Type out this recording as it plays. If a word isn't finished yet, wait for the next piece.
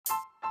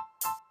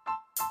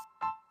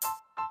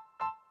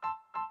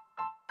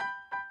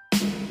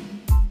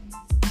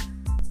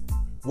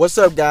What's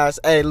up, guys?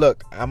 Hey,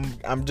 look,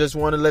 I'm just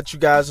want to let you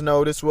guys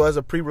know this was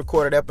a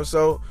pre-recorded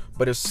episode,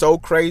 but it's so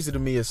crazy to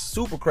me. It's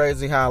super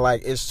crazy how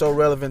it's so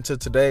relevant to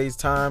today's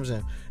times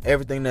and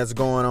everything that's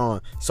going on.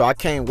 So I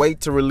can't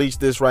wait to release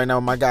this right now.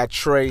 My guy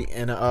Trey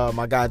and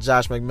my guy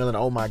Josh McMillan.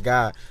 Oh my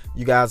God,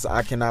 you guys,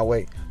 I cannot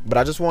wait. But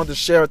I just wanted to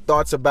share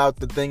thoughts about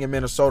the thing in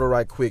Minnesota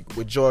right quick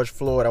with George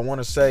Floyd. I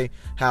want to say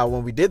how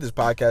when we did this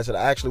podcast, it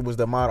actually was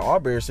the Ahmaud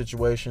Arbery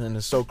situation, and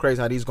it's so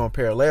crazy how these going to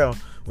parallel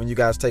when you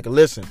guys take a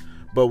listen.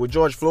 But with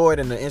George Floyd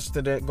and the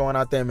incident going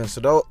out there in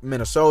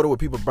Minnesota with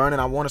people burning,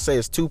 I want to say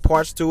it's two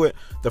parts to it.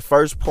 The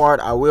first part,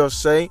 I will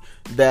say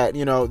that,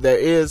 there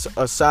is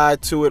a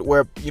side to it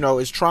where,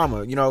 it's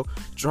trauma.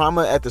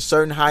 Trauma at the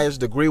certain highest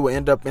degree will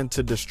end up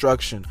into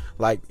destruction.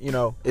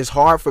 It's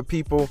hard for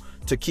people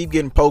to keep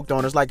getting poked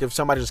on. It's like if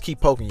somebody just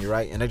keep poking you,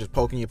 right? And they just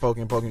poking you,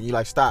 you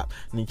like stop.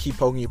 And you keep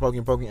poking,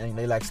 and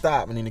they like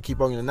stop. And then they keep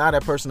poking. And now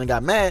that person that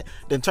got mad,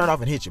 then turn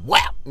off and hit you.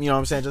 Whap! You know what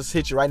I'm saying? Just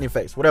hit you right in your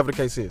face, whatever the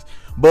case is.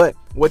 But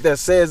what that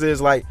says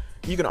is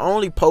you can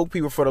only poke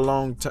people for the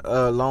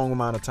long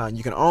amount of time.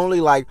 You can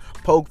only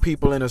poke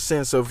people in a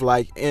sense of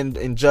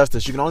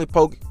injustice. You can only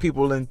poke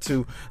people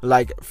into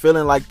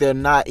feeling like they're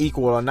not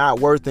equal or not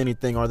worth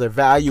anything or their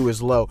value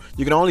is low.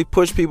 You can only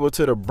push people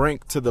to the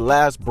brink, to the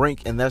last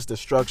brink, and that's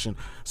destruction.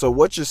 So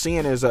what you're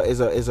seeing is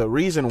a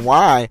reason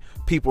why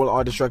people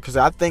are destructive. Because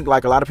I think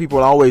a lot of people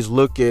always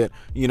look at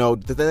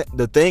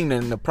the thing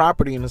and the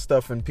property and the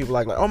stuff, and people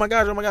oh my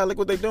God, look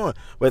what they're doing.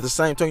 But at the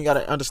same time, you got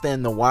to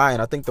understand the why,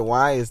 and I think the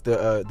why is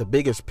the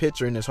biggest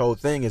picture in this whole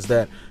thing is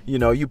that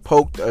you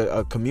poked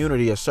a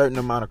community, a certain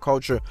amount of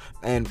culture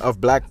and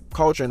of black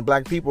culture and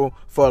black people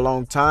for a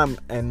long time,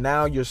 and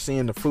now you're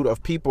seeing the fruit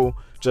of people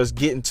just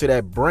getting to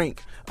that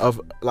brink of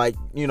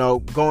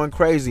going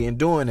crazy and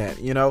doing that.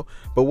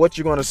 But what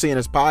you're going to see in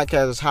this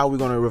podcast is how we're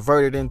going to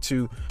revert it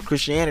into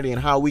Christianity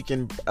and how we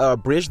can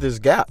bridge this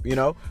gap.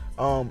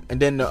 And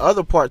then the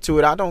other part to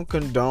it, I don't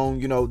condone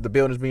the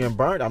buildings being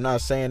burned. I'm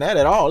not saying that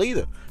at all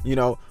either.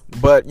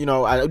 But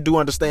I do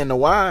understand the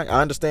why.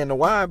 I understand the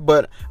why,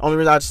 but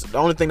the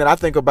only thing that I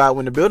think about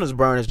when the buildings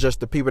burn is just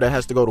the people that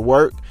has to go to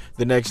work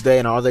the next day,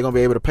 and are they going to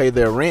be able to pay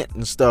their rent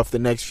and stuff the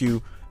next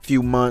few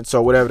months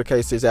or whatever the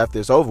case is after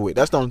it's over with.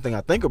 That's the only thing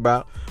I think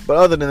about. But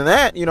other than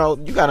that, you got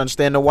to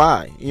understand the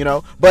why,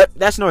 But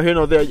that's no here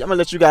nor there. I'm going to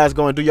let you guys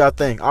go and do your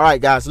thing. All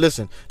right, guys,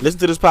 listen to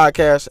this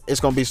podcast.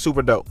 It's going to be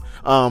super dope.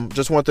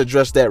 Just want to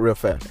address that real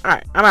fast. All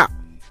right, I'm out.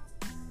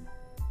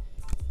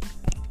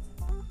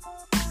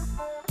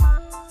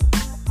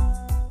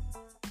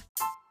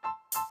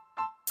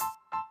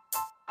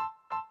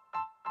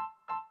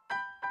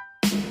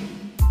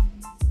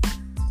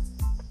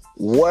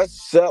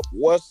 What's up?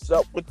 What's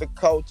up with the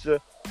culture?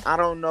 I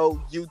don't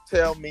know. You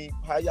tell me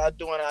how y'all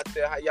doing out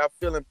there. How y'all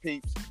feeling,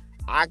 peeps?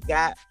 I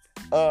got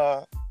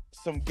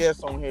some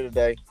guests on here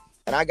today,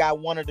 and I got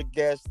one of the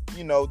guests,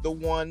 the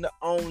one, the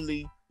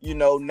only,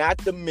 not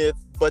the myth,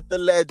 but the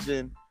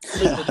legend,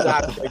 Mr.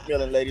 Josh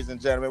McMillan, ladies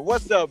and gentlemen.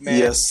 What's up, man?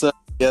 Yes, sir.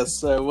 Yes,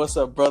 sir. What's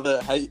up, brother?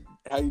 How you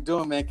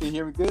doing, man? Can you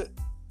hear me good?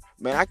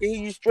 Man, I can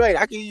hear you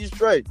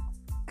straight.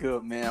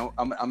 Good, man.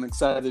 I'm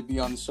excited to be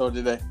on the show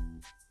today.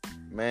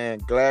 Man,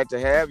 glad to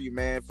have you,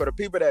 man. For the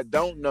people that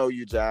don't know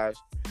you, Josh,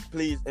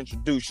 please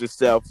introduce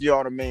yourself. You know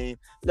what I mean?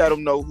 Let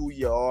them know who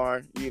you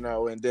are,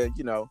 and then,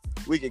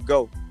 we can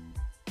go.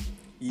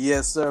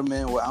 Yes, sir,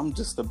 man. Well, I'm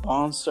just a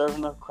bond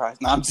servant of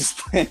Christ. No, I'm just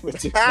playing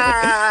with you.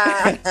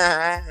 I'm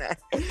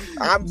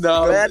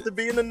glad to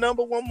be in the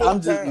number one more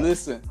time.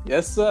 Listen.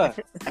 Yes, sir.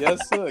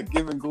 Yes, sir.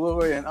 Giving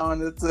glory and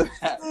honor to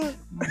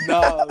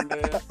No,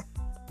 man.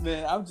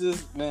 Man, I'm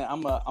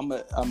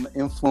an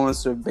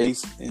influencer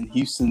based in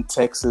Houston,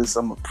 Texas.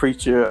 I'm a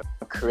preacher,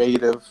 a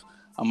creative,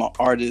 I'm an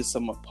artist,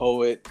 I'm a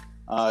poet,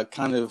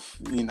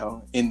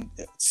 in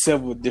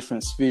several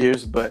different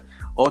spheres. But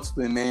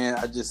ultimately, man,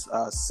 I just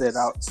set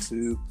out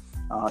to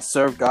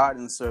serve God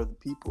and serve the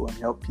people and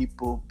help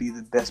people be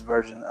the best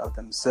version of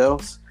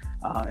themselves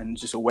and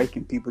just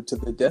awaken people to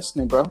their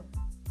destiny, bro.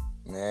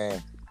 Man,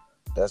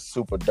 that's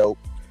super dope,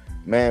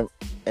 man.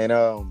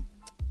 And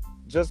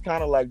just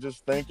kind of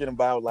just thinking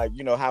about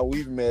how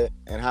we've met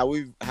and how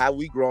we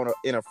grown up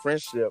in a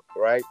friendship,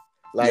 right?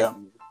 I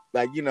don't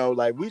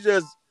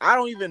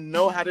even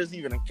know how this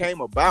even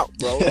came about,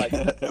 bro.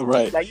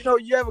 Right.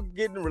 You ever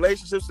get in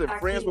relationships and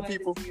friends with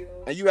people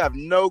and you have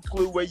no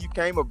clue where you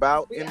came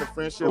about in the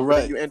friendship,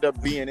 right? You end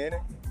up being in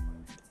it.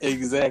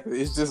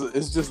 Exactly. It's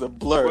just a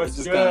blur. It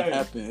just kind of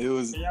happened. It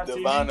was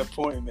divine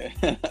appointment.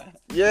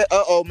 Yeah.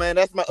 Man.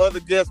 That's my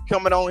other guest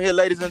coming on here,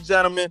 ladies and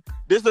gentlemen.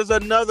 This is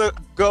another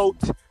GOAT,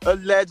 a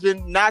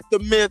legend, not the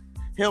myth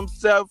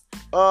himself.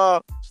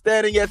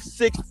 Standing at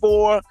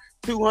 6'4",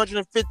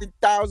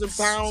 250,000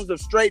 pounds of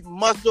straight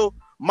muscle.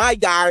 My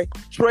guy,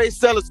 Trey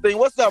Celestine.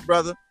 What's up,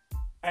 brother?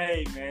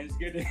 Hey, man. It's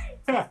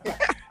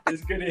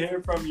good to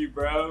hear from you,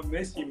 bro.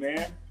 Miss you,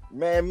 man.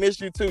 Man, miss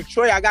you too.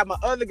 Trey, I got my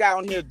other guy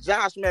on here,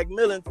 Josh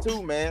McMillan,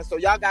 too, man. So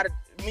y'all got to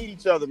meet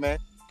each other, man.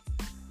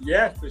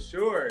 Yeah, for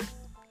sure.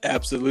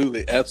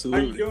 Absolutely. How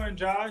you doing,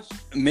 Josh?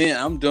 Man,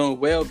 I'm doing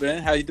well,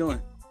 man. How you doing?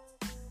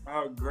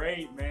 Oh,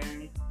 great,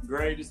 man.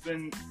 great. It's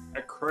been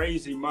a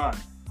crazy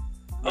month.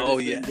 Oh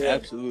yeah,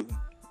 absolutely.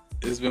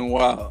 It's been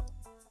wild.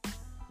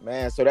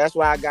 Man, so that's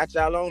why I got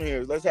y'all on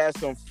here. Let's have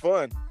some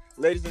fun.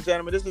 Ladies and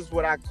gentlemen, this is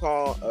what I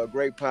call a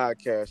great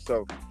podcast.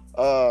 So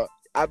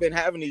I've been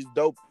having these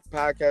dope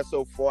podcasts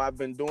so far. I've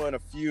been doing a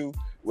few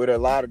with a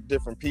lot of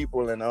different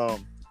people, and I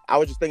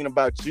was just thinking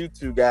about you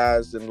two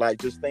guys, and like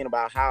just thinking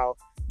about how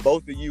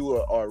both of you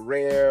are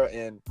rare,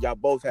 and y'all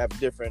both have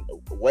different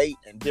weight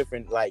and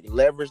different like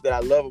leverage that I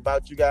love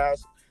about you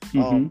guys.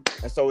 And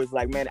so it's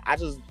like, man,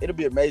 it'll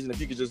be amazing if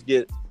you could just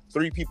get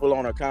 3 people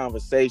on a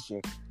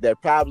conversation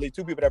that probably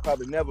 2 people that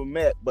probably never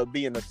met, but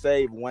be in the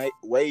same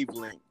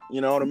wavelength.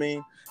 You know what I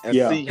mean? And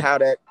see how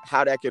that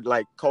could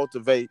like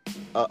cultivate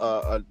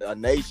a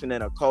nation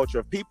and a culture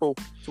of people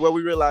to where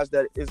we realize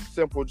that it's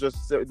simple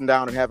just sitting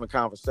down and having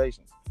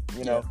conversations.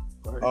 You know?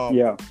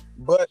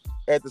 But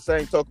at the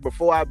same token,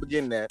 before I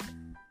begin that,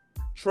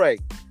 Trey,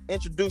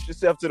 introduce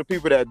yourself to the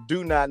people that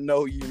do not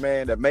know you,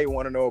 man, that may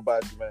want to know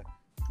about you, man.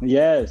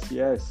 Yes.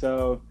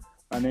 So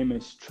my name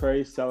is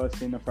Trey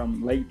Celestine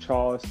from Lake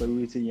Charles,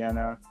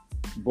 Louisiana,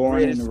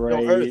 born and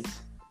raised.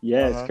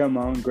 Yes, come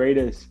on,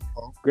 greatest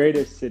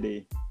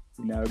city,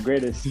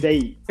 greatest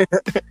state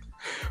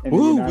in the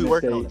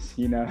United States,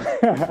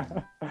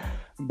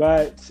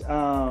 But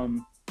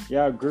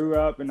I grew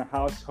up in a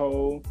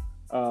household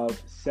of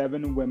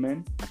 7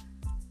 women,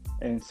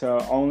 and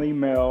so only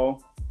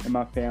male in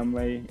my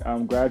family.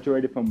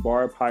 Graduated from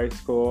Barb High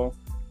School.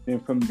 Then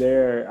from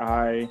there,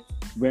 I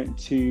went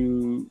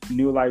to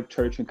New Life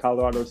Church in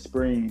Colorado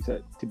Springs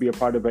to be a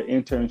part of an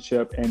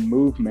internship and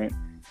movement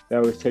that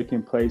was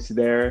taking place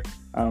there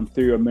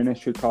through a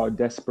ministry called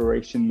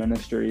Desperation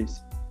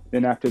Ministries.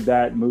 Then after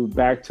that, moved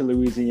back to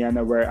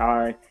Louisiana, where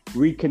I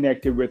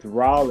reconnected with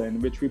Rollin,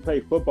 which we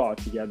played football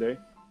together.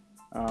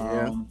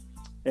 And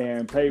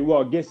played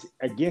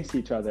against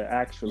each other,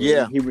 actually.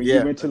 He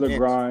went to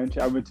LaGrange,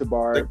 I went to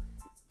Barb.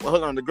 Well,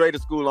 hold on. The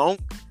greatest school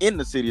in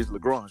the city is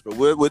LaGrange, but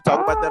we'll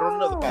talk about that on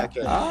another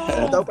podcast.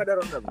 We'll talk about that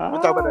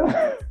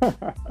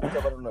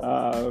on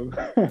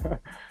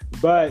another.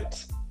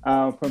 But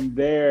from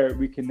there,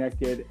 we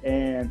connected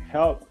and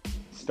helped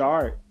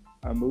start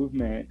a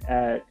movement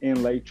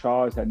in Lake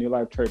Charles at New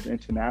Life Church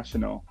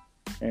International.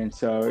 And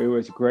so it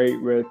was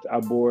great with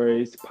our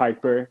boys,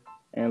 Piper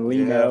and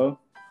Lino.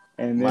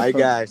 And then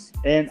guys.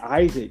 And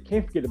Isaac.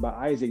 Can't forget about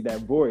Isaac,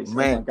 that voice.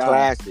 Man, oh my God.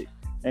 Classic.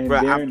 And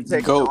bro, then I'm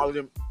taking all of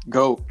them.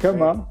 Go.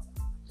 Come on.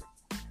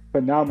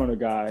 Phenomenal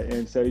guy.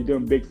 And so he's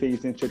doing big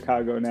things in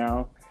Chicago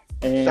now.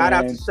 And shout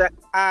out to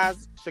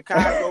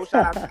Chicago.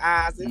 Shout out to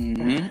Isaac.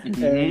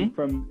 And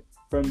from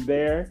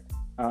there,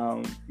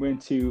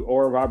 went to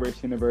Oral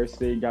Roberts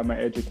University, got my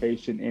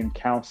education in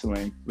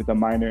counseling with a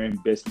minor in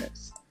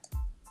business.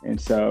 And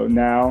so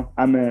now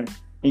I'm an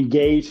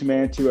engaged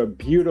man to a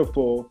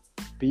beautiful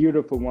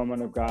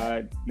woman of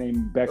God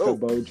named Becca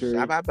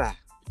Boger,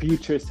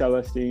 future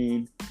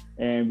Celestine,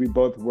 and we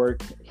both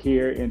work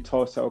here in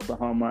Tulsa,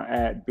 Oklahoma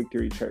at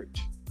Victory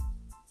Church.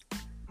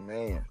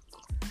 Man,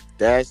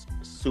 that's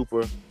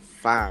super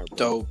fire,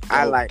 bro.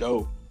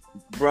 Dope.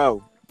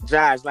 Bro,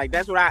 Josh, like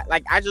that's what I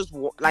just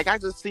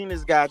seen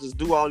this guy just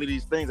do all of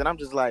these things, and I'm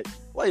just like,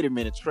 wait a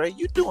minute, Trey,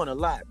 you doing a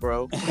lot,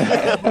 bro.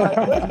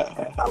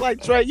 I'm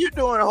like, Trey, you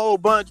doing a whole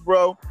bunch,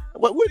 bro.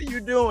 What are you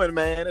doing,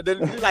 man? And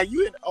then like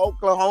you in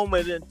Oklahoma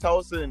and in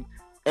Tulsa,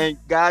 and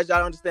guys,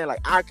 y'all understand,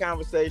 like our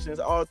conversations,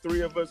 all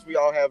 3 of us, we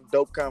all have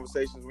dope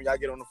conversations. When y'all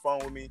get on the phone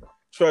with me,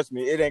 trust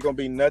me, it ain't gonna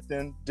be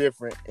nothing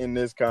different in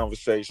this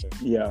conversation.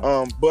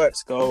 But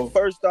let's go.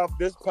 First off,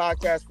 this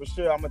podcast for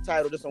sure, I'm gonna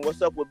title this one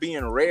 "What's Up with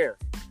Being Rare."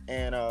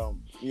 And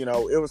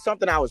it was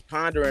something I was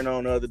pondering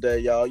on the other day,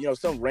 y'all.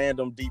 Some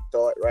random deep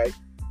thought, right?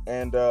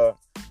 And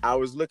I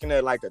was looking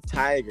at like a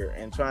tiger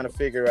and trying to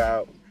figure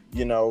out,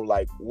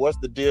 like what's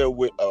the deal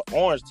with an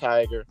orange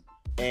tiger,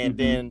 and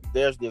then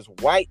there's this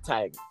white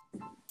tiger,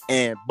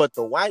 but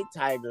the white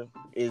tiger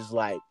is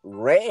like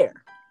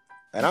rare.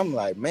 And I'm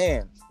like,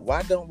 man,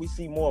 why don't we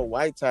see more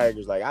white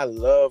tigers? Like, I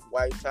love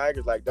white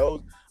tigers. Like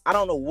those, I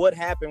don't know what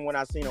happened when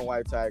I seen a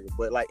white tiger,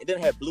 but like it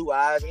didn't have blue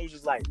eyes, and it was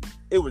just like,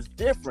 it was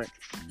different.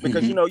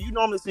 Because you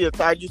normally see a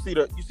tiger, you see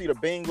the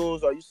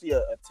Bengals, or you see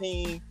a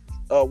team,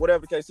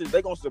 whatever the case is,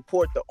 they're gonna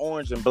support the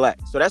orange and black.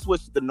 So that's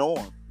what's the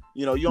norm.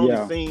 You only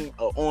seen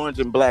an orange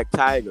and black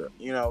tiger.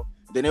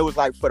 Then it was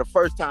like, for the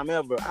first time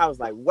ever, I was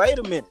like, wait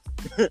a minute.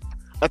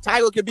 A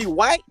tiger could be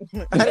white?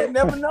 I didn't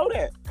never know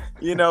that.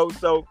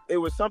 So it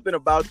was something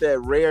about that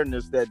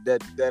rareness, that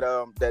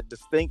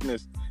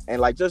distinctness, and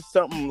like just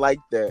something like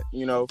that,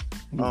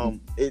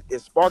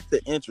 it sparked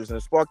the interest, and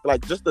it sparked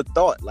like just the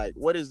thought, like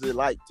what is it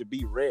like to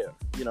be rare,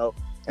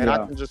 and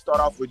I can just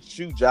start off with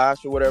you,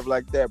 Josh, or whatever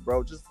like that,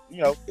 bro. Just,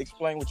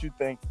 explain what you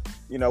think,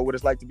 what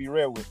it's like to be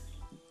rare with.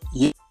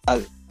 Yeah,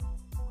 I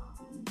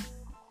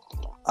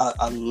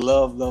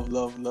love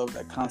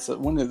that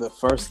concept. One of the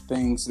first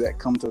things that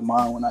come to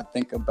mind when I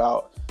think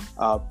about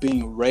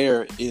being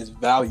rare is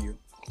value.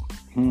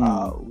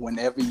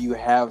 Whenever you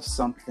have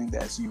something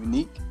that's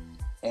unique,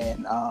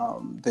 and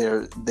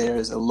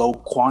there's a low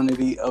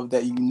quantity of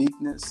that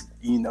uniqueness,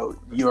 you know,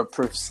 your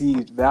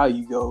perceived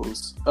value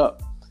goes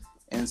up.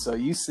 And so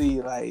you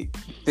see like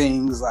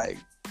things like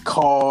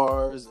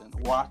cars and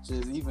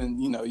watches,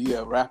 even, you know, you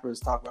have rappers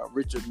talk about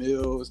Richard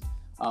Mills,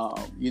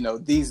 you know,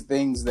 these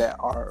things that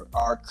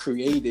are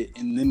created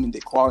in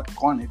limited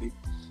quantity.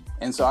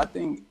 And so I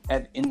think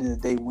at the end of the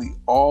day, we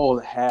all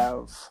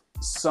have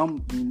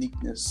some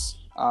uniqueness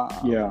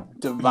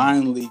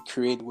divinely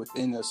created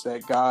within us,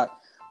 that God,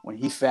 when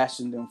he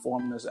fashioned and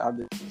formed us out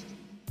of it,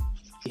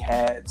 he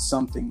had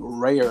something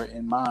rare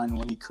in mind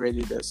when he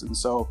created us. And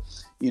so,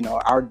 you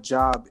know, our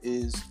job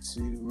is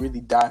to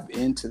really dive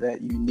into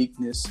that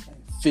uniqueness and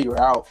figure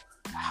out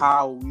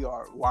how we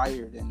are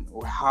wired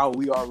or how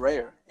we are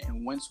rare.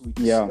 And once we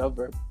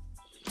discover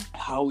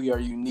how we are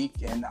unique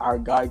and our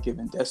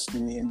God-given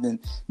destiny, and then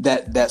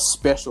that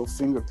special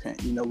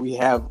fingerprint, you know, we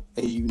have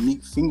a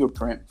unique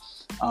fingerprint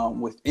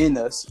within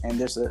us, and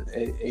there's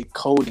a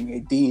coding, a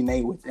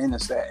DNA within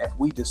us, that if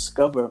we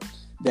discover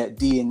that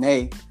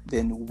DNA,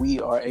 then we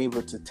are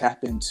able to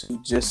tap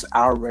into just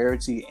our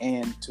rarity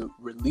and to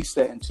release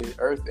that into the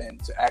earth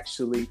and to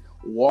actually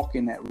walk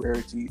in that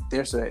rarity.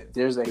 There's a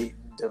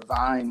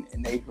divine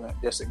enablement,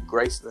 there's a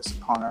grace that's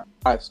upon our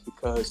lives,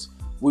 because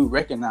we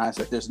recognize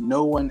that there's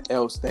no one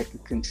else that can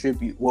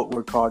contribute what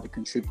we're called to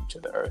contribute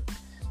to the earth.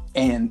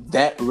 And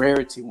that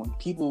rarity, when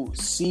people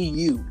see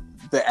you,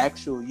 the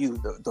actual you,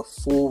 the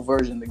full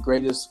version, the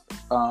greatest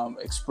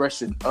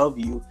expression of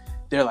you,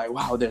 they're like,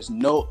 wow, there's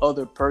no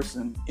other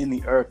person in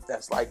the earth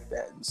that's like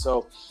that. And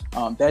so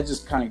that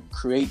just kind of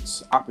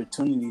creates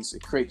opportunities,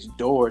 it creates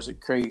doors,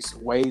 it creates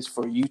ways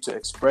for you to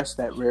express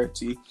that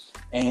rarity.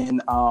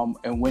 And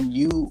when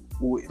you,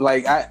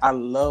 like, I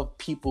love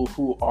people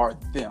who are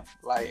them.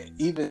 Like,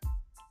 even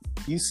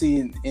you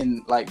see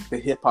in like the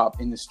hip hop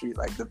industry,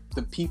 like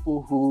the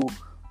people who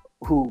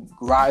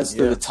rise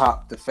to the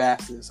top the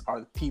fastest are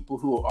the people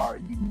who are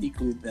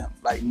uniquely them.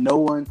 Like, no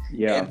one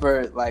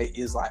ever like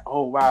is like,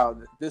 oh wow,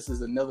 this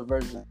is another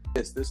version of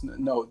this.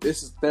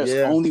 There's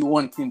only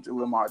one Kendrick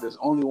Lamar. There's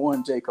only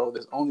one J. Cole.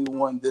 There's only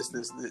one this.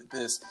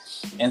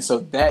 And so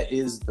that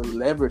is the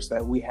leverage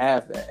that we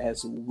have, that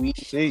as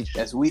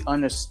we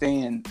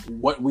understand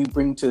what we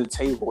bring to the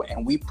table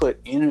and we put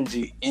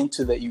energy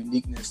into that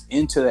uniqueness,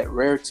 into that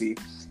rarity,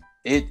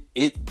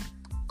 it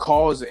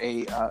causes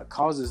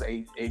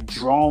a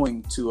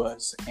drawing to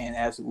us. And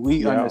as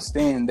we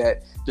understand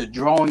that the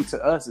drawing to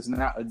us is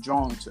not a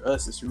drawing to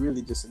us, it's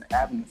really just an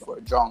avenue for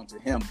a drawing to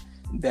him,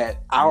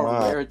 that our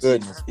rarity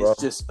is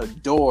just a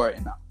door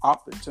and an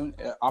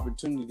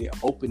opportunity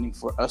opening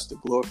for us to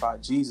glorify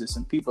Jesus.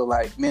 And people are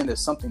like, man,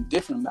 there's something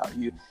different about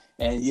you.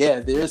 And yeah,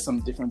 there is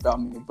something different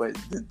about me, but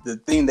the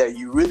thing that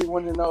you really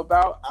want to know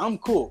about, I'm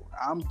cool,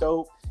 I'm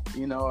dope,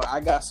 you know,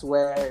 I got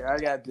swag, I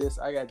got this,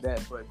 I got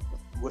that, but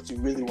what you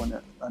really want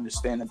to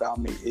understand about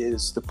me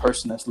is the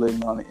person that's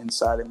living on the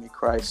inside of me,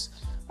 Christ,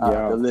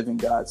 the living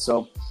God.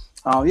 So,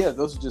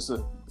 those are just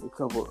a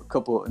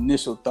couple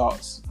initial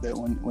thoughts that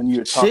when you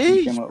were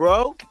talking, came up.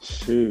 Bro.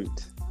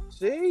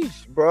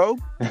 Sheesh, bro.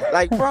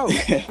 Like, bro,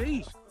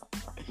 sheesh.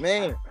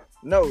 Man,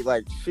 no,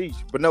 like, sheesh.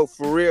 But no,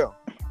 for real.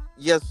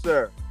 Yes,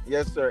 sir.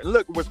 Yes, sir.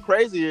 Look, what's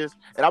crazy is,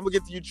 and I'm gonna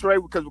get to you, Trey,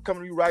 because we're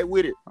coming to you right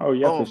with it. Oh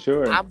yeah, for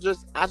sure. I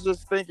was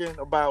just thinking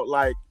about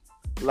like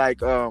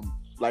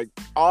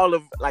all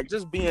of, like,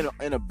 just being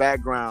in a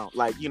background,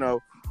 like, you know,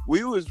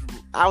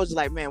 I was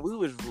like, man, we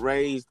was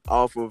raised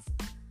off of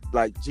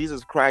like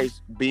Jesus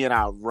Christ being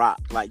our rock,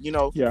 like, you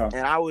know, and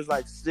I was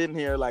like sitting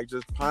here like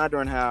just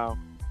pondering how,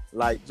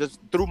 like, just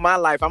through my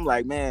life, I'm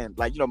like, man,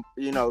 like,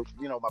 you know,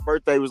 my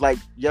birthday was like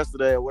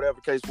yesterday or whatever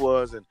the case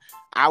was, and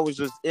I was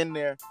just in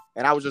there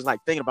and I was just like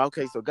thinking about,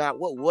 okay, so God,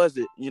 what was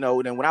it, you know?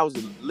 And then when I was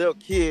a little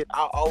kid,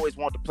 I always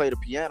wanted to play the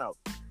piano,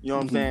 you know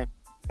what I'm saying?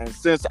 And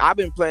since I've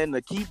been playing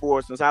the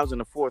keyboard since I was in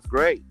the 4th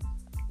grade,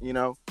 you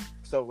know,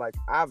 so like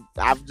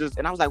I've just,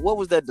 and I was like, what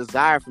was that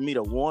desire for me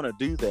to want to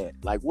do that?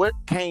 Like, what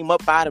came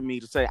up out of me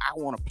to say I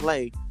want to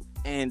play,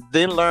 and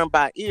then learn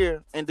by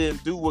ear, and then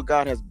do what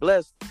God has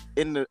blessed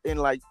in the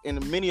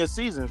many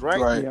seasons,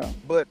 right? Right. Yeah.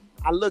 But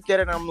I look at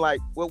it and I'm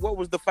like, well, what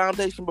was the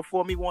foundation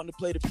before me wanting to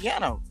play the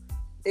piano?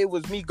 It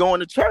was me going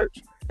to church,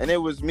 and it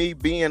was me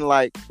being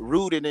like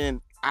rooted in,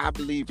 I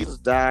believe Jesus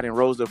died and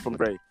rose up from the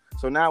grave.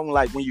 So now,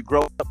 like, when you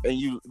grow up and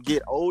you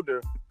get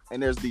older,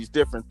 and there's these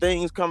different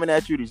things coming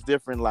at you, these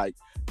different like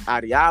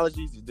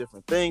ideologies, these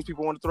different things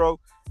people want to throw,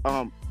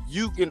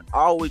 you can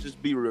always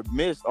just be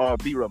remiss or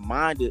be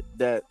reminded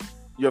that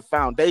your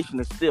foundation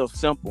is still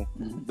simple.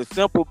 Mm-hmm. The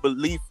simple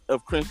belief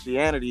of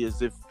Christianity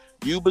is, if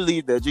you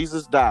believe that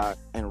Jesus died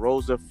and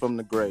rose up from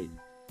the grave,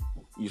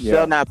 you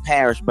shall not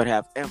perish but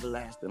have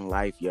everlasting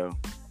life, yo.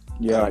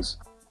 Yes.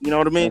 You know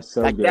what I mean? That's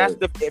so like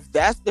good. If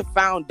that's the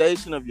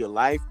foundation of your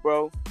life,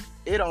 bro,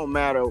 it don't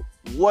matter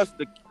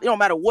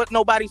what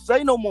nobody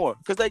say no more,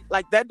 because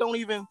that don't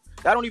even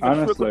Honestly,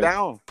 trickle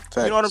down. Facts.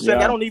 You know what I'm saying?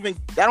 That don't even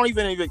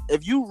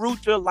if you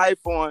root your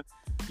life on,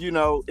 you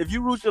know, if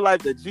you root your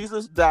life that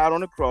Jesus died on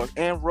the cross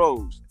and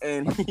rose,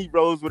 and he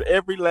rose with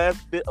every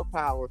last bit of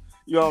power,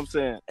 you know what I'm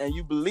saying, and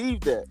you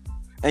believe that,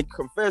 and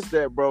confess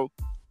that, bro,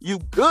 you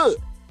good.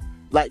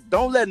 Like,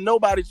 don't let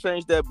nobody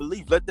change that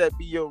belief. Let that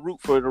be your root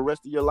for the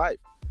rest of your life.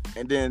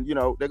 And then, they're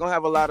going to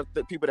have a lot of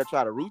people that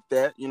try to root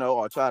that,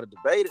 or try to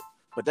debate it.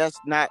 But that's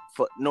not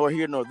for nor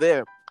here nor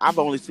there. I've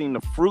only seen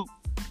the fruit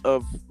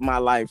of my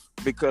life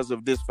because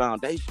of this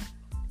foundation.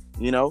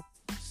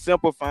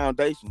 Simple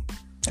foundation.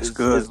 That's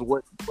good. Is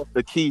what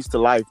the keys to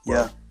life,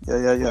 bro.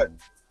 Yeah.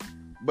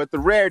 But the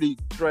rarity,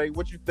 Trey,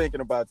 what you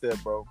thinking about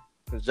that, bro?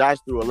 Because Josh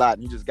threw a lot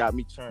and you just got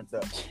me turned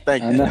up.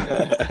 Thank you.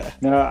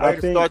 No, I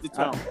think, start the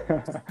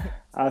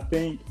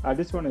tone. I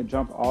just want to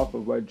jump off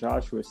of what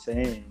Josh was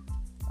saying,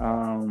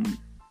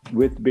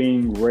 with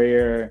being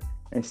rare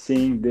and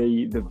seeing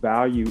the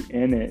value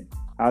in it.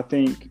 I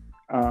think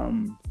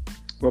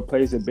what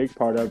plays a big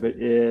part of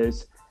it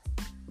is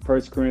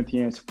 1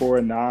 Corinthians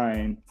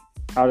 4:9.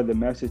 Out of the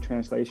Message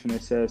translation,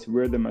 it says,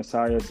 "We're the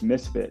Messiah's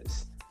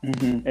misfits."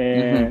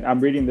 And I'm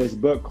reading this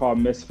book called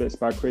Misfits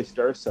by Chris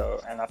Durso,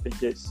 and I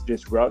think it's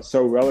just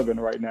so relevant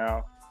right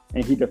now.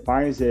 And he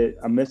defines a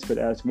misfit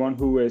as one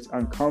who is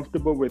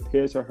uncomfortable with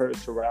his or her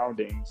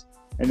surroundings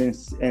and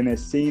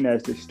is seen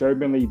as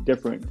disturbingly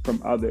different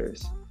from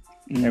others.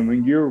 And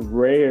when you're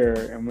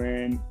rare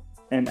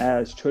and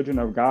as children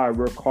of God,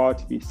 we're called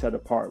to be set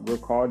apart. We're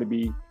called to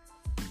be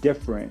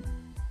different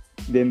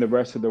than the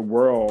rest of the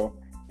world.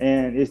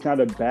 And it's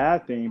not a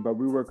bad thing, but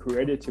we were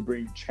created to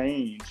bring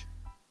change,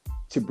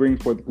 to bring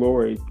forth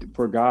glory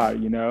for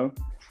God,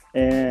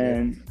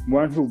 And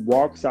one who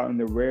walks out in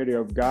the rarity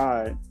of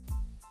God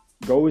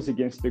goes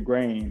against the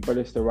grain, but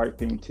it's the right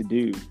thing to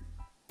do.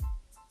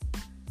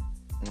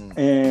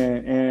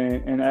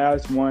 And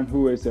as one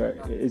who is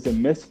a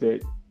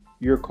misfit,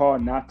 you're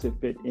called not to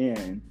fit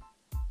in,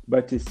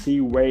 but to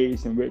see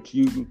ways in which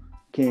you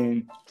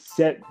can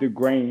set the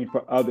grain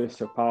for others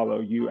to follow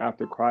you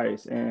after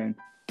Christ. And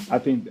I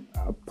think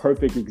a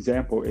perfect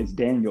example is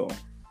Daniel.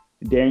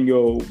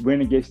 Daniel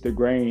went against the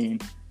grain,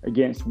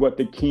 against what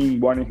the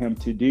king wanted him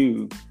to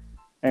do,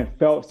 and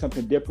felt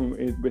something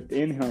different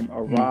within him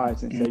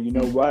arise and say, you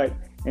know what?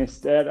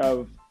 Instead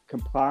of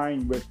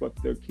complying with what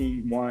the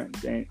king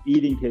wants and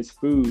eating his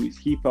foods,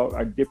 he felt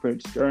a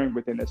different stirring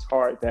within his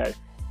heart that,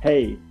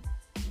 hey,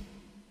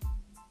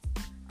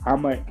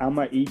 I'm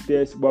gonna eat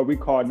this, what we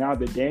call now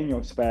the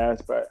Daniel's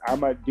fast, but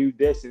I'm gonna do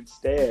this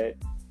instead.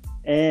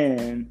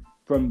 And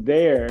from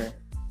there,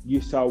 you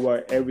saw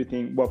what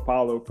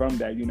followed from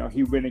that.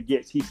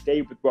 He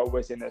stayed with what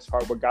was in his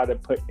heart, what God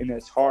had put in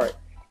his heart.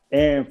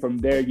 And from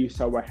there, you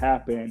saw what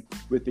happened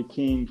with the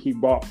king. He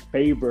brought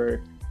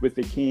favor with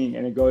the king.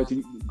 And it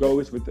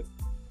goes with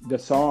the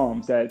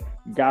Psalms that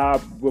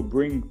God will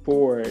bring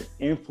forward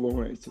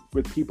influence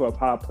with people of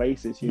high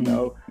places,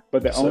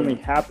 But that only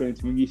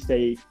happens when you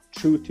stay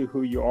true to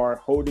who you are,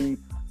 holding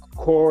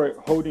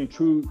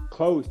true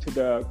close to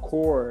the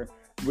core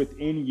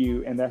within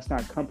you, and that's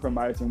not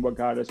compromising what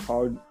God has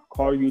called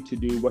you to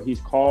do, what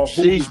He's called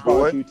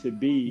you to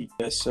be,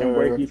 and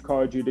where He's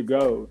called you to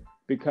go.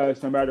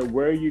 Because no matter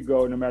where you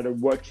go, no matter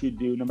what you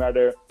do, no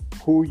matter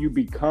who you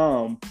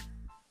become,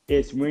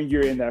 it's when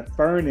you're in that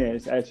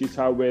furnace, as you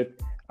saw with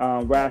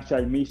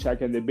Shadrach,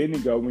 Meshach, and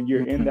Abednego, when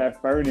you're in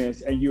that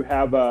furnace and you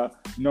have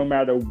no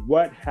matter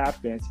what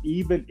happens,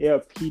 even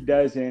if he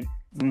doesn't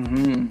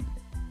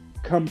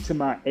come to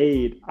my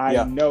aid,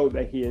 I know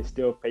that he is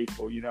still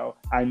faithful.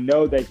 I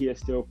know that he is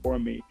still for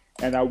me,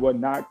 and I will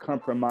not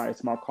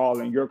compromise my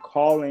calling. Your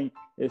calling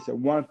is the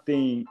one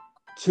thing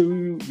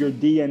to your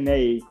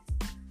DNA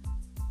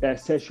that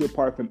sets you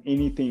apart from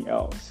anything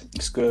else.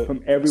 It's good.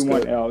 From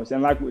everyone else.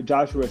 And like what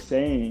Joshua was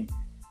saying,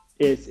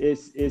 it's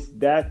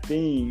that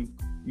thing.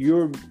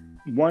 You're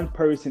one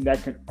person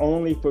that can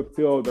only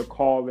fulfill the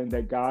calling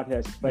that God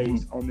has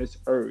placed on this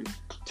earth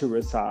to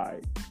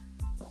reside.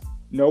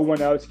 No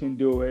one else can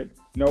do it.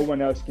 No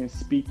one else can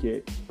speak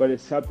it. But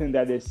it's something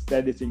that is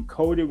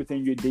encoded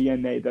within your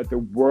DNA that the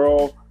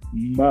world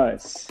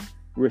must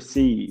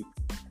receive.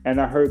 And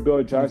I heard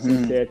Bill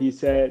Johnson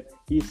said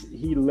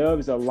he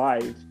lives a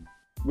life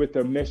with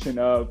the mission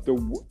of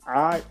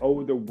I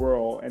owe the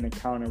world an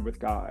encounter with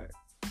God.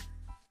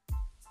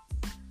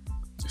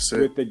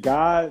 With the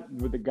God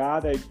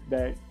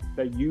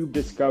that you've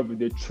discovered,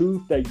 the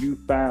truth that you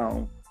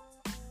found,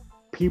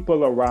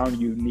 people around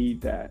you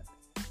need that.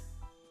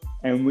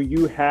 And when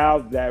you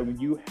have that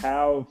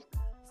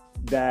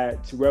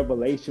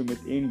revelation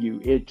within you,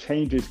 it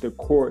changes the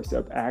course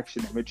of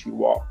action in which you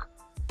walk.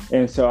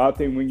 And so I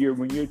think when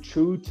you're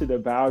true to the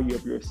value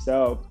of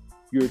yourself,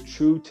 you're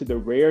true to the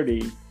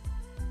rarity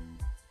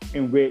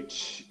in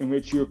which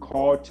you're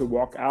called to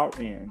walk out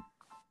in.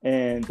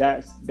 And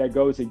that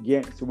goes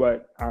against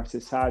what our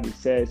society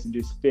says and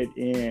just fit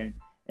in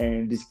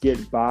and just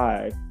get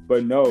by.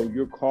 But no,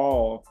 you're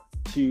called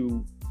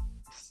to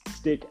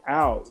stick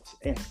out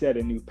and set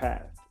a new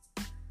path.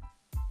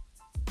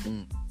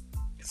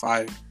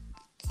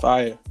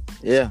 Fire.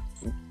 Yeah.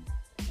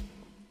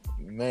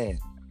 Man.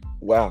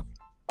 Wow.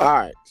 All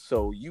right.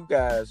 So you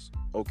guys,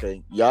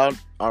 okay, y'all,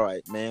 all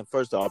right, man.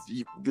 First off,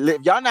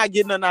 y'all not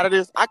getting nothing out of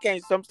this. I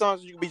can't,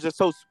 sometimes you can be just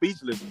so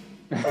speechless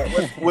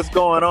what's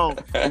going on?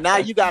 And now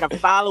you got to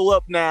follow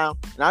up now,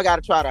 and I got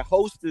to try to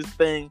host this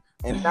thing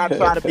and not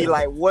try to be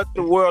like, what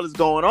the world is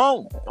going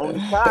on the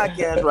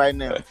podcast right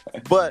now?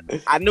 But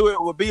I knew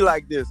it would be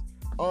like this.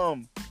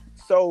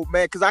 So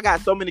man, because I got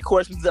so many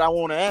questions that I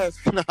want to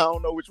ask, and I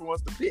don't know which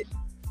ones to pick,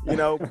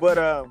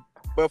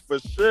 But for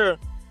sure,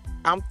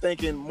 I'm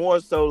thinking more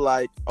so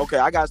like, okay,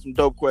 I got some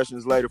dope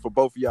questions later for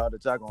both of y'all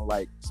that y'all gonna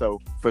like. So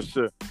for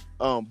sure.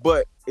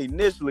 But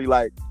initially,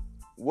 like,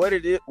 what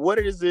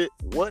is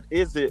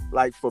it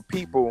like for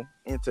people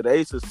in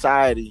today's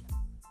society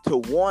to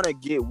want to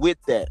get with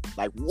that?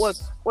 Like,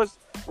 what's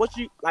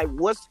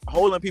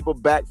holding people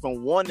back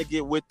from wanting to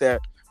get with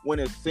that when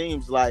it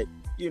seems like,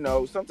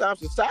 sometimes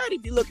society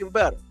be looking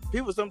better.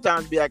 People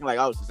sometimes be acting like,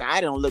 oh,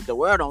 society the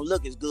world don't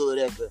look as good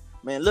as the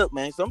man. Look,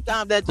 man,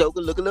 sometimes that joker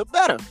look a little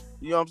better.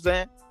 You know what I'm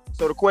saying?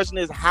 So the question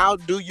is, how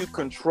do you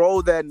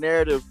control that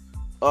narrative?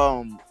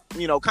 Kind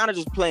of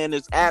just playing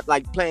this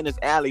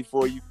alley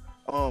for you.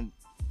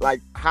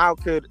 Like, how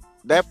could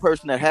that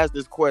person that has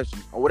this question,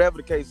 or whatever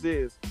the case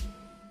is,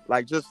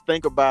 like, just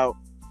think about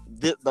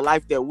the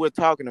life that we're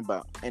talking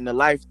about, and the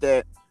life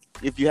that,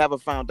 if you have a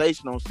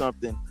foundation on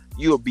something,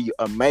 you'll be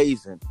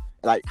amazing.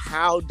 Like,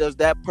 how does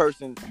that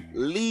person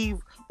leave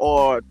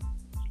or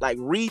like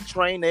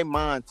retrain their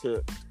mind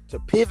to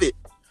pivot?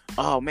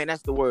 Oh man,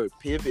 that's the word,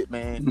 pivot,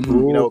 man.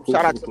 Mm-hmm.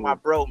 Shout out to my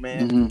bro,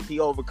 man. Mm-hmm. He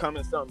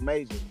overcoming something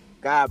major.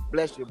 God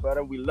bless you,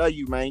 brother. We love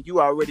you, man. You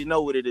already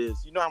know what it is.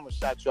 I'm gonna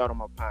shout you out on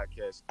my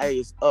podcast. Hey,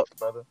 it's up,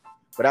 brother.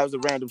 But that was a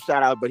random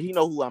shout out. But he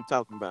know who I'm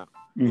talking about.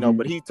 Mm-hmm.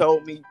 But he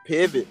told me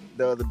pivot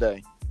the other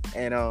day,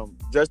 and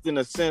just in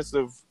a sense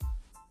of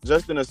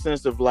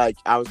like,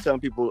 I was telling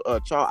people, I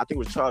think it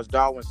was Charles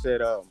Darwin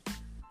said,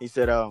 he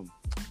said,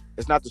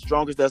 it's not the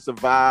strongest that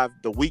survive,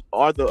 the weak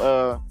are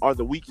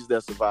the weakest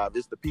that survive.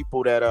 It's the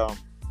people that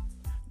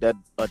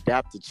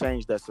adapt to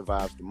change that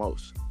survives the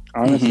most.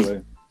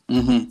 Honestly.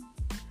 Mm-hmm.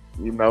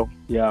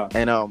 Yeah.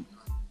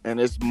 And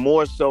it's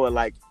more so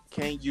like,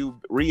 can you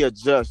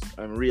readjust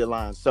and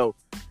realign? So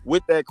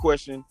with that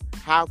question,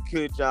 how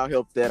could y'all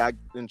help that?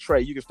 And Trey,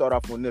 you can start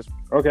off on this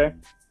one. Okay.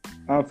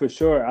 For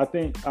sure. I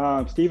think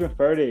Stephen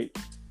Furtick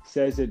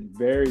says it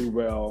very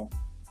well.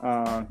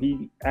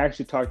 He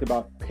actually talked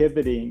about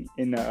pivoting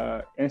in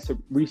a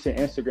recent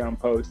Instagram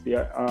post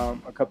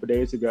a couple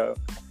days ago.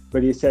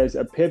 But he says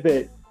a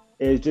pivot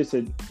is just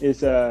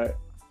a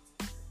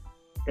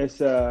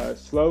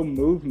slow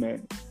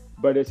movement,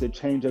 but it's a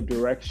change of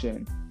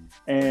direction.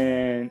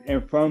 And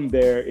from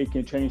there, it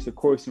can change the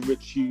course in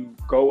which you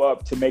go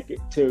up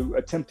to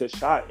attempt a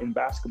shot in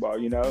basketball,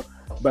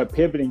 But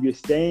pivoting, you're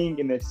staying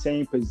in the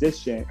same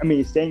position.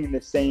 You're staying in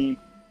the same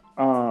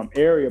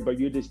area, but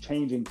you're just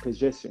changing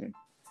position.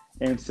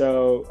 And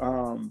so,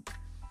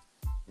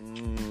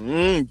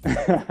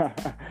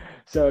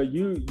 so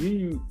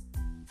you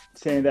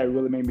saying that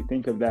really made me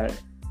think of that.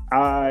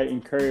 I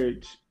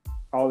encourage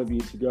all of you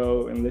to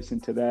go and listen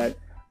to that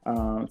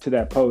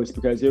post,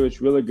 because it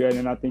was really good,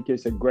 and I think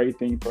it's a great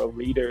thing for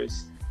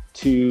leaders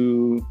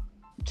to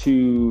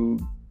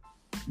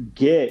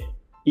get,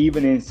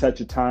 even in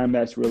such a time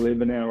that we're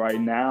living in right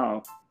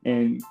now,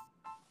 and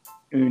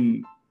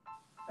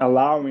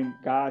allowing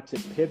God to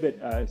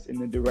pivot us in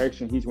the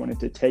direction He's wanted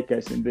to take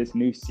us in this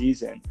new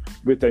season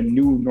with a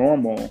new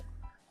normal.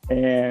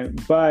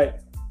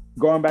 But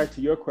going back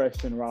to your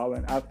question,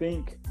 Roland, I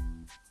think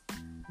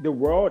the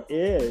world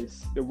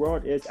is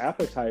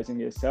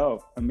appetizing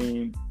itself.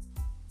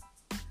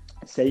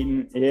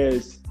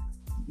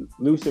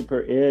 Lucifer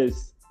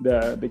is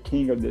the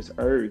king of this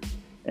earth.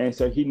 And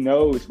so he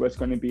knows what's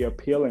going to be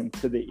appealing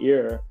to the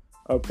ear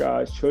of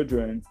God's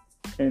children.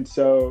 And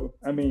so,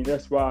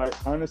 that's why,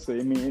 honestly,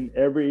 in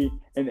every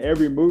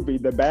movie,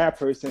 the bad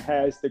person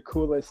has the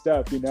coolest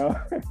stuff, he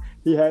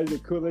has the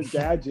coolest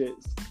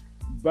gadgets.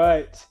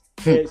 But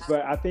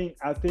I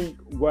think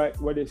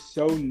what is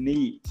so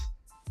neat,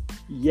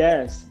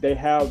 yes, they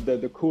have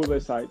the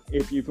coolest, like,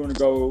 if you want to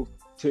go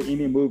to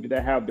any movie,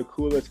 they have the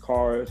coolest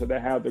cars, or they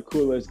have the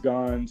coolest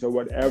guns, or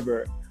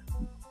whatever.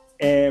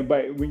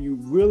 But when you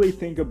really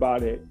think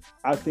about it,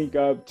 I think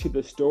to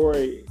the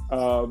story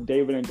of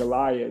David and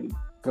Goliath.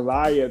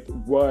 Goliath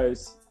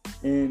was,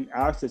 in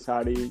our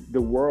society, the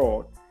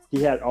world.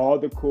 He had all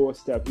the cool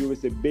stuff. He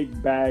was the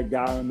big bad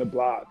guy on the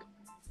block.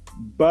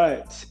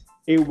 But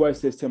it was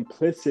the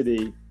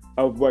simplicity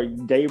of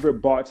what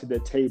David brought to the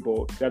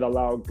table that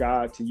allowed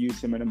God to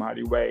use him in a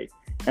mighty way.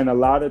 And a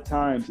lot of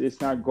times, it's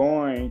not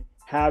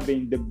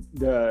having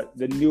the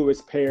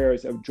newest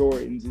pairs of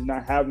Jordans. It's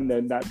not having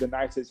the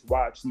nicest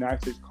watch,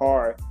 nicest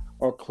car,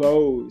 or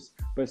clothes,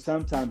 but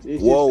sometimes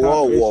it's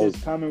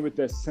just coming with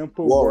a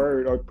simple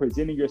word, or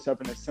presenting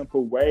yourself in a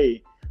simple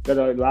way that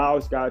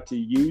allows God to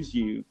use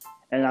you.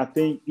 And I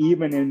think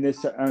even in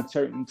this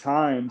uncertain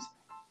times,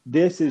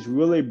 this is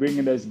really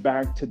bringing us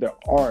back to the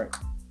art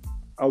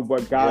of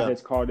what God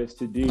has called us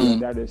to do,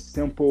 and that is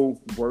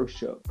simple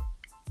worship,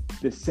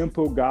 the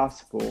simple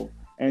gospel,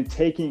 and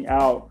taking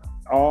out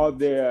all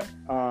the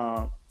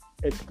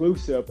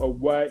exclusive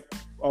of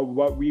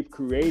what we've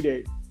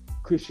created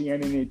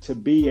Christianity to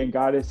be, and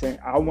God is saying,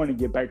 I want to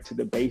get back to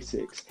the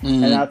basics.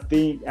 And I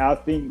think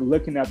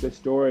looking at the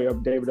story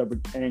of David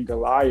and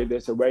Goliath,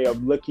 there's a way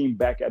of looking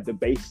back at the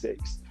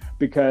basics,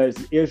 because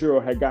Israel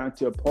had gotten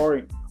to a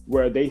point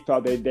where they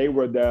thought that they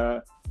were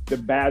the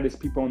baddest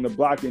people on the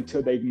block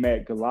until they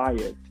met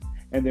Goliath.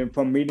 And then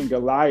from meeting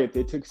Goliath,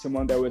 they took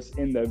someone that was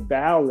in the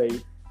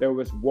valley, that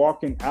was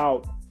walking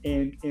out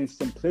in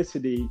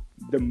simplicity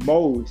the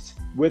most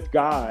with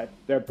God,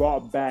 that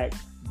brought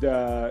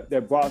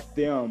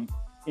them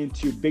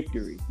into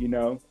victory, you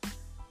know?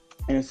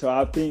 And so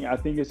I think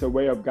it's a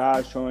way of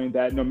God showing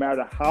that no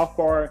matter how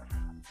far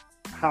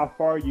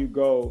you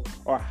go,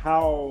 or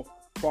how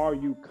far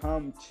you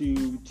come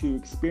to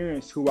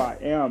experience who I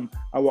am,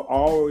 I will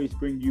always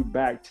bring you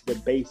back to the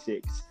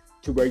basics,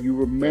 to where you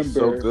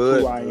remember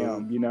who I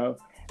am, you know?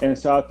 And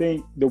so I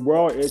think the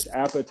world is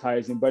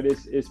appetizing, but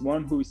it's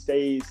one who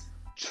stays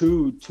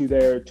true to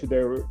the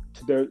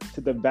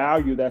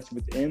value that's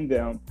within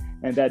them,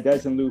 and that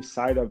doesn't lose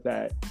sight of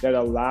that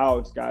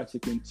allows God to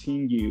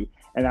continue.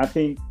 And I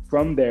think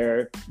from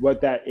there,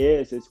 what that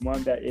is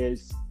one that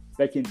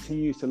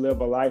continues to live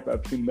a life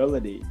of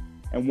humility,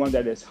 and one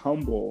that is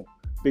humble,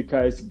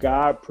 because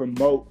God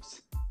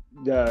promotes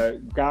the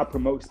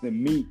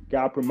meek.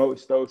 God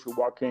promotes those who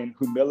walk in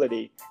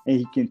humility, and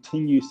he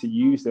continues to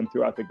use them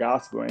throughout the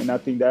gospel. And I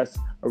think that's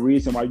a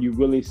reason why you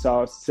really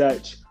saw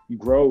such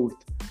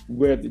growth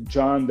with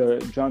John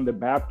the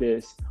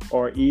Baptist,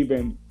 or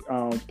even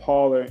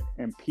Paul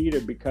and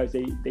Peter, because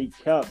they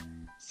kept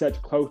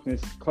such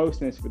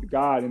closeness with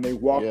God, and they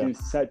walked in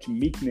such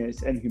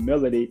meekness and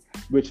humility,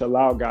 which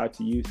allowed God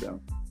to use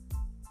them.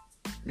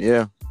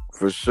 Yeah,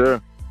 for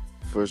sure.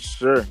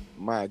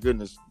 My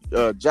goodness.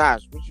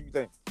 Josh, what you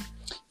think?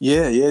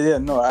 Yeah.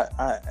 No,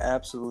 I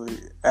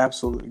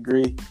absolutely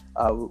agree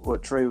with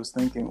what Trey was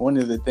thinking. One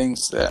of the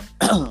things that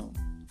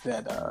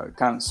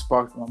kind of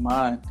sparked my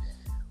mind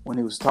when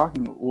he was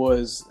talking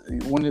was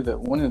one of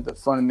the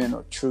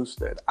fundamental truths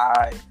that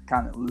I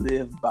kind of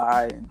live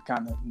by and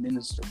kind of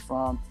minister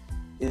from,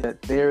 is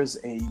that there's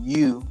a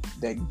you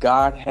that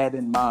God had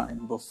in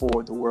mind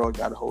before the world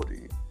got a hold of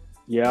you.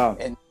 Yeah.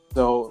 And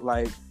so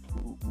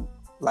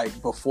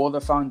like before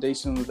the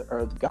foundation of the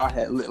earth, God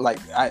had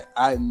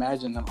I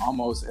imagine them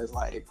almost as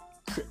like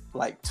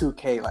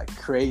 2K, like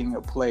creating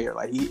a player.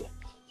 Like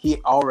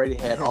he already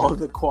had all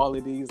the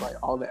qualities, like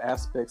all the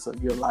aspects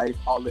of your life,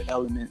 all the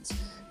elements,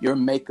 your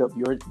makeup,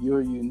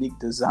 your unique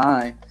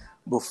design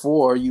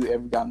before you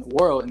ever got in the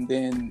world. And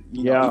then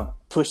you know,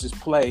 he pushes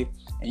play,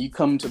 and you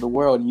come into the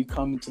world, and you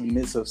come into the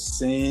midst of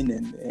sin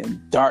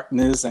and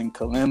darkness and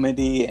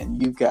calamity, and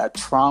you got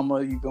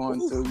trauma you're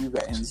going through, you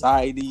got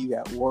anxiety, you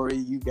got worry,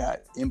 you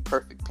got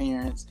imperfect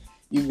parents,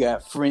 you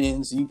got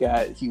friends, you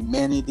got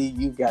humanity,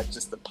 you got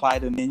just the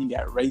plight of men, you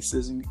got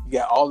racism, you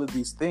got all of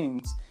these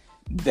things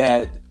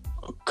that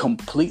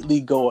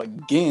completely go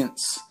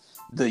against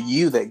the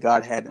you that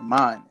God had in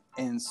mind.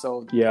 And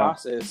so the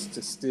process,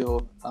 to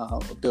steal a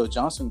Bill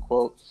Johnson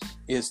quote,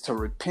 is to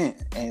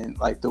repent. And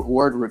like the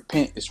word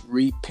repent is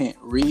repent,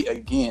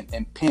 again,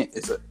 and pent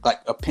is like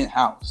a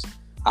penthouse,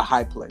 a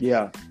high place.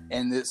 Yeah.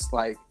 And it's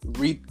like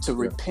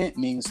repent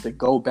means to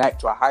go back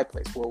to a high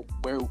place. Well,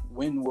 where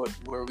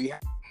we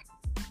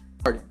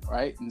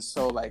right? And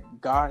so like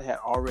God had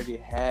already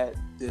had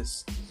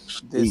this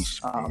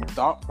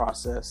thought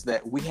process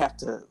that we have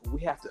to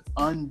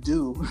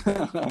undo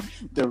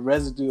the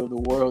residue of the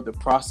world, the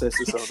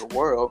processes of the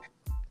world.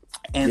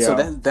 And so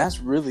that's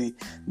really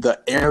the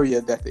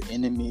area that the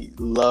enemy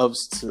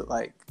loves to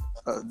like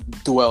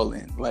dwell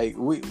in. Like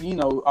we, you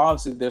know,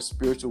 obviously there's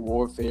spiritual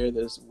warfare,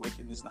 there's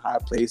wickedness in high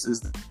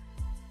places.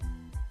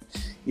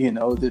 You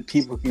know, that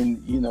people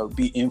can, you know,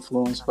 be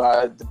influenced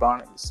by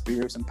demonic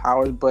spirits and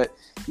powers, but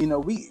you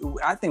know,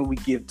 I think we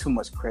give too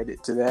much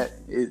credit to that.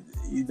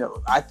 You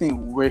know, I think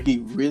where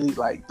he really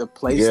like the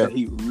place that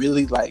he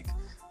really like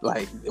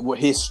where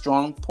his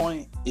strong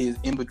point is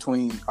in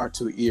between our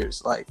two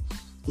ears. Like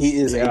he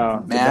is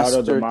a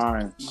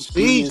master.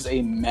 He is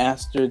a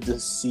master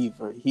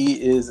deceiver.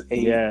 He is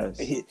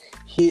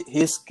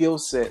his skill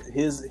set,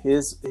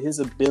 his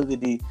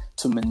ability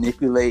to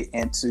manipulate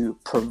and to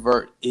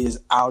pervert is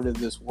out of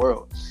this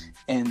world.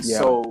 And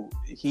so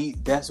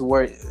that's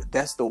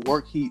the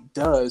work he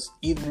does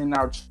even in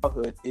our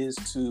childhood, is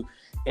to,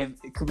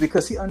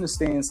 because he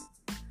understands,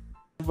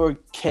 never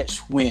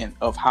catch wind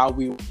of how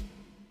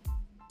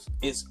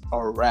it's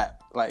a wrap.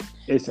 Like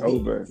it's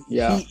over.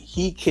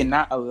 He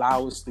cannot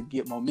allow us to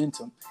get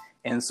momentum.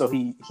 And so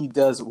he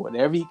does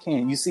whatever he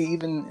can. You see,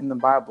 even in the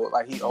Bible,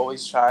 like he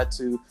always tried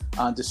to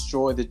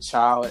destroy the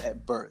child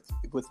at birth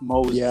with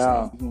Moses,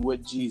 even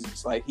with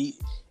Jesus. Like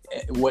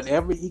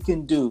whatever he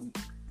can do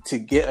to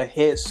get a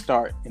head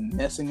start in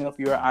messing up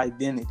your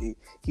identity,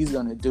 he's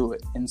going to do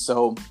it. And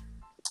so,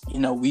 you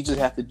know, we just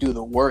have to do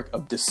the work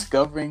of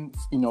discovering,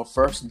 you know,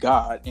 first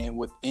God, and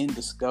within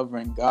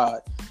discovering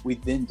God, we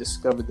then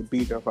discover the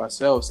beauty of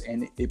ourselves,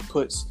 and it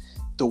puts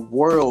the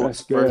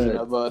world's version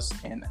of us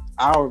and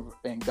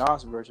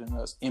God's version of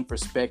us in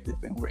perspective,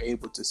 and we're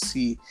able to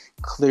see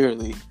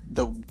clearly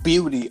the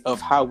beauty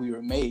of how we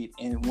were made.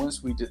 And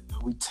once we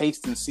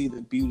taste and see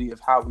the beauty of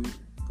how we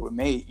were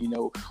made, you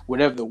know,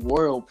 whatever the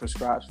world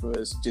prescribes for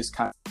us just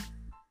kind of,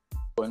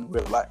 and we're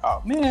like,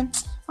 oh man,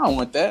 I don't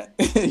want that.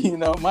 You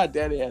know, my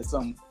daddy has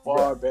something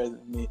far better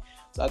than me.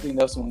 So I think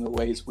that's one of the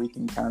ways we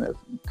can kind of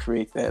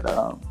create that.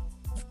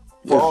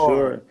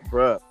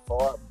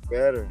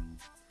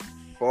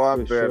 Far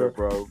better,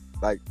 bro.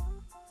 Like,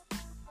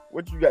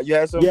 what you got? You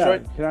had something? Yeah.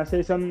 Can I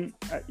say something?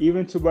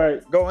 Even to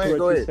what? Go ahead.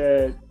 You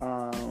said,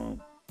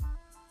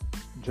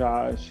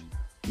 Josh,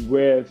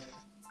 with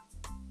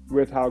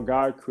how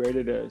God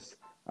created us.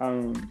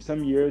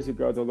 Some years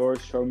ago, the Lord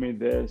showed me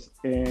this,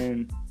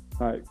 and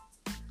like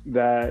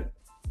that.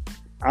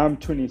 I'm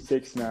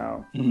 26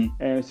 now,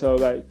 and so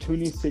like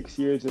 26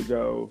 years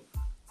ago,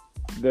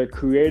 the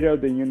Creator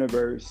of the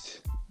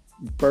universe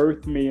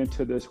birthed me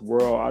into this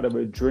world out of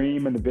a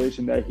dream and a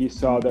vision that He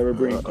saw that would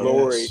bring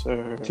glory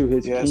to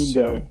His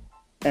kingdom.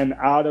 And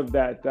out of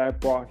that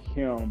brought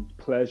Him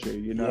pleasure,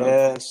 you know.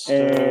 Yes,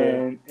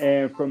 and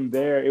from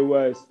there, it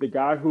was the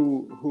God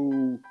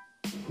who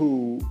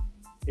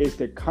is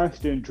the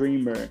constant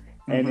dreamer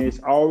and is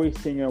always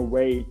seeing a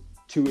way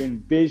to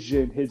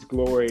envision His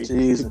glory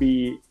to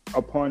be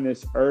upon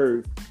this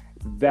earth.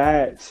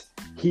 That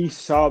He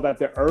saw that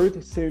the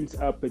earth sends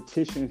up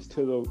petitions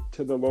to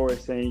the Lord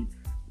saying,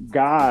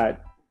 God,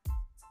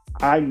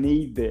 I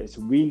need this.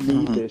 We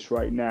need this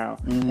right now.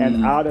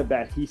 And out of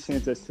that, He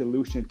sends a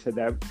solution to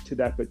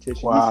that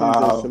petition. Wow. He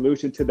sends a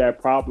solution to that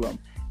problem.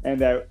 And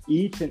that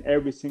each and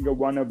every single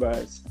one of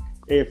us,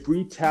 if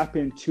we tap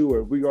into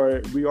it, we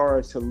are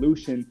a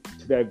solution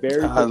to that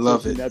very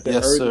petition that the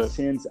earth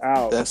sends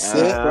out.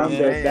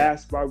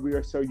 That's why we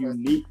are so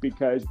unique,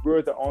 because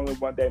we're the only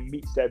one that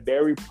meets that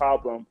very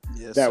problem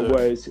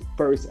was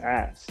first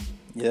asked.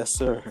 Yes,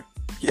 sir.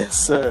 Yes,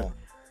 sir.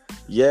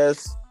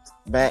 Yes,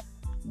 man.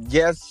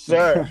 Yes,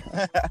 sir.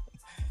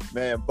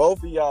 Man,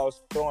 both of y'all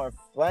throwing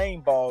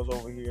flame balls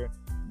over here.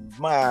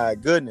 My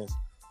goodness.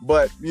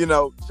 But, you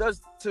know,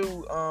 just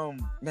to,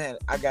 man,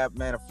 I got,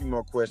 a few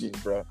more questions,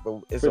 bro.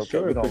 But it's okay.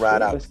 We're going to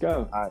ride out. Let's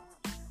go. All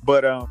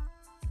right.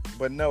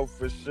 But no,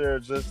 for sure,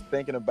 just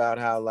thinking about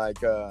how,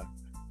 like,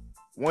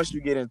 once you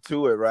get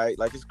into it, right?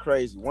 Like, it's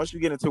crazy. Once you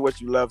get into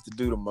what you love to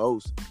do the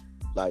most,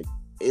 like,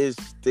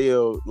 it's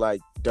still,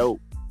 like,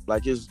 dope.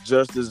 Like, it's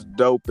just as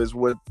dope as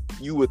what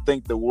you would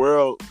think the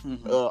world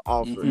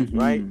offers,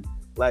 right?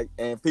 Like,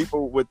 and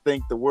people would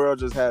think the world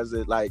just has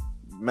it, like,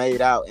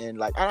 made out, and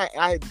like I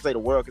hate to say the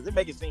world because it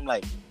make it seem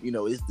like, you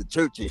know, it's the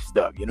churchy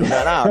stuff, you know.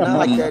 Not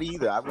like that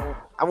either.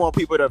 I want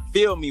people to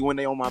feel me when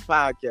they on my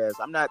podcast.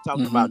 I'm not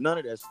talking about none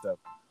of that stuff.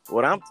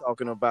 What I'm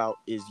talking about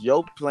is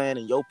your plan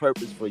and your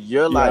purpose for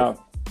your life.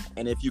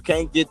 And if you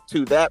can't get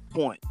to that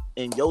point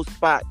in your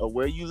spot or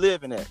where you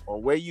living at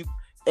or where you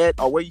at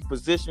or where you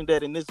positioned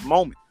at in this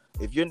moment,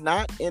 if you're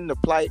not in the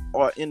plight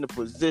or in the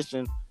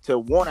position to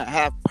want to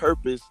have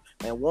purpose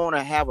and want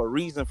to have a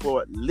reason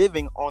for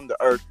living on the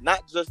earth,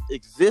 not just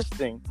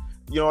existing,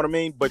 you know what I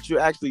mean, but you're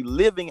actually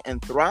living and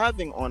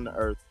thriving on the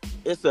earth,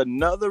 it's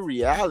another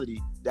reality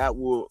that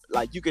will,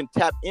 like, you can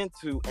tap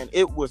into, and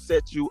it will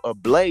set you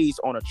ablaze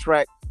on a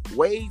track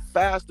way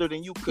faster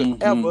than you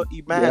could ever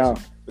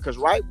imagine. Because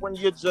right when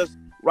you're just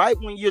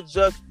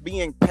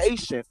being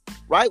patient,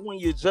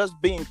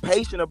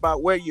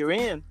 about where you're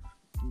in,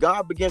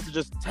 God begins to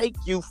just take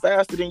you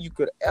faster than you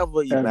could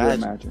ever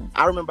imagine.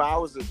 I remember I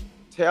was a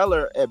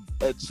teller at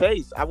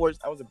Chase. I was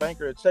a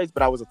banker at Chase,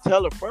 but I was a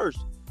teller first.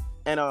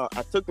 And I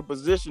took the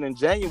position in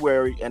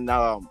January, and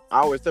I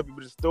always tell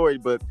people this story,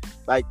 but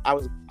like I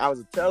was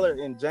a teller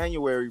in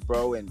January,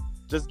 bro, and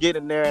just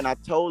getting there, and I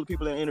told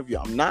people in the interview,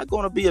 I'm not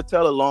going to be a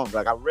teller long.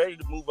 Like, I'm ready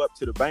to move up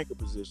to the banker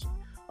position.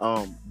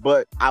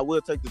 But I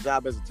will take the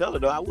job as a teller,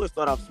 though. I will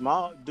start off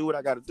small, do what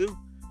I got to do.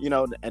 You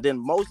know, and then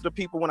most of the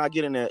people, when I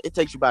get in there, it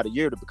takes you about a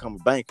year to become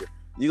a banker.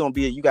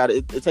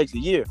 It takes a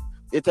year.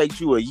 It takes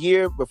you a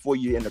year before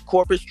you're in the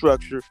corporate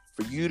structure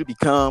for you to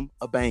become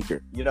a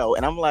banker, you know?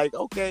 And I'm like,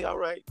 okay, all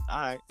right.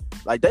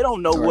 Like, they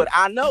don't know what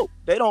I know.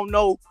 They don't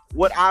know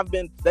what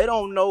they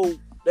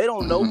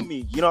don't know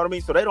me, you know what I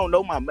mean? So they don't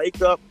know my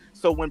makeup.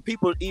 So when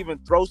people even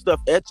throw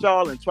stuff at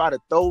y'all and try to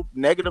throw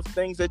negative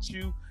things at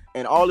you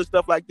and all this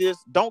stuff like this,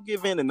 don't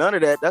give in to none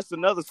of that. That's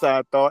another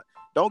side thought.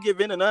 Don't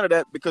give in to none of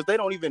that, because they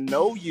don't even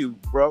know you,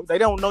 bro. They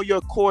don't know your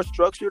core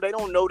structure. They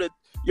don't know that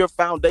your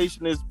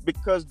foundation is,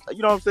 because, you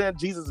know what I'm saying?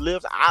 Jesus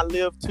lives, I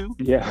live too.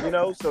 Yeah. You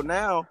know, so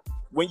now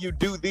when you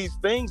do these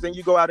things and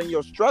you go out in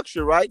your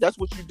structure, right? That's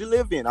what you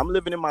live in. I'm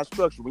living in my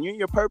structure. When you're in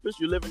your purpose,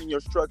 you're living in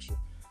your structure.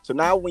 So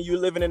now when you're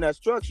living in that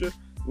structure,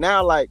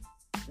 now, like,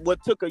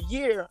 what took a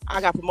year,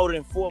 I got promoted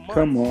in 4 months.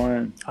 Come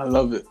on. I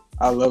love it.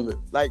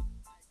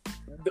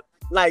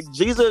 Like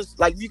Jesus,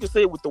 like you can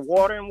say it with the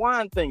water and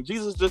wine thing.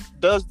 Jesus just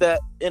does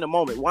that in a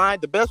moment. Wine,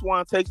 the best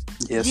wine takes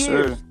years.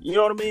 Sir. You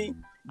know what I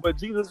mean? But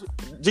Jesus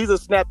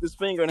snapped his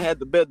finger and had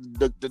the best.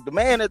 The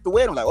man at the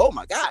wedding was like, oh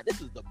my God,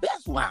 this is the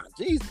best wine.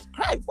 Jesus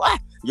Christ, why?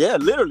 Yeah,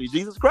 literally,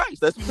 Jesus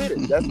Christ. That's who did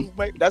it. That's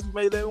who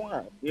made that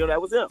wine. You know,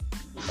 that was him.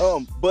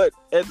 But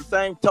at the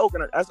same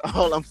token, that's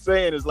all I'm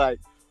saying is like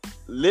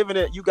living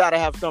it. You got to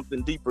have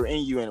something deeper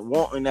in you and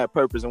wanting that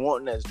purpose and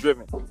wanting that's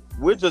driven.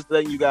 We're just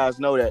letting you guys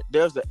know that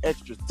there's an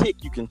extra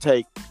tick you can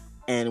take,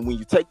 and when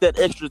you take that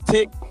extra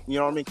tick, you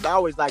know what I mean? 'Cause I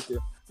always like to,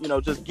 you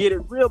know, just get it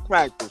real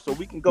practical so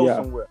we can go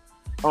somewhere.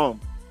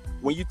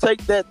 When you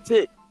take that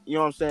tick, you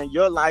know what I'm saying,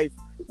 your life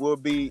will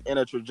be in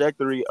a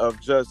trajectory of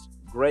just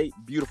great,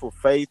 beautiful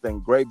faith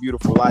and great,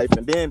 beautiful life.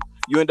 And then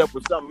you end up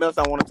with something else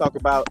I want to talk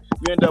about.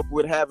 You end up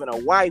with having a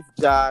wife,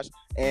 Josh,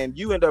 and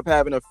you end up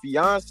having a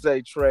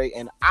fiance, Trey,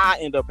 and I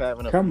end up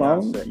having a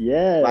fiance.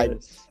 Yes. Like,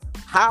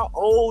 how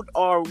old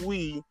are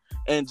we?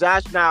 And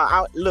Josh,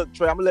 now, look,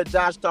 Trey, I'm going to let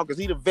Josh talk because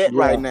he's the vet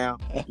right now.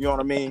 You know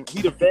what I mean?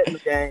 He the vet in the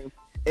game.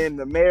 In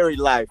the married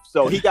life,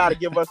 so he got to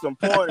give us some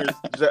pointers,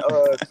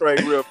 Trey,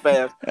 real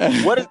fast.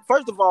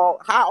 First of all,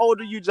 how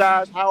old are you,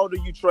 Josh? How old are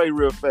you, Trey,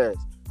 real fast?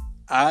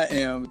 I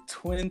am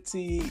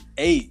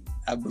 28,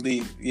 I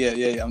believe.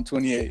 Yeah, I'm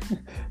 28.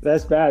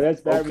 That's bad.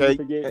 That's bad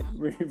Okay.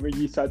 when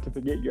you start to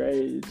forget your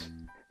age.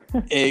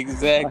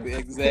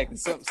 Exactly.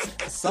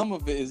 Some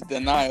of it is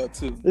denial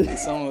too.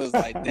 Some of it's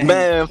like, dang,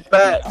 man,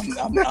 facts.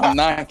 I'm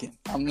knocking,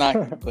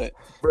 but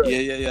Bro.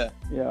 yeah.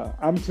 Yeah,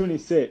 I'm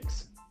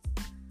 26.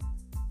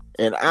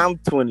 And I'm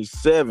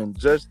 27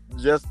 just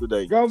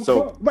yesterday.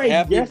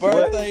 Happy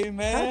birthday,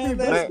 man.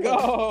 Let's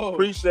go.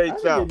 Appreciate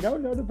y'all.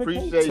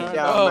 Appreciate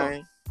y'all,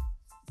 man.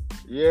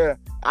 Yeah.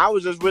 I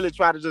was just really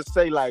trying to just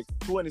say like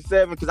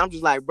 27 because I'm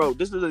just like, bro,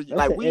 this is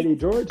like Eddie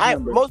George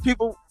number. Most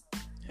people,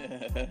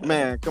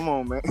 man, come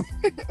on, man.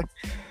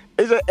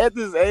 It's at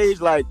this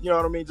age, like, you know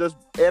what I mean? Just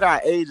at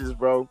our ages,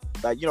 bro.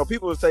 Like, you know,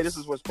 people would say this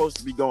is what's supposed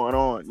to be going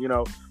on, you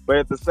know. But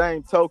at the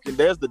same token,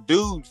 there's the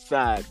dude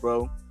side,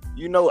 bro.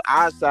 You know,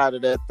 our side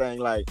of that thing.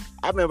 Like,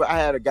 I remember I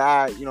had a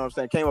guy, you know what I'm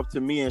saying, came up to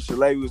me and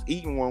Chalet. We was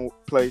eating one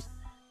place,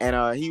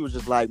 and he was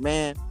just like,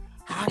 man,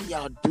 how do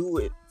y'all do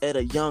it at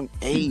a young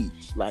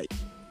age? Like,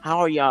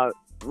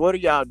 what are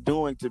y'all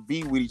doing to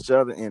be with each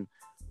other and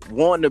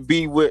wanting to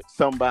be with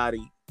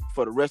somebody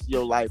for the rest of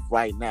your life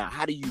right now?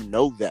 How do you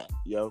know that,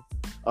 yo?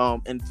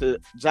 And to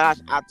Josh,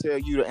 I'll tell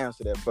you to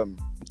answer that for me.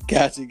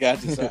 Gotcha.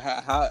 So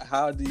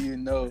how do you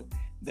know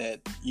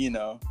that, you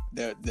know,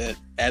 that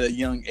at a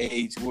young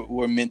age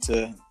we're meant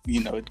to,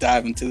 you know,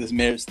 dive into this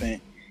marriage thing?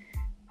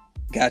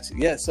 Gotcha.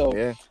 Yeah. So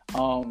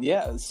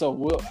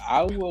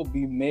I will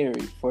be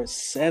married for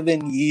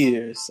 7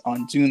 years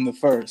on June the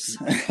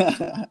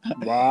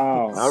 1st.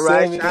 Wow. All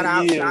right. 7 Shout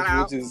out.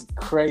 years, which is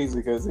crazy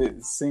because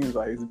it seems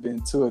like it's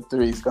been 2 or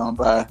 3. It's gone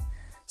by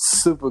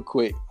super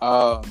quick.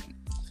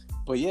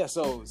 But yeah,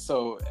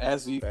 so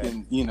as you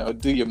can, you know,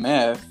 do your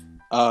math,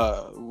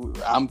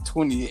 I'm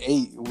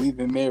 28. We've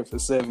been married for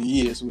 7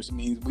 years, which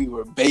means we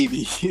were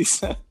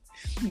babies.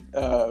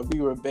 We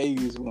were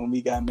babies when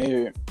we got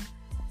married.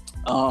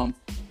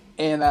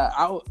 And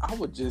I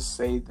would just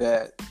say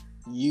that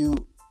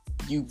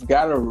you've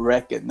got to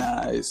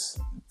recognize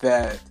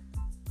that,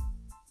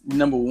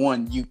 number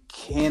one, you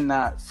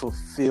cannot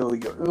fulfill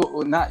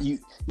not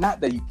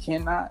that you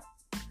cannot,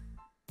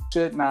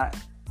 should not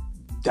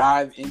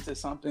dive into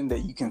something that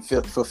you can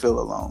fulfill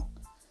alone.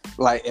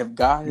 Like, if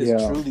God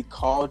has truly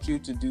called you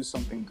to do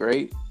something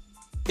great,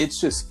 it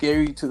should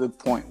scare you to the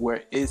point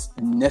where it's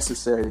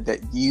necessary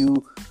that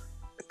you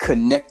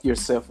connect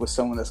yourself with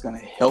someone that's going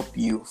to help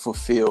you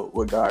fulfill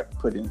what God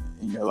put in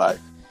your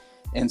life.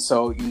 And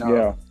so, you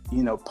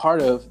know,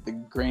 part of the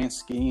grand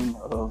scheme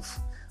of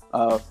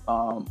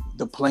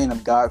the plan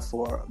of God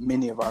for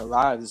many of our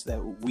lives is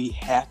that we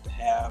have to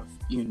have,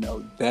 you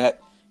know, that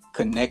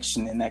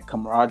connection and that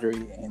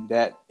camaraderie and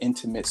that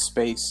intimate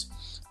space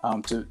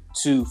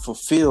to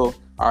fulfill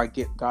our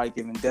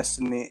God-given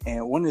destiny.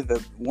 And one of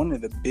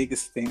the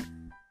biggest things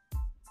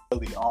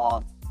early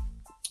on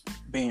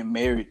being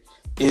married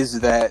is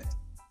that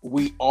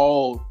we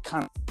all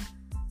kind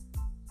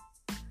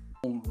of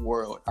own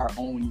world, our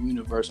own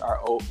universe, our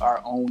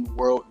own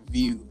world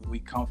view. We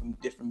come from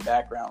different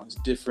backgrounds,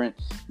 different,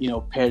 you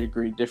know,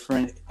 pedigree,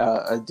 different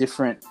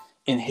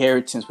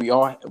inheritance. We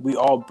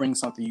all bring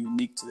something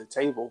unique to the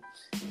table.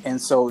 And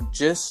so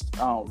just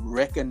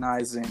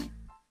recognizing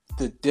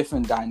the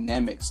different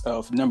dynamics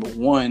of, number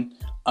one,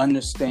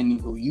 understanding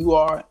who you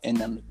are, and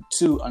number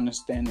two,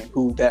 understanding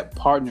who that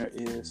partner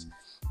is.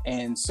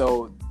 And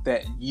so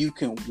that you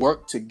can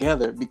work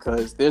together,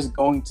 because there's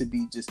going to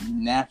be just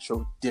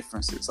natural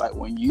differences. Like,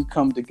 when you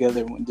come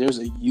together, when there's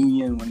a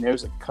union, when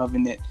there's a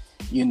covenant,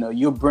 you know,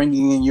 you're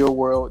bringing in your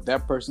world,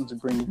 that person's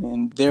bringing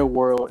in their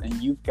world, and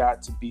you've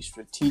got to be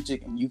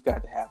strategic, and you've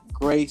got to have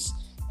grace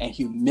and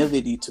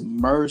humility to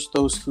merge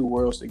those two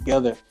worlds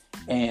together,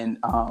 and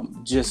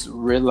just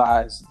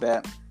realize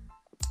that,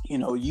 you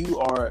know,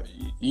 you're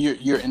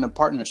in a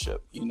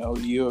partnership. You know,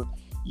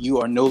 you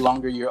are no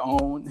longer your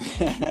own.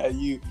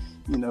 you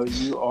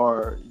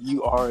are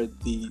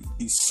the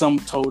sum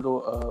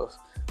total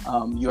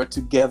of your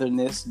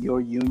togetherness,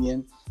 your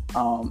union.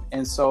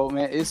 And so,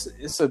 man,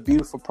 it's a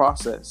beautiful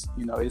process.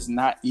 You know, it's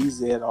not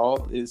easy at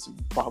all. It's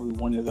probably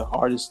one of the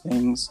hardest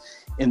things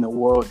in the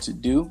world to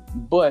do.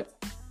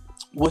 But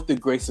with the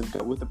grace of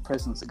God, with the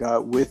presence of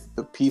God, with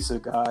the peace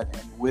of God,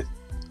 and with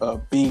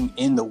being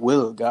in the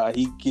will of God,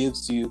 He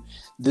gives you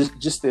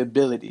just the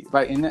ability,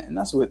 right? And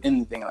that's with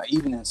anything, like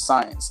even in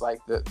science,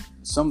 like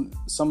some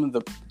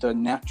of the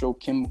natural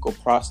chemical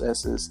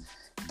processes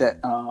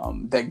that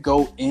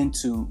go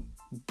into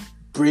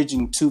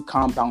bridging two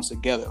compounds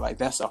together. Like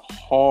that's a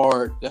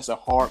hard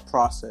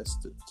process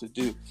to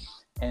do.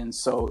 And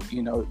so,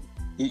 you know,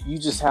 you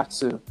just have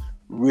to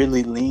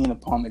really lean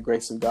upon the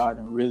grace of God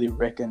and really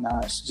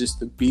recognize just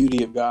the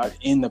beauty of God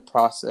in the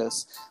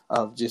process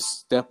of just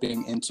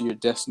stepping into your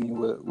destiny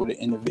with an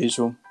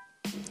individual.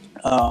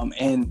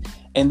 And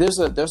there's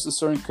a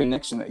certain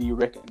connection that you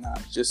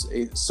recognize, just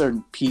a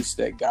certain peace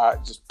that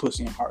God just puts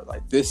in your heart.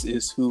 Like, this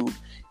is who,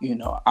 you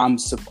know, I'm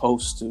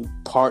supposed to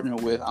partner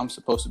with. I'm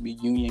supposed to be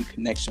union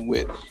connection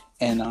with.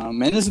 And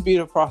man, it's a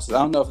beautiful process. I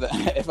don't know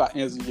if I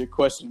answered your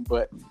question,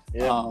 but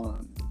yeah.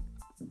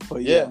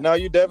 No,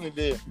 you definitely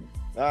did.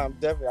 I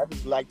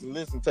just like to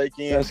listen, take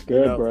in. That's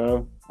good,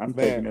 bro. I'm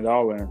taking it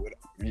all in.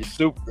 You're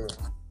super good.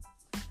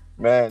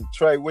 Man,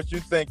 Trey, what you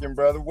thinking,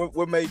 brother?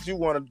 What made you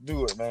want to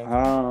do it,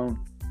 man?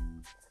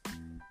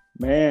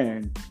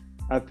 Man,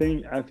 I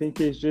think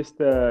it's just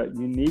the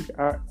unique,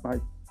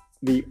 like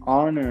the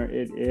honor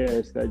it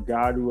is that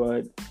God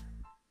would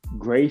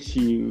grace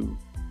you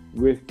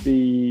with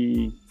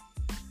the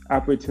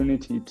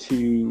opportunity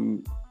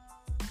to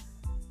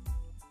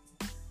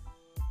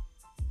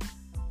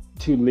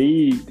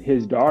lead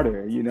His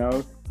daughter. You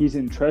know, He's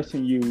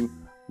entrusting you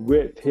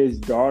with His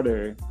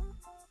daughter,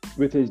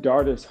 with His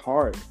daughter's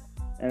heart.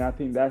 And I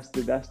think that's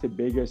the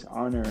biggest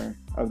honor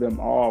of them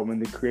all, when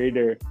the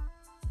Creator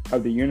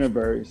of the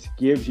universe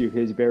gives you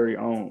His very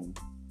own.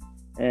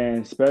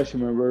 And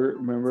especially when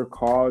we're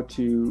called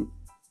to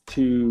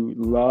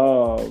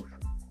love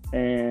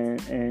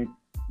and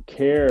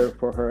care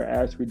for her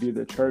as we do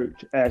the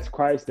church, as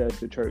Christ does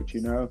the church,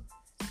 you know.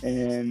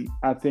 And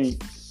I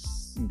think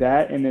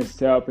that in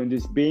itself, and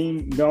just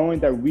knowing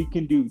that we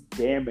can do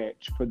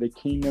damage for the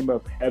kingdom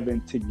of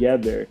heaven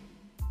together,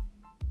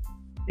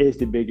 is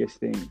the biggest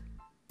thing.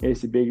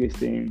 It's the biggest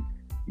thing.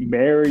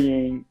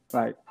 Marrying,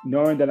 like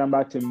knowing that I'm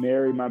about to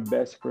marry my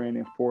best friend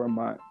in 4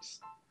 months,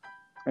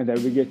 and that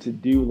we get to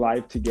do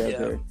life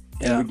together,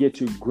 and we get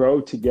to grow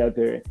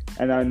together.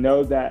 And I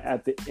know that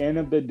at the end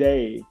of the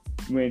day,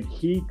 when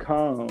He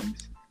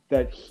comes,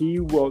 that she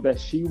will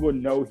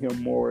know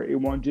Him more. It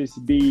won't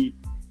just be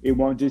I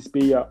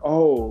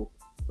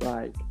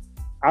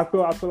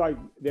feel like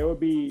there will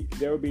be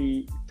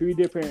three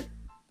different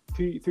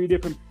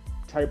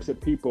types of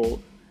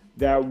people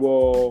that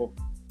will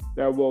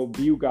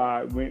view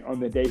God on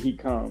the day He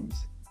comes.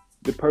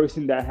 The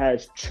person that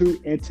has true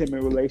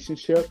intimate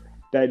relationship,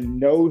 that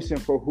knows Him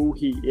for who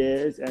He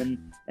is, and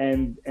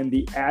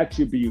the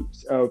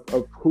attributes of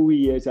who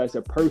He is as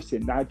a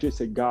person, not just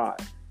a God.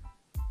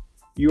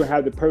 You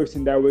have the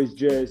person that was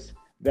just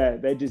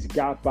that they just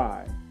got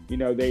by. You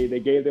know, they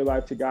gave their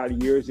life to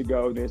God years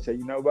ago. They said,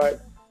 you know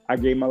what? I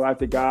gave my life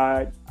to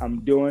God.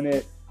 I'm doing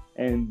it.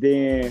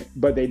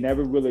 But they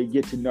never really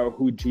get to know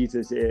who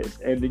Jesus is.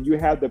 And then you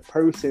have the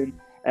person,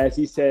 as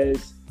it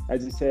says,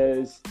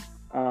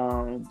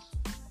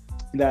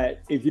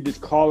 that if you just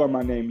call on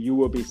my name, you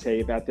will be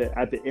saved at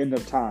the end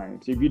of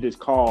times. If you just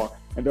call,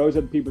 and those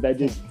are the people that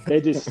just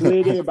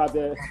slid in about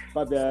the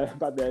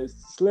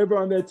sliver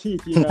on their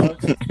teeth, you know.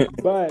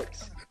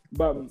 But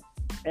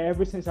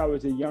ever since I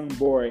was a young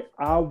boy,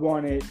 I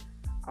wanted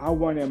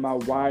my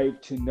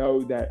wife to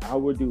know that I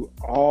would do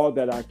all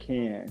that I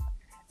can,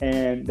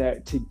 and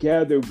that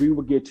together we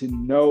will get to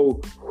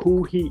know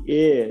who He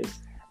is.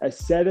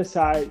 Set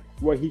aside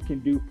what He can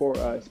do for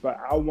us, but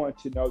I want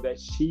to know that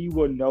she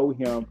will know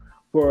Him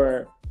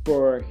for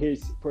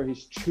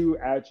his true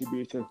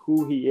attributes of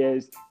who He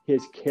is,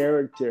 His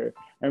character,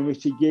 and when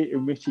she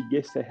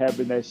gets to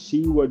heaven, that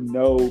she will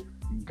know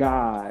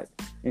God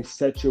in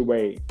such a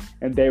way,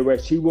 and where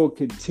she will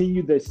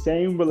continue the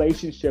same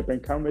relationship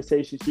and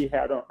conversation she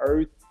had on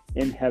earth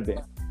in heaven.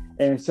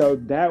 And so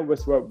that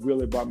was what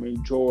really brought me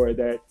joy,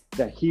 that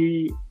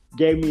He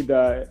gave me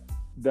the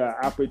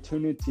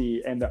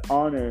opportunity and the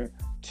honor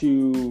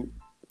to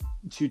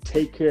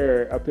take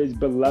care of His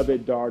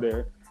beloved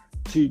daughter,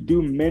 to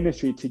do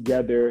ministry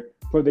together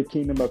for the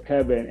kingdom of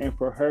heaven, and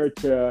for her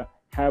to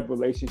have a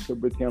relationship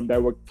with Him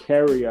that will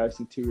carry us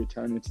into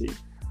eternity.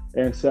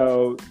 And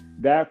so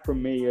that for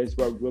me is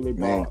what really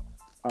brought,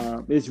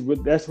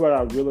 that's what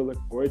I really look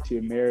forward to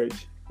in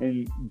marriage,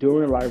 and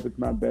doing life with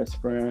my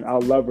best friend. I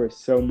love her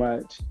so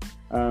much.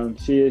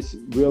 She is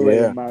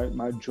really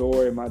my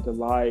joy, my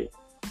delight.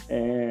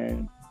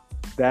 And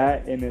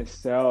that in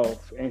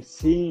itself, and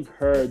seeing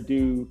her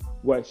do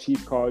what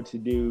she's called to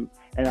do.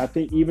 And I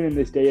think even in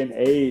this day and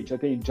age, I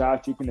think,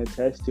 Josh, you can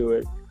attest to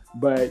it,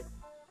 but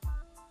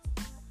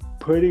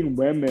putting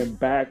women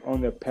back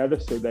on the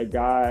pedestal that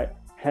God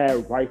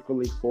had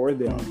rightfully for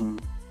them,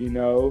 you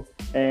know,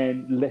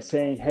 and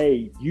saying,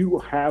 hey, you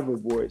have a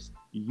voice,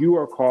 you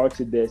are called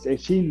to this. And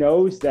she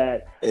knows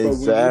that. But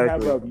when you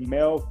have a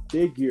male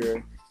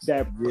figure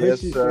that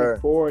pushes them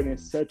forward in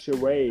such a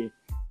way,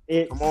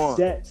 it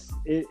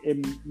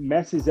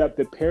messes up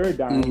the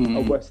paradigm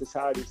of what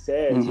society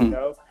says, you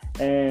know?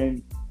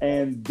 And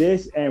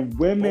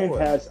women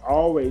has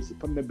always,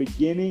 from the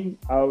beginning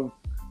of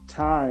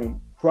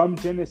time, from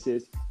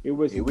Genesis, it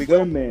was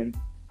women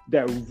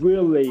that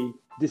really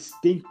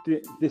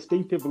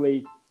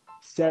distinctively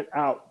set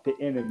out the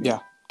enemy. Yeah.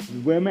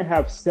 Women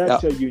have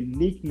such a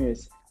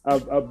uniqueness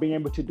of being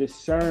able to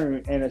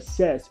discern and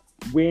assess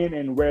when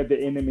and where the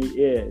enemy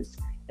is.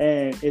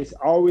 And it's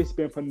always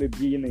been from the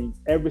beginning,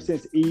 ever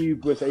since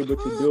Eve was able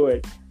to do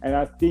it. And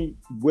I think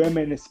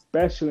women,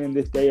 especially in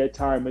this day of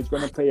time, is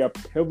going to play a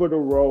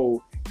pivotal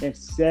role in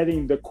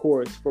setting the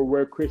course for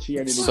where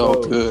Christianity goes.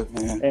 So good,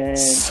 man. And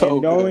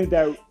knowing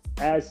that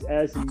as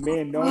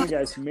men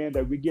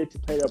that we get to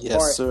play the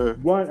part,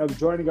 one, of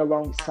joining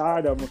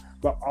alongside them,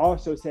 but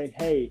also saying,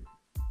 hey,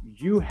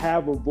 you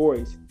have a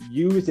voice,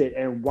 use it,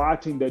 and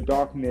watching the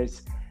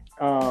darkness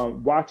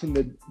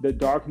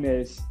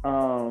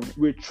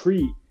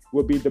retreat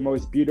will be the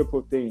most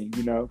beautiful thing,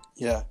 you know?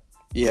 Yeah,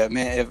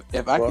 man.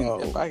 If I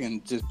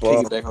can just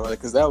piggyback on that,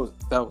 because that was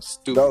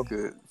stupid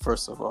good.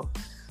 First of all,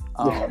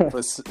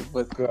 but second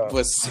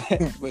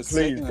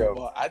of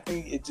all, I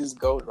think it just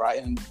goes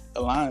right in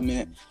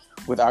alignment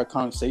with our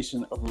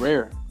conversation of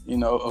rare.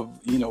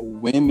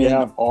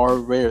 Women are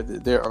rare.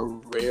 They're a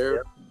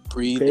rare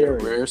breed. They're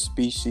a rare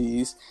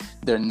species.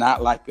 They're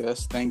not like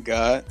us, thank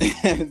God.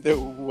 They're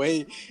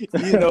way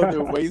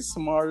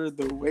smarter.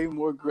 They're way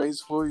more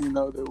graceful.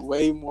 They're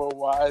way more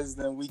wise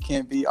than we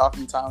can be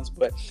oftentimes.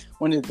 But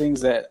one of the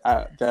things that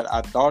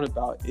I thought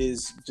about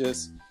is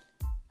just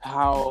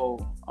how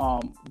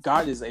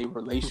God is a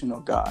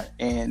relational God,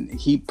 and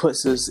He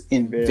puts us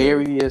in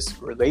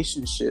various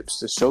relationships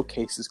to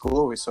showcase His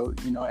glory. So,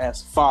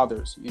 as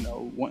fathers,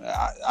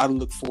 I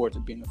look forward to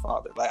being a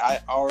father. Like, I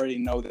already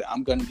know that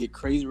I'm going to get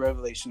crazy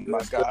revelation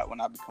about God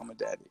when I become a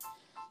daddy.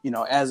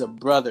 As a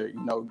brother,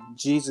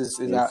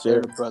 Jesus is our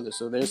elder brother.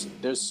 So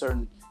there's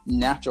certain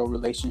natural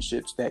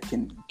relationships that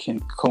can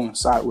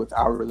coincide with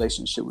our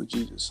relationship with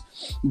Jesus.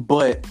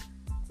 But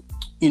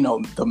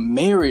the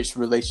marriage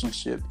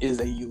relationship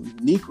is a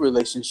unique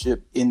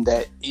relationship in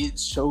that it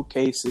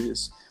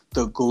showcases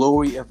the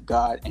glory of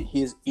God and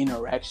His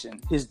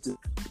interaction with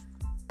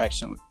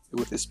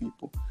His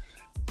people.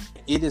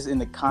 It is in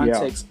the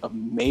context of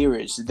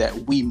marriage that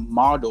we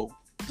model,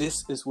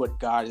 this is what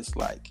God is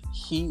like.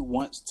 He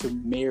wants to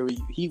marry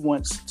you. He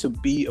wants to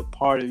be a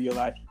part of your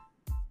life.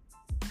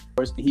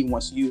 First, He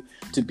wants you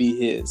to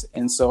be His.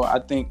 And so I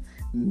think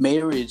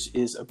marriage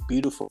is a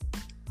beautiful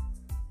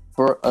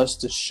for us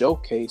to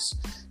showcase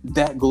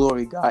that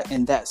glory of God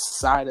and that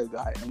side of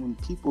God. And when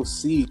people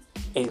see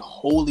a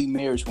holy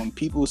marriage, when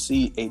people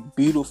see a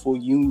beautiful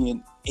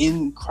union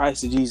in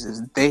Christ Jesus,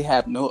 they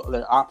have no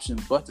other option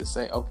but to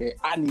say, okay,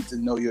 I need to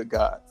know your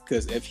God,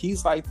 because if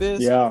He's like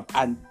this,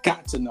 I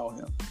got to know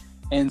Him.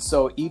 And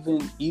so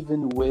even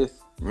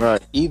with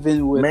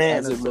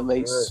as it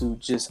relates to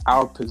just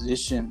our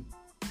position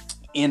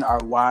in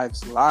our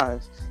wives'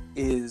 lives,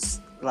 is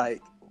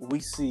like, we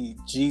see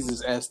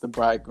Jesus as the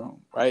bridegroom,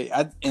 right?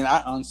 I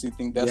honestly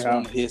think that's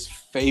one of His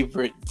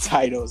favorite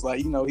titles.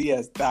 Like, He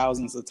has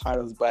thousands of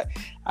titles, but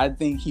I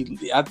think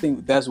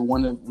that's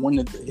one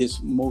of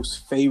His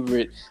most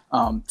favorite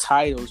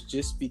titles,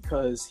 just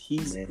because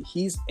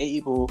he's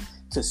able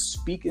to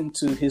speak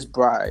into His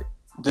bride,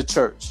 the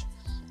church,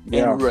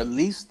 and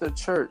release the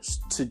church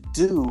to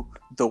do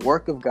the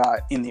work of God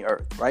in the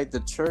earth, right?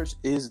 The church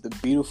is the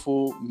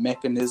beautiful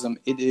mechanism.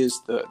 It is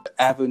the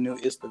avenue.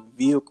 It's the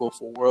vehicle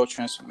for world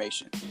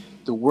transformation.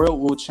 The world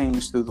will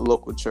change through the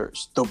local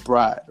church, the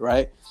bride,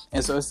 right?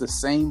 And so it's the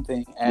same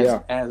thing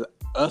as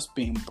us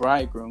being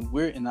bridegroom.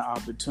 We're in the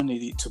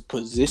opportunity to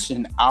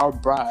position our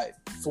bride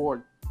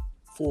for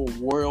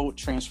world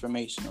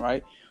transformation,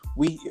 right?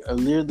 We are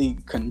literally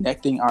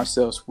connecting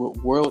ourselves with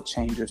world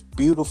changers,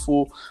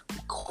 beautiful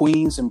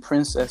queens and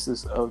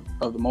princesses of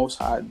the Most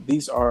High.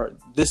 We are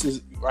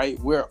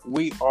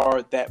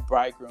that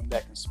bridegroom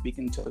that can speak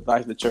into the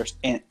life of the church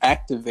and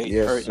activate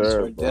her into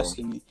her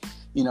destiny.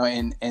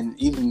 And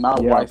even my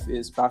wife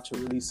is about to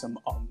release some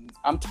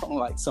I'm talking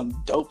like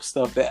some dope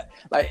stuff that,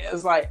 like,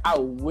 it's like, I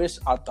wish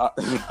I thought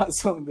about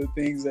some of the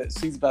things that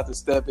she's about to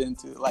step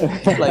into. Like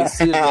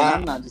seriously,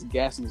 I'm not just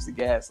gassing just to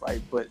gas,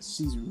 like, but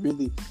she's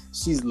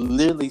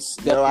literally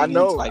stepping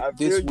into, like,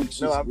 this week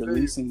she's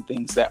releasing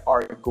things that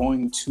are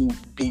going to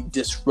be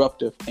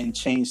disruptive and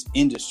change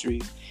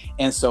industries.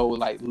 And so,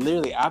 like,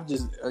 literally,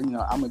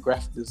 I'm a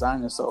graphic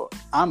designer, so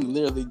I'm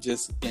literally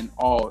just in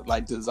awe,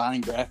 like,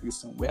 design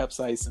graphics and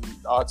websites and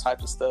all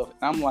types of stuff.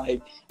 And I'm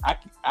like,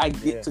 I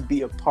get to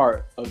be a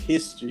part of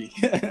history,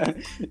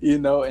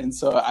 and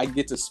so I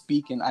get to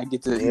speak, and I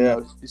get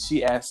to,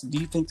 she asks, do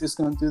you think this is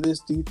going to do this?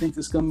 Do you think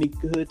this is going to be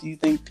good? Do you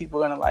think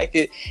people are going to like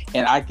it?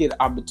 And I get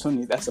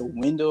opportunity. That's a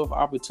window of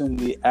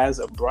opportunity as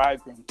a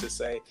bridegroom to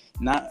say,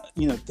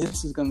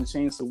 this is going to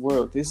change the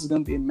world. This is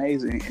going to be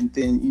amazing. And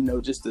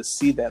then, just to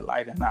see that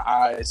light in our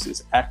eyes, just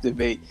just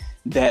activate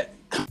that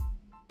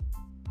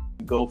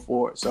go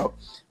for it. So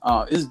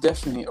it's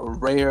definitely a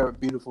rare,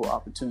 beautiful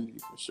opportunity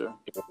for sure.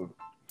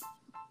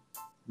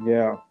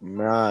 Yeah.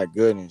 My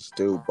goodness,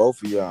 dude.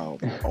 Both of y'all.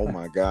 Oh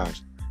my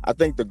gosh. I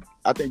think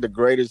the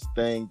greatest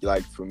thing,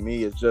 like, for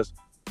me, is just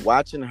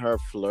watching her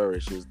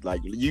flourish. Is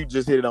like, you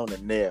just hit it on the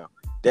nail.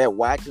 That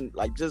watching,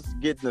 like, just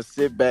getting to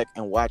sit back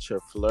and watch her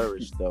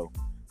flourish, though.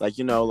 Like,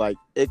 you know, like,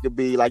 it could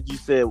be like you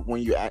said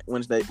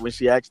when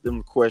she asked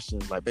them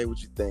questions, like, "Hey,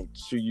 what you think?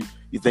 Should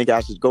you think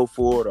I should go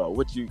for it, or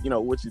what you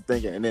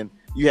thinking?" And then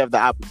you have the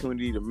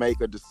opportunity to make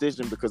a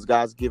decision because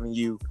God's giving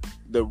you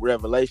the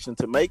revelation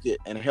to make it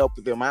and help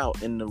them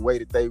out in the way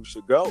that they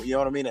should go. You know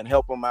what I mean? And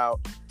help them out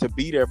to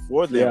be there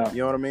for them. Yeah. You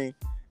know what I mean?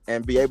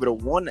 And be able to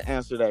want to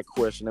answer that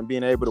question and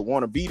being able to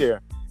want to be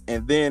there.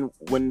 And then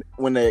when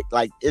they,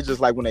 like, it's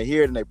just like when they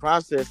hear it and they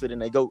process it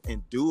and they go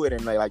and do it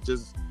and they, like,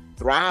 just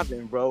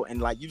thriving, bro. And,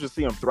 like, you just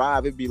see them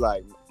thrive. It'd be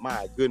like,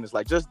 my goodness,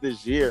 like, just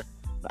this year,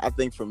 I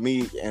think for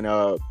me and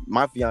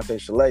my fiance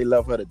Shalay,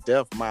 love her to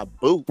death. My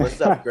boo, what's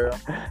up, girl?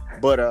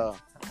 But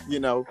you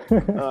know,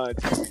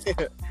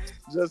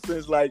 just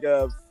since, like,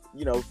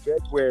 you know,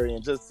 February,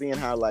 and just seeing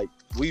how, like,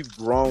 we've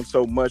grown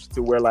so much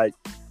to where, like,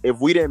 if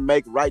we didn't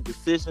make right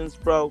decisions,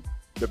 bro,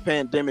 the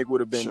pandemic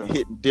would have been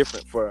hitting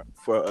different for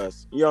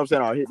us. You know what I'm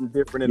saying? Or hitting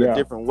different in a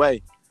different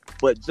way.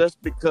 But just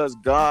because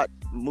God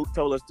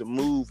told us to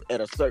move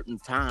at a certain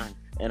time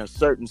and a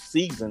certain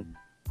season,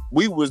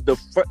 we was the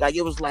first. Like,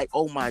 it was like,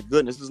 oh my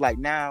goodness, it's like,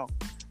 now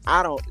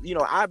I don't, you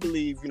know, I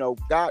believe, you know,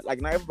 God,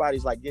 like, now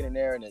everybody's like getting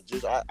there, and it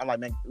just, I'm like,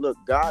 man, look,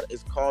 God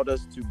has called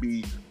us to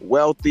be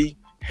wealthy,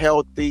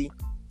 healthy,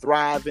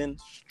 thriving,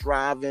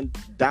 striving,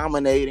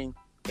 dominating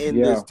in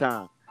this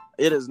time.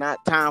 It is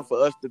not time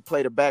for us to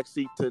play the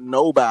backseat to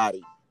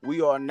nobody.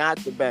 We are not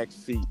the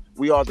backseat.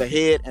 We are the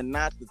head and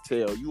not the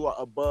tail. You are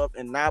above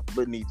and not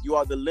beneath. You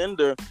are the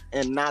lender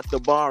and not the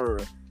borrower.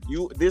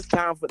 This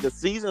time, for the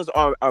seasons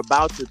are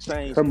about to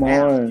change. Come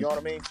now. on. You know what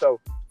I mean? So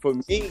for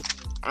me,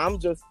 I'm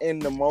just in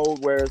the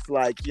mode where it's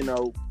like, you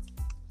know,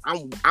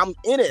 I'm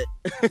in it.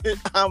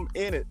 I'm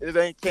in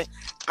it.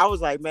 I was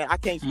like, man, I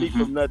can't speak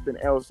from nothing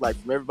else, like,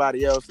 from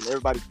everybody else and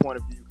everybody's point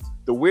of view.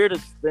 The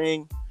weirdest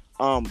thing,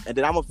 and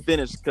then I'm gonna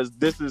finish because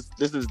this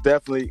is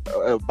definitely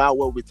about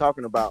what we're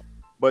talking about.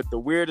 But the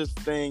weirdest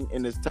thing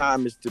in this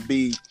time is to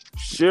be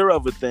sure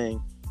of a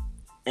thing,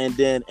 and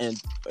then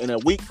in a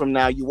week from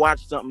now you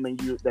watch something and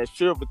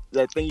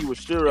that thing you were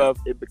sure of,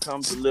 it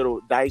becomes a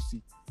little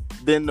dicey.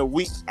 Then the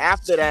week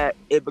after that,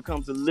 it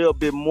becomes a little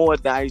bit more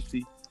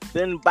dicey.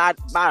 Then by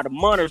a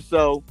month or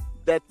so,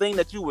 that thing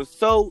that you were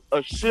so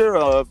assured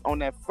of on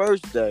that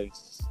first day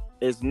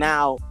is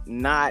now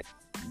not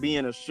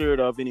being assured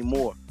of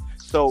anymore.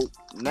 So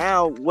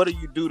now, what do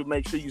you do to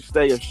make sure you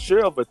stay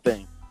assured of a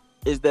thing?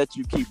 Is that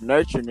you keep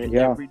nurturing it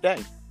every day,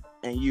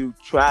 and you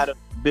try to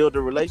build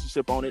a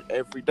relationship on it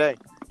every day.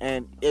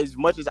 And as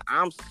much as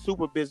I'm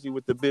super busy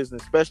with the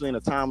business, especially in a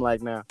time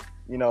like now,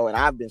 you know, and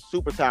I've been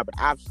super tired, but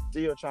I've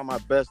still tried my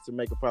best to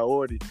make a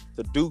priority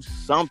to do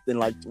something,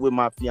 like, with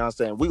my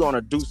fiance. And we're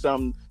gonna do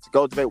something to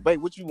go to, wait,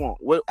 what you want?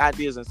 What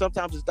ideas? And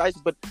sometimes it's dicey,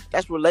 but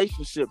that's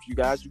relationships, you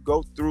guys. You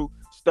go through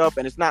stuff,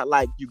 and it's not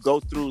like you go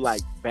through,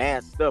 like,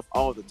 bad stuff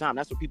all the time.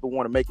 That's what people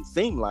want to make it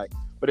seem like.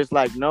 But it's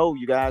like, no,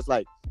 you guys,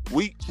 like,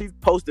 she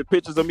posted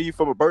pictures of me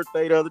from a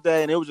birthday the other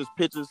day, and it was just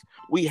pictures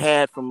we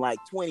had from, like,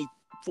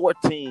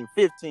 2014,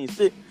 15,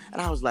 6.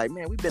 And I was like,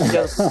 man, we've been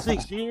together for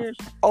 6 years.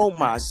 Oh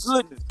my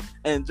goodness.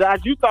 And Josh,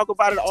 you talk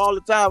about it all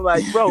the time,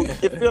 like, bro,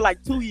 it feel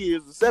like 2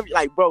 years or 7.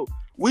 Like, bro,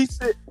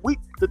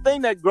 the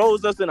thing that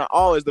grows us in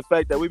awe is the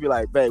fact that we be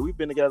like, babe, we've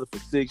been together for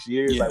 6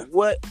 years. Like,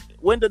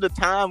 when did the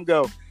time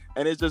go?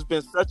 And it's just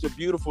been such a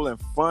beautiful and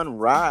fun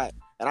ride.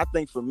 And I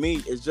think for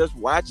me, it's just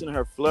watching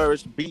her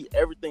flourish, be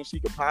everything she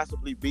could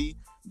possibly be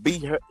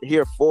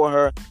here for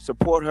her,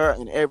 support her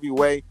in every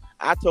way.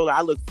 I told her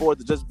I look forward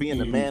to just being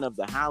the man of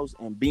the house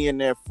and being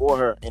there for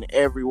her in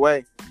every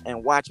way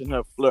and watching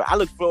her flourish. I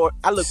look forward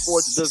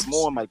to just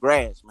mowing my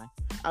grass, man.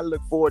 I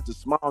look forward to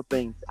small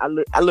things. I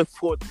look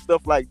forward to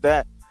stuff like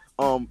that.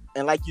 And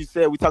like you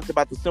said, we talked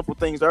about the simple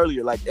things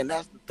earlier. Like, and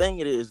that's the thing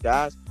it is,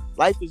 guys.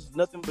 Life is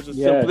nothing but just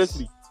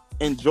simplicity.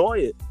 Enjoy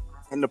it.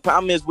 And the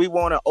problem is we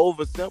want to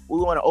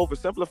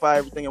oversimplify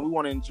everything, and we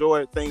want to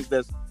enjoy things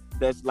that's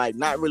like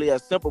not really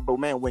as simple. But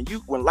man,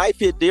 when life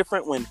hit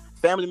different, when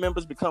family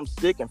members become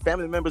sick and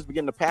family members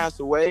begin to pass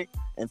away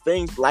and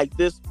things like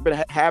this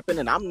happen,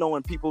 and I'm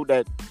knowing people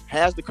that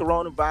has the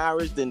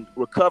coronavirus, then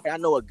recover. I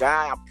know a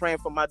guy, I'm praying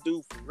for my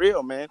dude for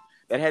real, man,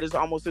 that had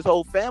almost his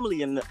whole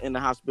family in the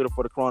hospital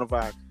for the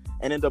coronavirus,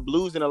 and ended up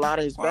losing a lot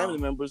of his family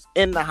members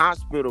in the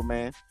hospital,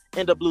 man.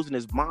 Ended up losing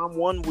his mom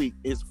 1 week,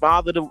 his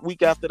father the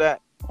week after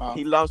that.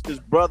 He lost his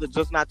brother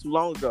just not too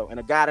long ago, and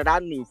a guy that I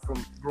knew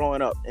from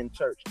growing up in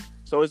church.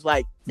 So it's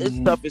like, this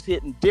stuff is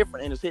hitting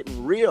different and it's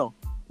hitting real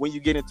when you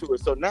get into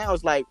it. So now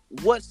it's like,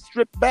 what's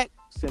stripped back?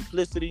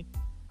 Simplicity.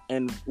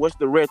 And what's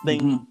the rare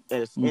thing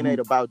that's innate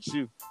about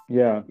you?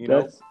 Yeah. You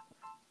know?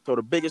 So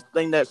the biggest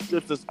thing that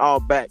strips us all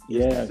back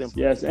is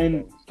simplicity. Yes.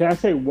 And can I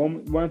say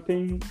one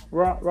thing,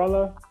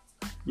 Rolla?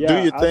 Do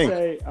your I'd thing.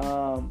 say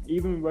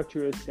even what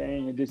you were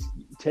saying, and just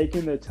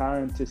taking the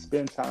time to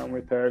spend time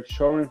with her,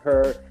 showing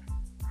her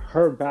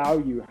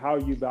value, how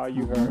you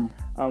value her.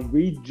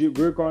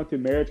 We're going through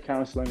marriage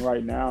counseling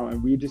right now,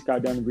 and we just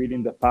got done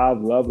reading the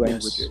 5 love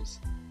languages.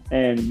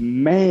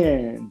 And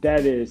man,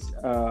 that is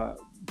a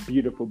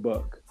beautiful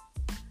book.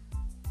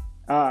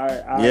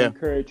 I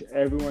encourage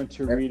everyone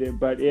to read it,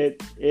 but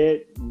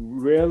it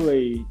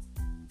really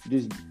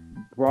just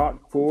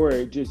brought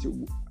forward just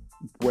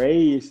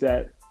ways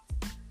that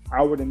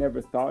I would have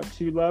never thought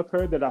to love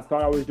her, that I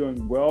thought I was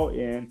doing well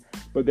in.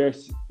 But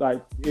there's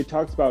like, it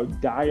talks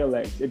about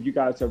dialects. If you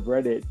guys have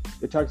read it,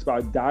 it talks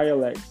about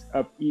dialects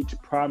of each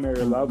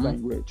primary love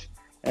language,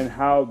 and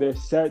how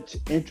there's such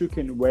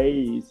intricate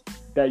ways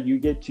that you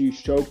get to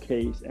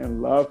showcase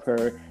and love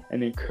her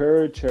and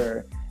encourage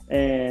her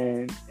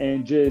and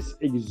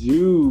just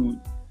exude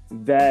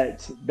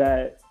that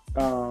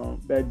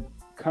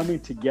coming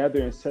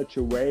together in such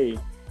a way.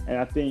 And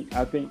I think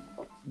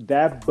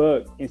that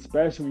book,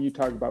 especially when you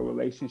talk about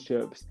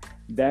relationships,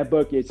 that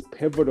book is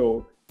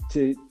pivotal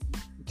to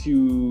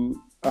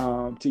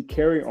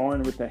carry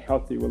on with a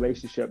healthy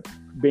relationship,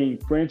 being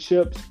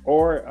friendships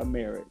or a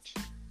marriage.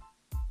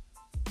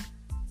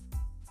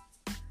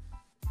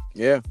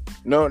 Yeah.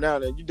 No, now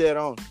that you dead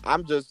on.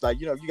 I'm just like,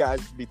 you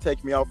guys be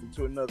taking me off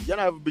into another. You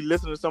ever be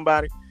listening to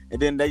somebody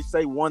and then they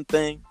say one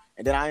thing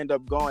and then I end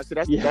up going. See,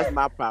 that's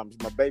my problem.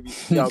 My baby,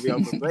 y'all be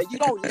over. You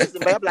don't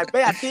listen, babe. I'm like,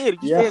 babe, I did.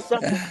 You said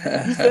something.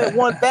 You said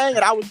one thing,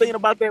 and I was thinking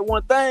about that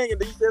one thing, and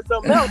then you said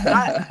something else.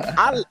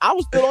 I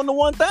was still on the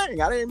one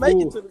thing. I didn't make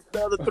it to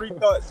the other 3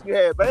 thoughts you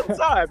had, babe. I'm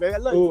sorry, babe. I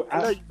love you. I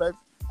love you, babe.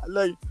 I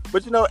love you.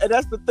 But and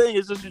that's the thing.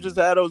 It's just you just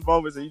have those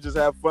moments and you just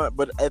have fun.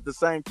 But at the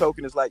same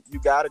token, it's like you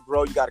gotta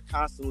grow. You gotta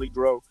constantly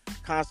grow,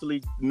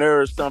 constantly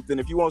nourish something.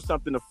 If you want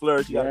something to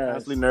flourish, you gotta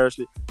constantly nourish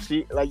it.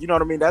 She, like, you know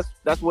what I mean?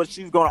 That's what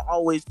she's gonna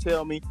always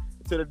tell me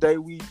to the day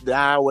we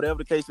die, whatever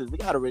the case is. We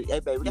gotta, hey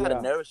babe, we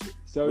gotta nourish it.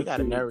 So we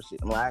gotta true. nourish it.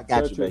 I'm like,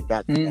 I got you, babe.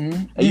 Got you.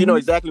 Mm-hmm. And you know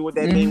exactly what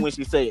that means when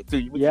she say it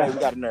too. We Yeah.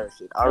 gotta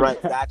nourish it. All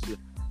right, got you.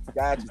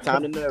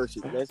 Time to nourish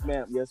it. Yes,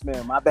 ma'am. Yes,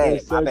 ma'am. My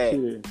bad. So My bad.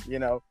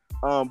 true.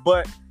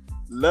 But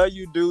love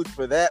you dudes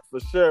for that, for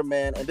sure,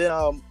 man. And then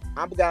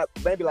I've got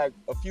maybe like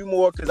a few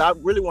more because I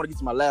really want to get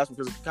to my last one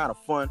because it's kind of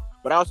fun.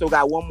 But I also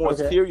got one more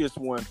serious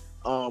one.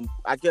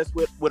 I guess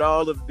with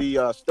all of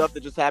the stuff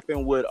that just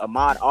happened with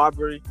Ahmaud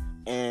Arbery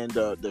and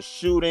the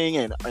shooting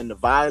and the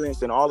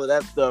violence and all of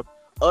that stuff,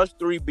 us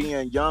 3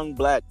 being young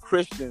Black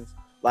Christians,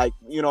 like,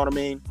 you know what I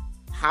mean?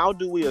 How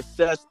do we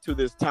assess to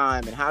this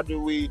time, and how do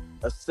we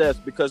assess?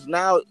 Because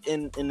now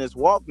in this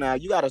walk now,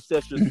 you got to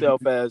assess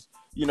yourself as,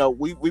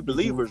 we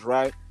believers,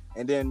 right?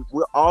 And then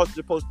we're all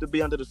supposed to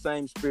be under the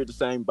same spirit, the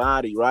same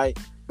body, right?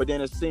 But then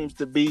it seems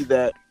to be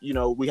that,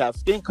 we have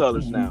skin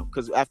colors now.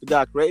 Because after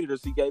God created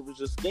us, he gave us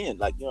just skin.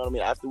 Like, you know what I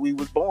mean? After we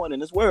was born in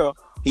this world,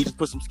 he just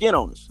put some skin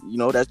on us.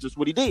 That's just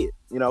what he did,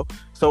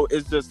 So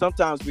it's just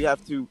sometimes we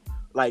have to,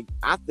 like,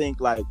 I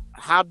think, like,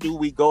 how do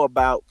we go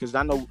about, because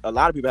I know a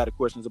lot of people had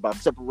questions about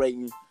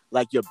separating,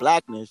 like, your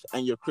Blackness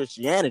and your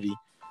Christianity,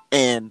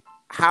 and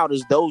how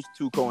does those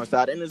two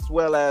coincide, and as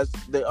well as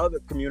the other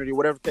community,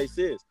 whatever the case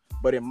is.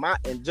 But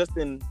just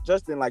in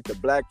like the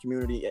Black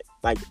community,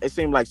 like, it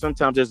seems like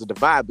sometimes there's a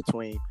divide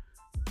between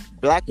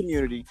Black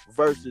community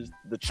versus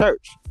the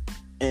church,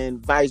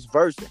 and vice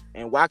versa.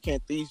 And why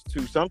can't these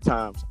two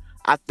sometimes?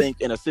 I think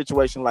in a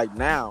situation like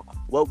now,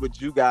 what would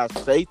you guys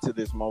say to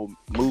this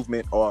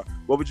movement, or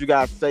what would you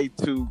guys say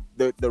to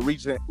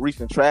the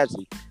recent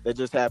tragedy that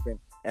just happened,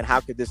 and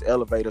how could this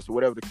elevate us, or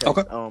whatever the case?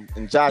 Okay.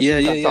 And Josh,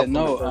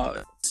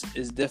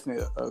 it's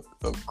definitely a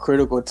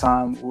critical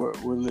time we're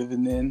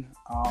living in.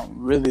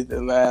 Really,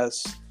 the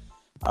last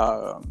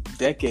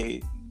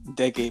decade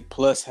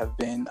plus have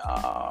been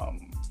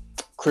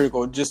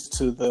critical just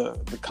to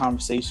the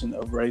conversation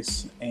of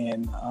race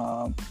and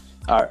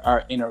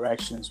our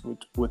interactions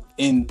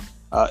within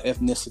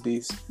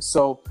ethnicities.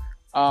 So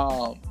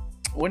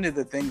one of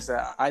the things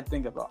that I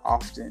think about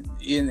often,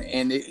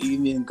 and it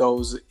even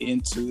goes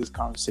into this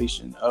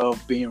conversation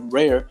of being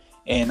rare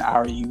and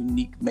our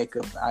unique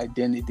makeup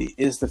identity,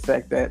 is the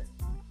fact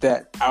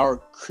that our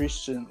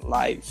Christian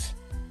life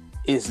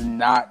is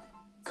not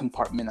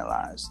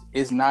compartmentalized.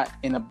 It's not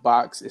in a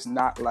box. It's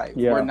not like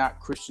we're not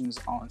Christians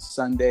on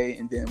Sunday,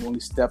 and then when we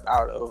step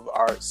out of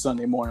our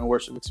Sunday morning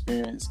worship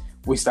experience,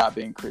 we stop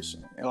being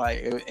Christian.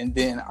 And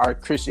then our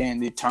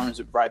Christianity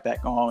turns it right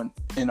back on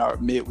in our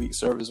midweek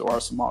service or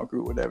our small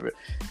group, whatever.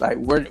 Like,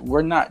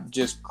 we're not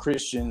just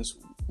Christians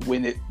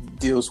when it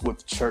deals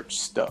with church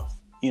stuff.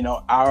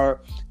 Our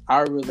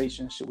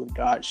relationship with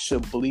God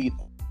should bleed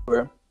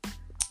over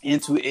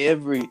into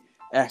every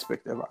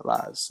aspect of our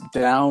lives,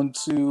 down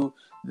to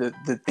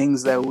the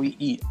things that we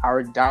eat.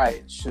 Our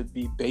diet should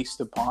be based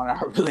upon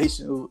our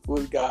relationship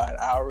with God,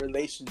 our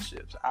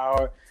relationships,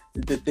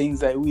 the things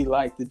that we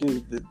like to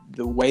do,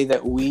 the way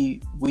that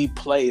we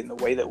play, and the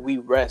way that we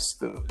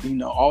rest.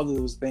 All of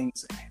those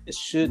things. It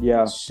should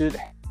have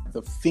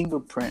the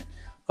fingerprint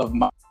of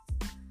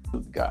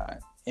God.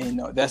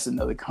 And that's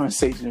another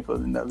conversation for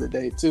another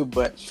day too.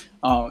 But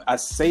I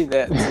say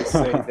that to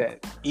say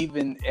that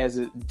even as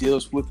it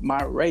deals with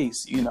my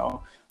race, and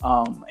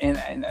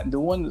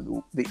one of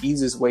the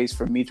easiest ways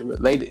for me to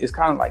relate it is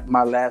kind of like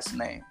my last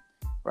name,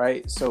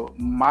 right? So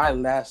my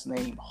last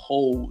name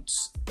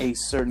holds a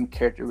certain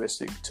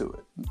characteristic to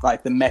it,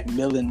 like the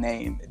Macmillan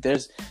name.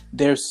 There's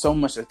so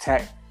much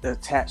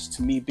attached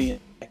to me being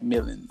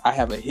Macmillan. I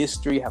have a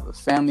history, have a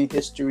family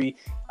history.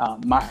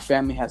 My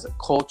family has a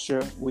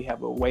culture. We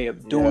have a way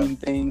of doing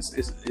things.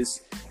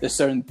 There's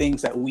certain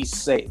things that we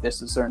say.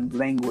 There's a certain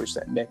language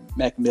that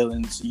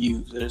Macmillans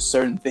use. There's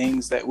certain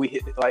things that we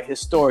like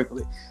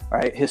historically,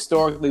 right?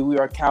 Historically, we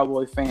are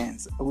Cowboy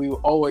fans. We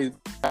were always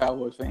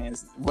Cowboy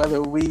fans.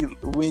 Whether we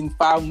win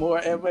 5 more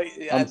ever,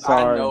 I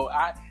know.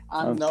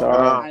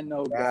 I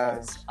know,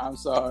 guys. I'm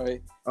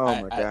sorry.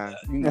 Oh my God.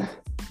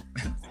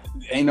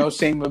 Ain't no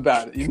shame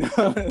about it. You know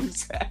what I'm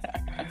saying?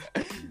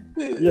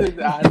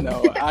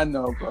 I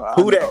know, bro.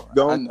 Who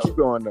that? Keep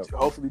going though.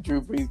 Hopefully,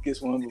 Drew Brees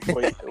gets one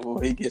before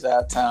he gets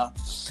out of town.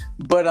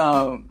 But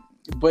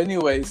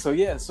anyway, so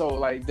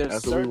like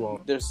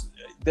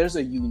there's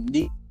a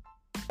unique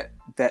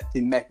that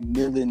the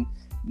Macmillan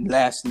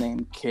last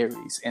name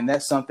carries, and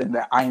that's something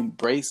that I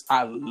embrace.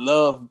 I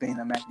love being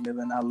a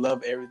Macmillan. I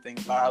love everything.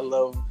 I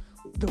love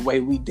the way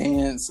we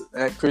dance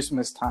at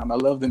Christmas time. I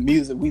love the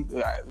music.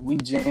 We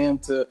jam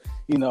to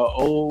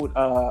old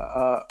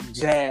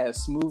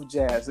jazz, smooth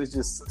jazz. It's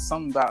just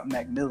something about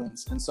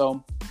Macmillans, and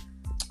so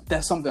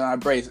that's something I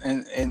embrace,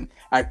 and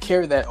I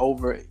carry that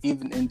over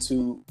even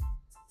into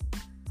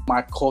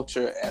my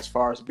culture as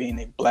far as being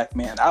a black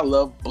man. I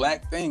love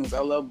black things. I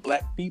love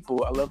black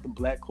people. I love the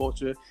black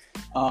culture,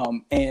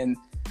 and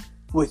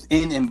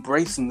within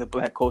embracing the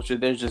black culture,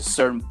 there's just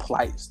certain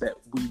plights that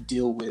we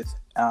deal with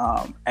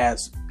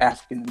as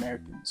African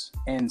Americans,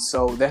 and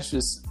so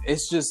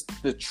it's just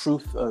the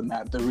truth of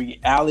that. The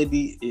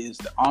reality is,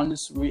 the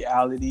honest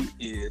reality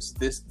is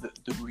this: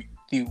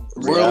 the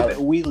world that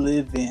we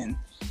live in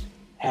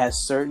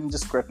has certain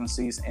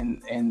discrepancies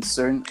and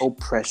certain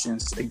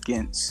oppressions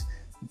against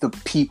the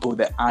people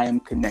that I am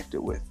connected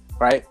with,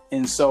 right?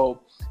 And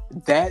so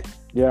that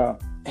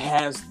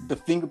has the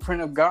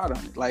fingerprint of God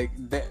on it. Like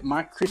that,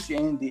 my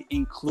Christianity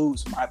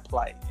includes my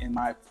plight and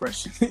my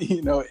oppression,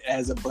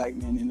 as a black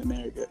man in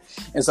America.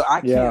 And so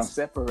I can't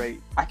separate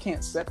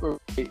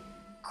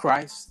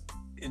Christ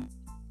and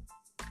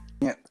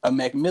a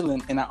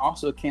Macmillan, and I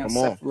also can't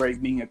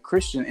separate being a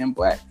Christian and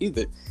black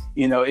either.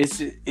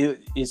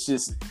 It's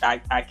just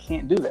I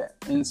can't do that.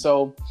 And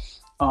so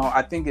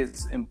I think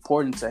it's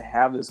important to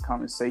have this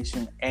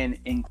conversation and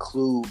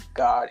include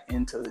God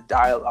into the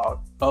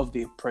dialogue of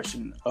the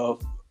oppression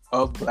of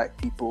black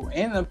people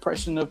and the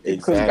oppression of,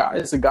 because God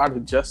is a God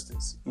of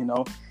justice.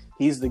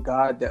 He's the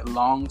God that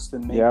longs to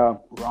make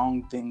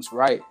wrong things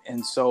right.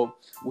 And so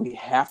we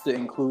have to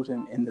include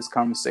him in this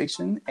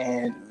conversation,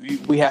 and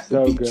we have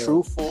to be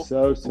truthful.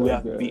 We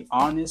have to be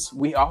honest.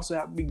 We also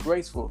have to be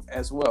graceful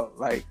as well.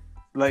 Like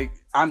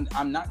I'm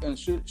not going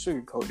to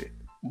sugarcoat it.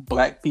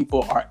 Black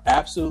people are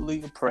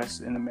absolutely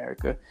oppressed in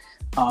America,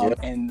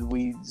 and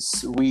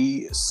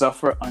we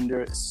suffer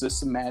under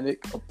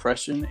systematic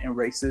oppression and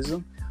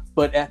racism.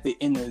 But at the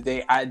end of the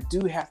day, I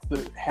do have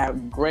to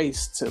have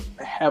grace to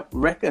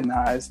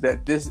recognize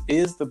that this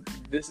is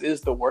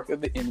the work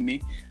of the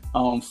enemy.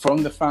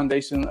 From the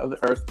foundation of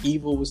the earth,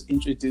 evil was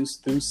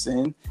introduced through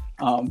sin.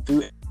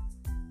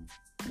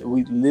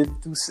 We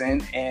lived through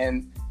sin,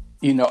 and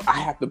I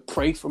have to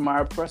pray for my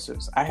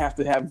oppressors. I have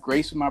to have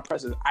grace for my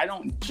oppressors. I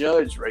don't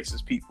judge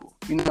racist people.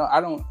 I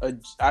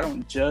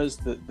don't judge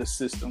the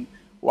system.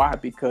 Why?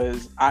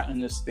 Because I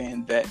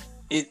understand that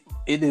it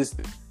is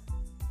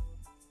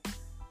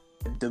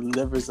it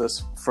delivers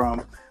us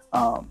from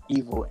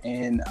evil,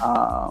 and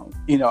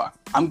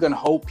I'm gonna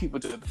hold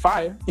people to the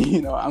fire.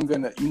 I'm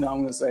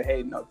gonna say,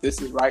 hey, no,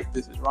 this is right,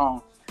 this is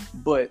wrong,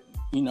 but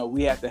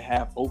we have to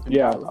have open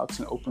dialogues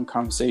and open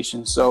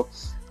conversations. So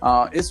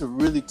it's a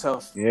really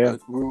tough.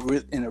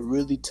 We're in a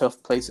really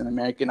tough place in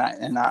America,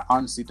 and I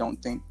honestly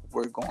don't think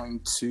we're going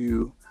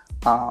to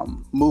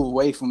move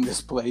away from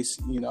this place.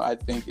 I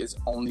think it's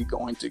only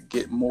going to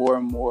get more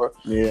and more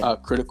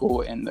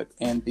critical, and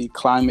the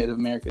climate of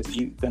America is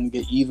going to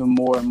get even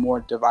more and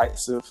more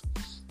divisive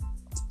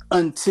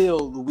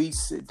until we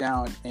sit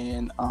down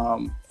and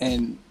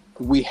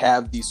we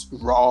have these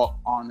raw,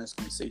 honest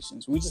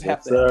conversations. We just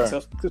have to have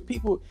tough, because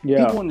people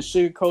want to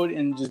sugarcoat it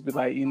and just be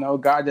like,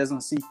 God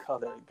doesn't see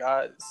color.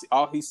 God,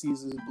 all he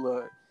sees is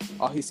blood.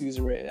 All he sees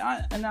is red.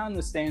 And I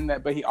understand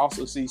that, but he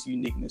also sees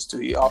uniqueness too.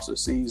 He also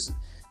sees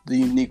the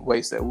unique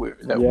ways that we're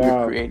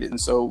created. And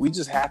so we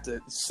just have to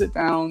sit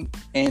down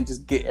and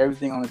just get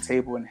everything on the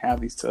table and have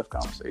these tough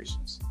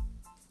conversations.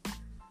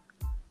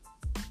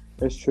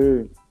 It's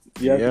true.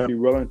 You have to be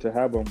willing to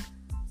have them.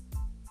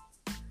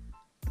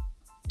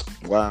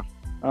 Wow.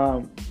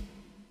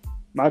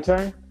 My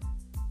turn?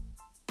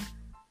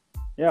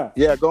 Yeah.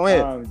 Yeah, go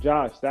ahead.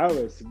 Josh, that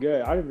was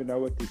good. I don't even know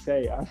what to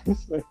say,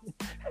 honestly.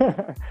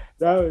 That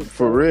was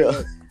for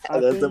real.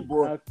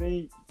 I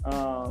think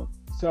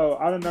so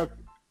I don't know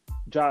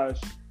Josh,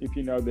 if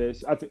you know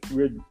this, I think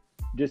we're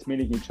just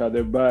meeting each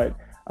other, but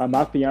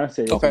my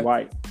fiance is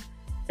white.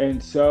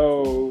 And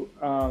so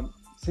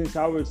since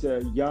I was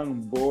a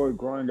young boy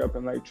growing up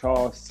in Lake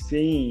Charles,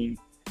 seeing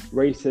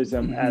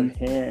racism at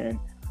hand,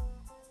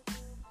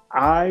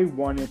 I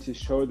wanted to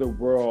show the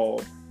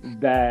world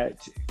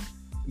that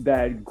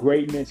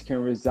greatness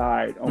can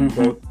reside on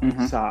both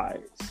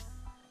sides.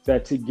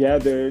 That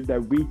together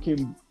that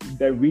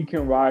we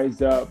can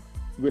rise up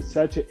with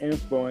such an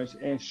influence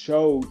and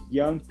show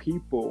young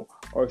people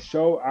or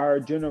show our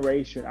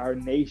generation, our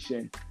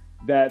nation,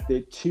 that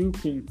the two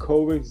can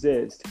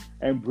coexist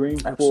and bring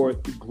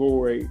forth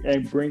glory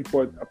and bring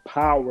forth a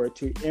power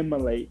to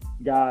emulate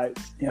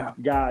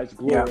God's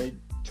glory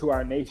to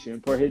our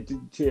nation for his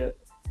to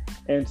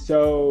and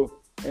so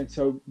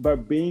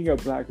but being a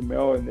black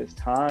male in this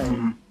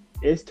time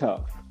is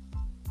tough.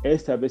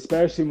 It's tough,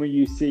 especially when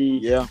you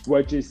see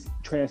what just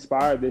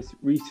transpired this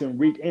recent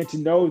week, and to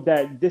know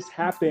that this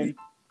happened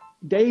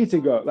days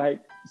ago, like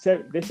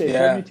they say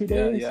 72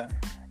 days,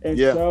 and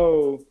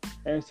so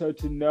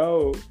to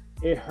know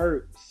it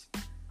hurts,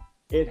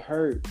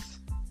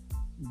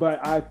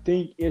 but I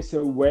think it's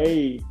a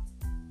way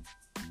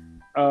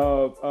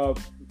of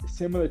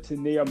similar to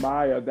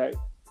Nehemiah, that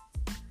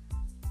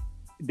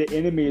the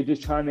enemy is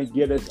just trying to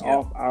get us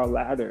off our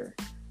ladder.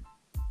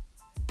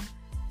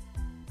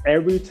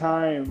 Every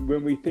time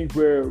when we think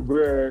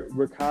we're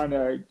kind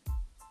of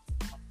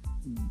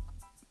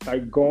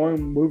like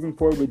moving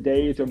forward with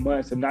days or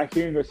months and not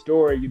hearing a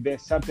story, then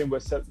something will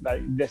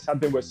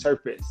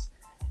surface,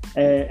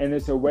 and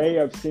it's a way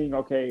of seeing,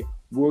 okay,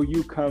 will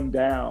you come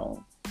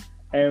down?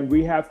 And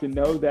we have to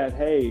know that,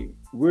 hey,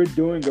 we're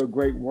doing a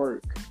great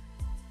work.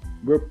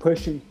 We're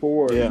pushing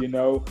forward. You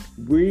know,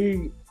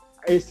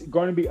 it's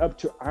going to be up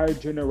to our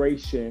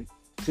generation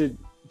to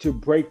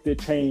break the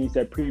chains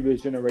that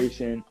previous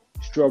generation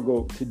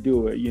struggle to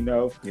do it, you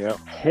know.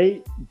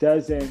 Hate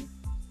doesn't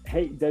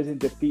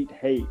defeat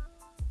hate.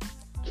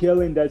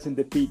 Killing doesn't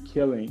defeat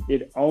killing.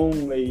 It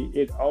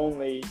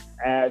only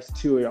adds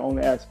to it.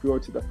 Only adds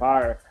fuel to the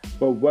fire.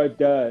 But what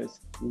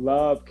does?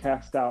 Love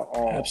cast out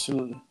all.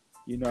 Absolutely.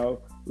 You know,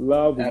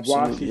 love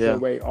washes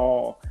away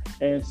all.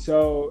 And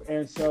so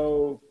in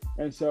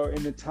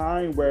the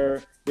time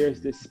where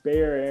there's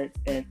despair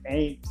and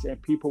angst and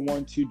people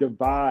want to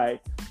divide,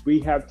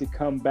 we have to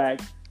come back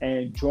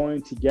and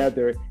join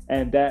together.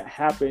 And that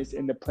happens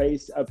in the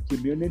place of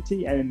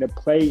community and in the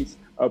place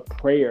of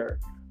prayer.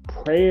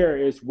 Prayer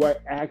is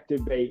what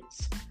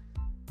activates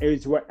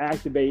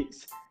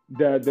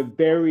the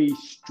very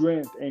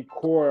strength and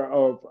core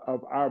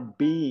of our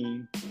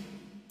being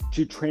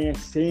to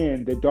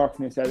transcend the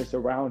darkness that is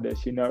around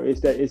us. You know,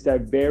 it's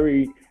that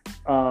very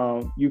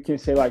you can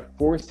say like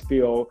force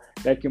field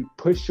that can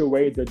push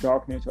away the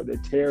darkness or the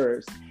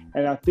terrors.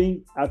 And I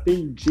think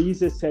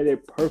Jesus said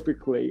it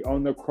perfectly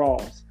on the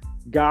cross.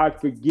 God,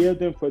 forgive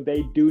them, for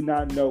they do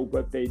not know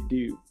what they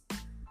do.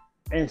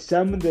 And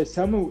some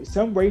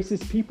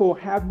racist people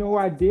have no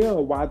idea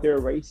why they're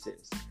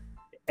racist.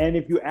 And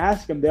if you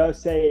ask them, they'll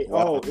say,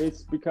 "Oh,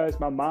 it's because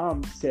my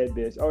mom said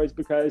this. Oh, it's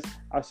because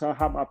I saw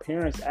how my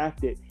parents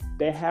acted."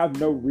 They have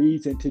no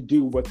reason to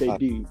do what they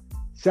do.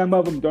 Some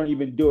of them don't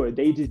even do it.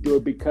 They just do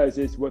it because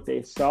it's what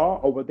they saw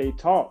or what they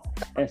taught.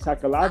 And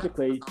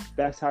psychologically,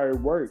 that's how it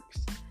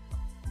works.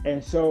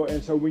 And so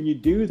when you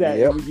do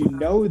that, when you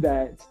know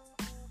that,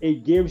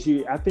 it gives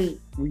you, I think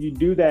when you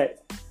do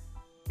that,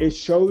 it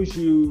shows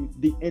you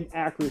the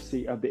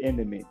inaccuracy of the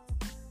enemy.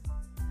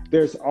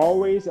 There's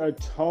always a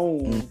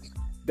tone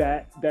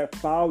that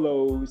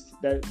follows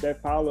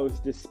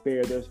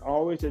despair. There's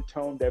always a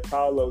tone that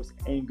follows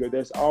anger.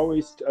 There's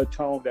always a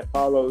tone that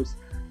follows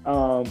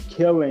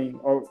killing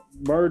or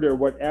murder,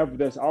 whatever.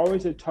 There's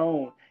always a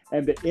tone,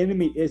 and the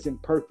enemy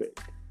isn't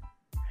perfect.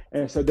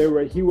 And so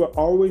he will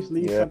always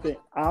leave something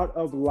out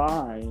of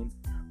line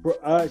for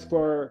us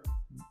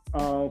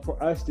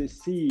to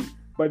see.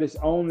 But it's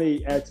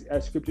only, as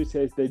scripture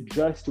says, the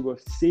just will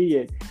see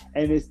it.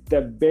 And it's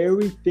the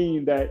very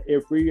thing that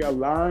if we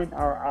align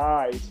our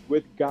eyes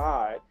with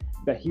God,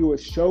 that he will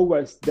show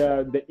us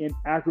the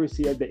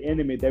inaccuracy of the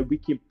enemy, that we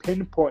can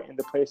pinpoint in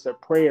the place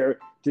of prayer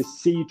to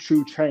see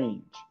true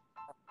change.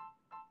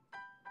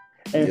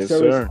 And it's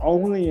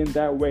only in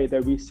that way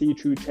that we see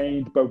true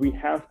change, but we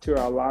have to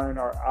align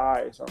our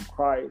eyes on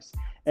Christ.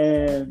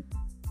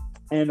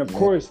 And of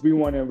course, we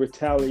want to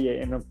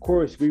retaliate. And of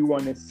course, we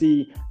want to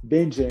see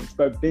vengeance,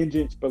 but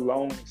vengeance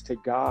belongs to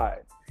God.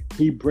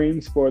 He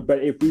brings forth,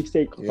 but if we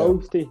stay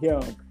close to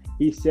him,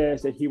 he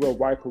says that he will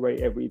wipe away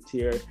every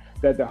tear,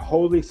 that the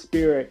Holy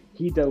Spirit,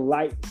 he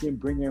delights in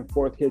bringing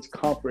forth his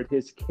comfort,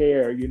 his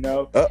care, you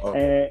know.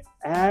 And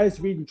as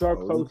we draw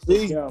close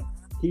to him,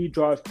 he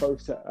draws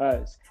close to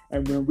us.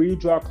 And when we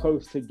draw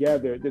close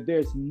together, that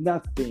there's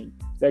nothing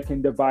that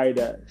can divide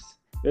us.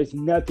 There's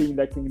nothing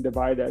that can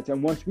divide us.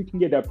 And once we can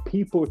get a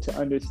people to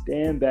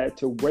understand that,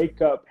 to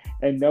wake up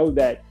and know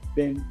that,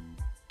 then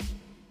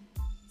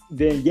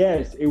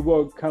yes, it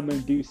will come in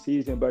due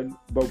season,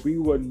 but we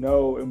will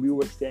know and we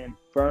will stand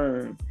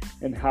firm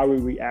in how we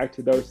react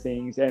to those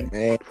things. And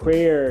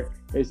prayer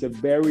is the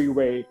very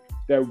way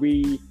that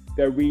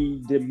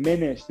we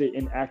diminish the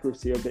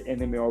inaccuracy of the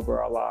enemy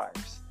over our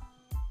lives.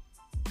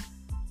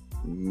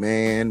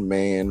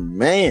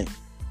 Man.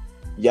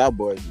 Y'all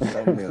boys is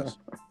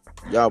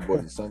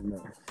something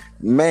else.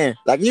 Man,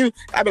 like you,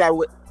 I be like,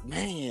 what?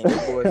 Man,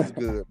 these boys is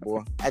good,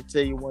 boy. I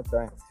tell you one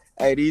thing.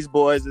 Hey, these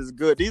boys is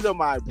good. These are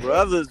my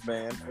brothers,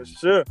 man, for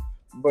sure.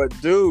 But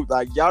dude,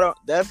 like y'all don't,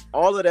 that's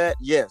all of that.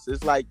 Yes,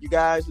 it's like you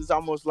guys, it's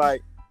almost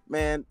like,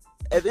 man,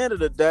 at the end of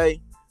the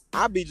day,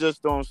 I be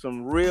just on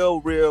some real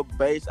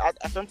base. I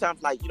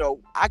sometimes, like, you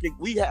know,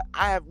 we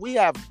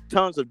have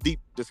tons of deep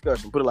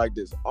discussion, put it like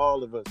this,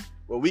 all of us,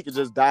 where we could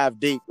just dive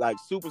deep, like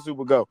super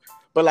go.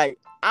 But like,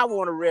 I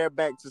want to rear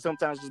back to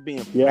sometimes just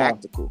being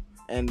practical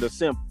and the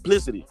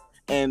simplicity.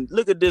 And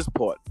look at this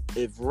part.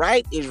 If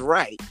right is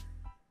right,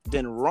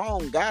 then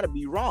wrong gotta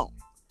be wrong.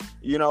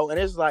 You know, and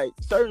it's like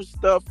certain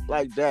stuff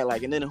like that.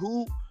 Like, and then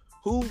who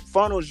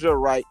funnels your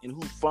right and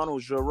who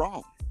funnels your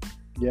wrong?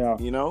 Yeah.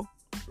 You know?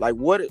 Like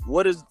what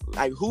is,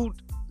 like, who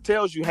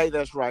tells you, hey,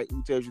 that's right,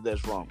 who tells you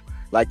that's wrong?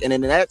 Like, and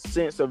in that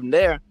sense of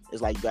there,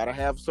 it's like you gotta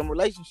have some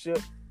relationship,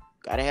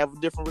 gotta have a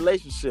different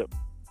relationship.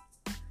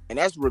 And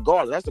that's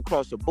regardless, that's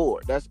across the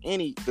board. That's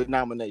any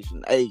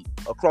denomination.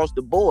 Across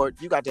the board,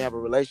 you got to have a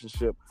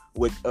relationship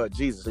with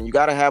Jesus, and you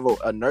got to have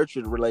a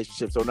nurtured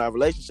relationship. So now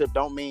relationship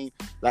don't mean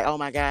like, oh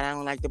my God, I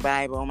don't like the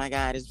Bible. Oh my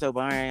God, it's so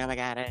boring. Oh my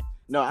God.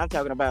 No, I'm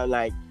talking about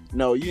like,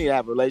 no, you need to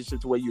have a relationship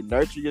to where you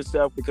nurture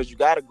yourself, because you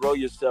got to grow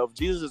yourself.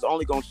 Jesus is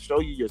only going to show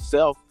you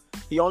yourself.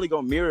 He only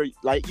going to mirror,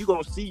 like, you're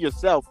going to see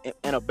yourself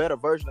in a better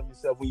version of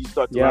yourself when you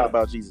start to learn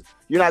about Jesus.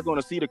 You're not going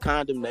to see the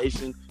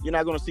condemnation. You're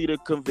not going to see the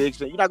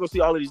conviction. You're not going to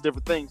see all of these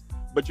different things,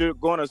 but you're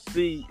going to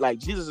see, like,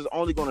 Jesus is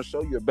only going to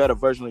show you a better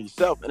version of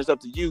yourself. And it's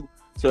up to you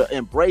to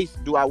embrace,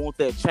 do I want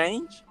that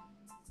change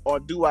or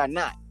do I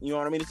not? You know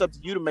what I mean? It's up to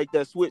you to make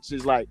that switch.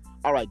 It's like,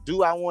 all right,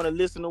 do I want to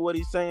listen to what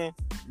he's saying?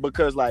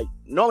 Because, like,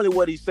 normally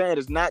what he's saying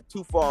is not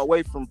too far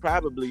away from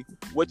probably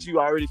what you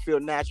already feel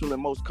natural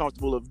and most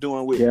comfortable of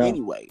doing with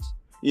anyways.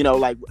 You know,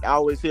 like, I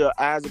always hear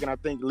Isaac and I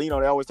think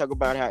Lino, they always talk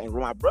about how, and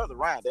my brother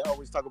Ryan, they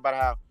always talk about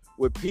how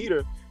with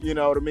Peter, you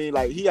know what I mean?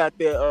 Like, he out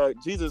there,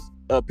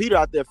 Peter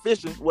out there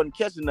fishing, wasn't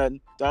catching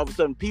nothing. Then all of a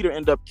sudden, Peter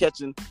ended up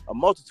catching a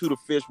multitude of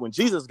fish when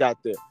Jesus got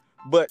there.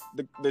 But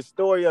the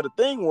story of the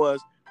thing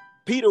was,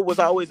 Peter was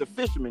always a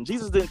fisherman.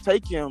 Jesus didn't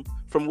take him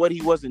from what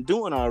he wasn't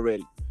doing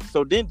already.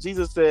 So then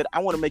Jesus said, I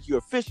want to make you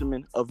a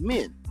fisherman of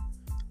men.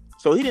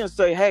 So he didn't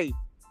say, hey,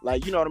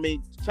 like, you know what I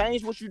mean?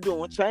 Change what you're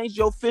doing. Change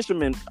your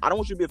fisherman. I don't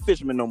want you to be a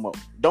fisherman no more.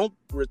 Don't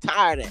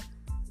retire that.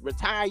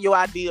 Retire your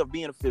idea of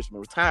being a fisherman.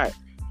 Retire it.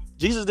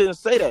 Jesus didn't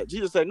say that.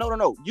 Jesus said,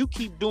 no. You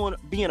keep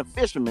being a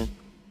fisherman.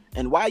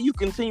 And while you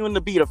continuing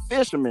to be a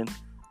fisherman,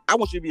 I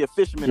want you to be a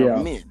fisherman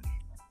of men.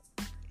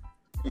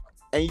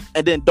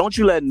 And then don't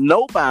you let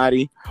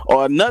nobody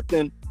or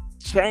nothing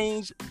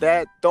change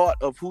that thought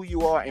of who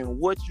you are and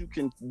what you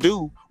can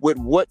do with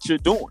what you're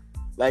doing.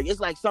 Like, it's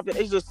like something,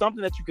 it's just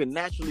something that you can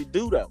naturally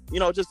do, though. You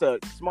know, just a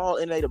small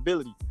innate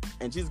ability.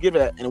 And just give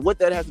it, and what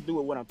that has to do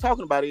with what I'm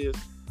talking about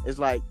is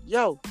like,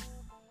 yo,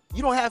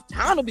 you don't have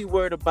time to be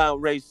worried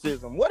about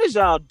racism. What is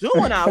y'all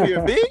doing out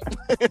here, B?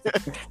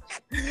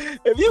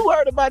 If you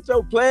worried about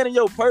your plan and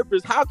your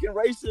purpose, how can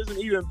racism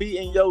even be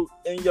in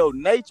your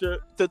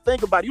nature to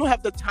think about? You don't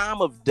have the time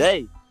of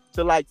day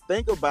to, like,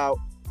 think about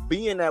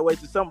being that way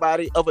to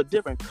somebody of a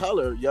different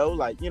color, yo.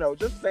 Like, you know,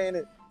 just saying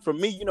it for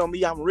me, you know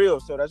me, I'm real,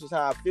 so that's just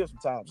how I feel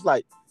sometimes. It's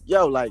like,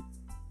 yo, like,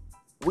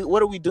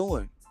 what are we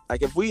doing?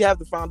 Like, if we have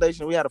the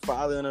foundation, we have the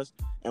Father in us,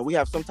 and we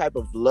have some type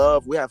of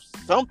love, we have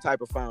some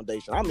type of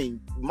foundation. I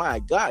mean, my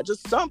God,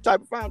 just some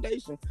type of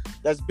foundation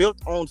that's built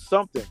on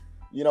something,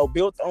 you know,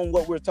 built on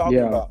what we're talking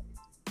about.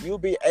 You'll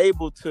be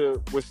able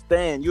to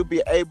withstand, you'll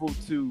be able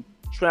to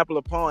trample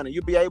upon, and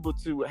you'll be able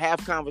to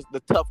have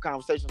the tough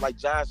conversations like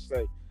Josh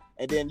said,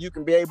 and then you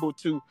can be able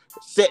to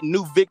set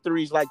new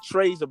victories like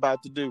Trey's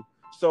about to do.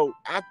 So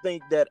I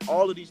think that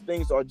all of these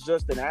things are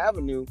just an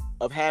avenue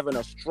of having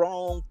a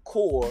strong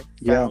core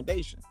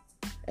foundation.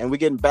 And we're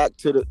getting back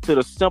to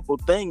the simple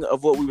thing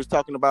of what we was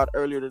talking about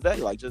earlier today.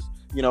 Like, just,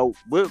 you know,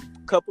 we're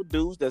a couple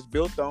dudes that's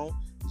built on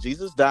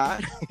Jesus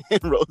died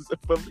and rose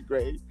up from the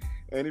grave.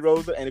 And he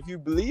rose up. And if you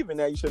believe in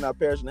that, you should not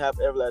perish and have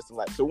everlasting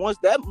life. So once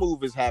that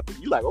move has happened,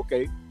 you're like,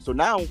 okay, so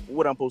now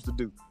what I'm supposed to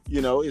do?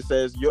 You know, it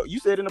says, you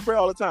said in the prayer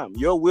all the time,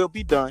 your will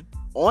be done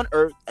on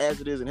earth as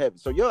it is in heaven.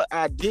 So your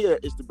idea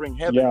is to bring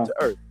heaven to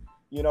earth.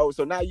 You know,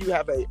 so now you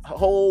have a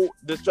whole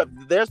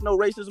destruction. There's no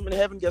racism in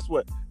heaven. Guess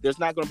what? There's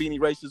not going to be any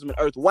racism in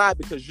earth. Why?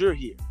 Because you're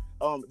here.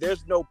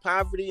 There's no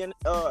poverty in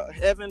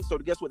heaven. So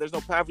guess what? There's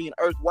no poverty in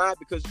earth. Why?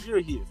 Because you're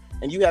here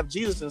and you have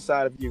Jesus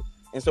inside of you.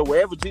 And so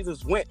wherever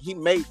Jesus went, he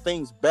made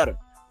things better,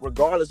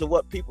 regardless of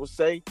what people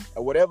say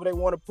or whatever they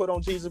want to put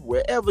on Jesus.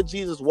 Wherever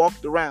Jesus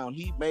walked around,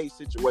 he made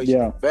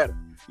situations better.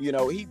 You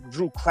know, he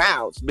drew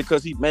crowds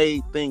because he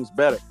made things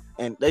better.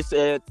 And they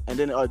said, and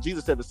then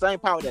Jesus said, the same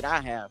power that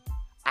I have,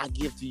 I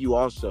give to you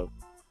also.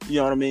 You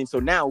know what I mean? So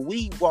now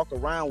we walk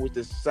around with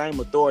this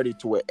same authority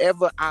to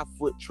wherever our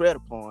foot tread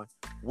upon,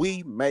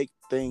 we make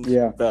things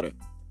better.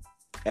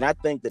 And I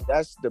think that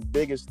that's the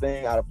biggest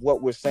thing out of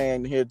what we're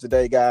saying here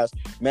today, guys.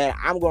 Man,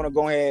 I'm going to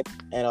go ahead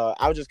and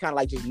I was just kind of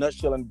like just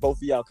nutshelling both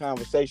of y'all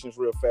conversations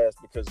real fast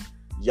because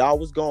y'all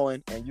was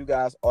going and you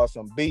guys are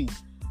some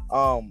beasts.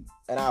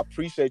 And I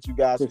appreciate you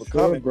guys for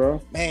coming,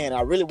 bro. Man,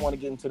 I really want to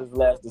get into this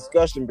last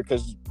discussion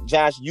because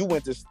Josh, you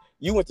went to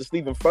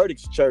Stephen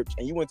Furtick's church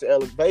and you went to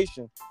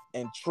Elevation,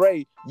 and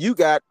Trey, you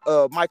got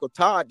Michael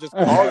Todd just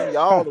calling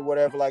y'all or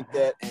whatever like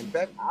that. And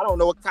Beck, I don't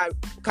know what kind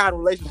of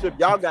relationship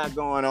y'all got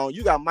going on.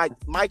 You got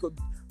Michael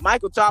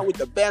Todd with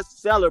the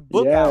bestseller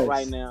book out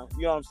right now.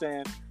 You know what I'm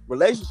saying?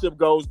 Relationship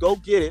goals, go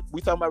get it. We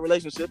talking about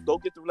relationships, go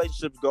get the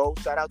relationships goals.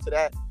 Shout out to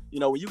that. You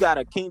know, when you got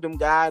a kingdom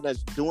guy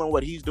that's doing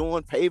what he's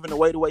doing, paving the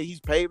way he's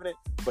paving it,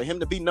 for him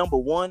to be number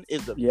one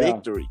is a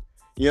victory.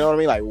 You know what I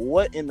mean? Like,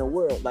 what in the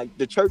world? Like,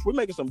 the church, we're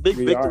making some big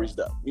victories,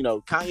 though. You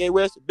know, Kanye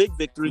West, big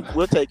victory.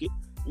 We'll take it.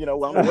 You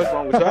know, I don't know what's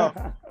wrong with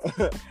y'all.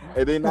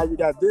 And then now you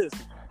got this.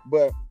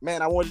 But,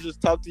 man, I wanted to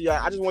just talk to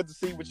y'all. I just wanted to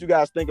see what you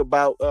guys think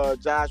about,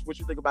 Josh, what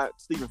you think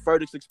about Stephen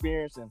Furtick's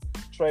experience, and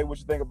Trey, what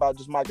you think about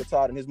just Michael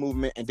Todd and his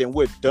movement. And then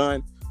we're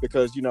done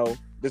because, you know,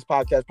 this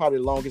podcast is probably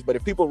the longest. But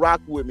if people rock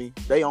with me,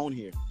 they own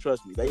here.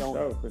 Trust me, they own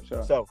here. For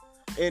sure. So,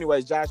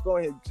 anyways, Josh, go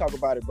ahead and talk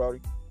about it,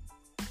 Brody.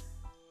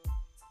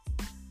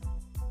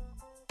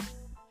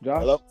 Josh?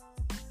 Hello?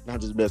 I'm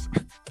just messing.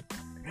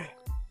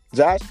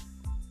 Josh?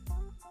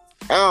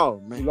 Oh,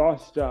 man. You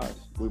lost Josh.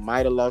 We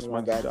might have lost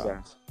my guy,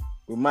 Josh.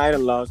 We might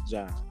have lost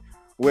Josh.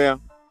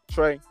 Well,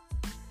 Trey,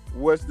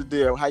 what's the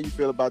deal? How you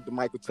feel about the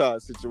Michael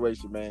Todd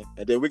situation, man?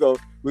 And then we're gonna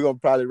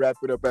probably wrap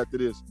it up after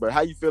this. But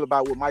how you feel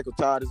about what Michael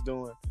Todd is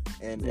doing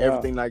and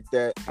everything like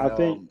that? I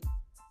think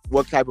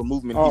what type of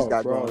movement he's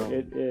got going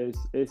on.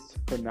 It's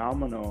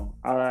phenomenal.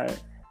 I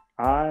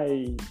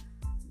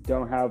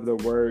don't have the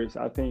words.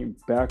 I think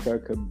Becca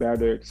could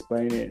better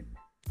explain it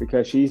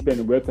because she's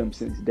been with him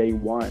since day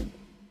one.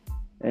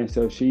 And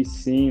so she's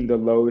seen the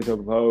lows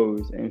of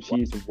lows and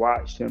she's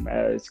watched him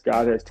as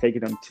God has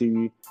taken him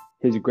to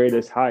his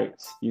greatest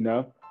heights, you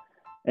know?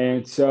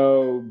 And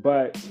so,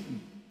 but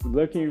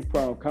looking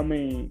from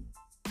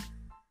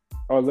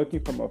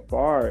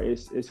afar,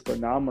 it's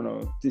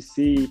phenomenal to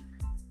see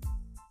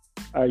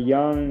a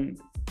young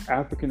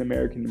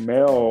African-American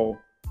male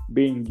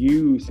being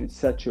used in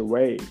such a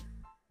way,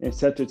 in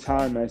such a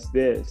time as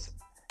this,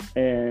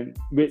 and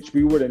which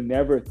we would have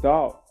never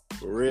thought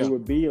it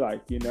would be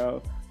like, you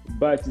know.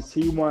 But to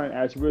see one,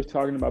 as we were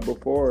talking about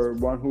before,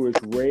 one who is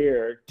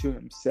rare to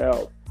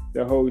himself,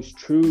 that holds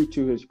true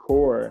to his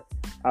core,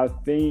 I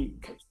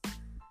think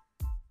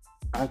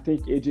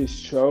it just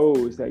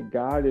shows that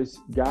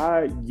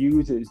God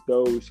uses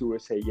those who will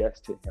say yes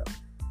to him.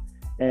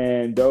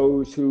 And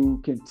those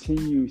who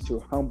continue to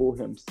humble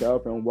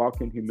himself and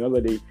walk in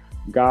humility,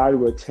 God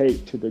will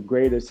take to the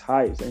greatest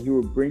heights, and he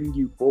will bring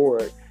you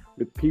forward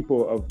with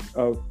people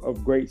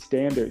of great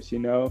standards, you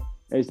know.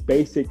 It's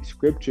basic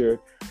scripture,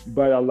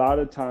 but a lot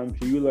of times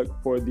you look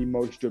for the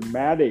most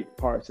dramatic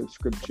parts of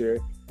scripture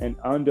and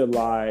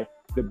underlie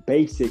the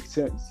basic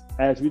sense,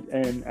 as we've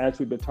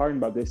been talking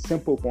about, the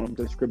simple forms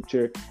of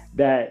scripture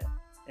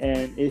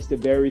and it's the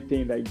very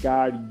thing that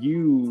God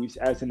used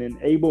as an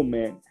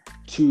enablement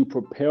to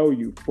propel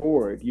you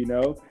forward, you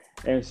know?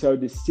 And so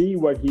to see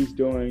what he's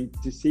doing,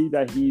 to see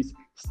that he's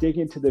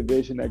sticking to the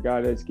vision that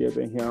God has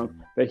given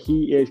him, that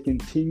he is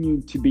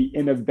continuing to be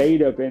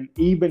innovative, and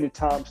even in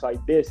times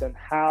like this, and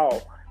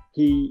how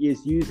he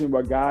is using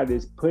what God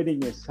is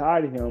putting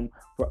inside him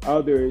for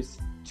others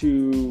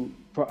to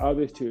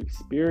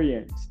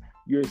experience.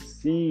 You're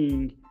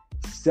seeing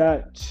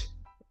such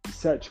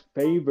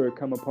favor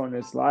come upon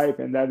his life,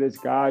 and that is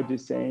God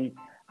just saying,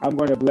 I'm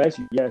going to bless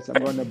you. Yes,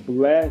 I'm going to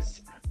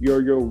bless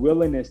your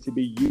willingness to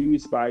be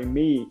used by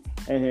me,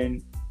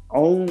 and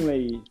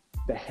only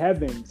the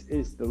heavens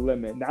is the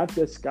limit, not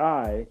the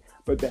sky,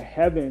 but the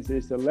heavens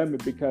is the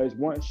limit, because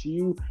once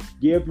you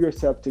give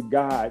yourself to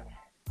God,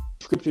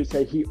 scriptures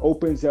say he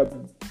opens up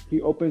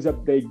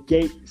the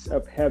gates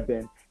of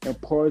heaven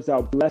and pours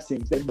out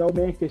blessings that no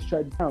man can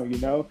shut down, you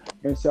know?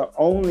 And so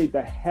only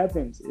the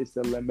heavens is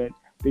the limit,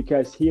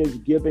 because he is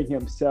giving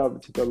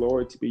himself to the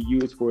Lord to be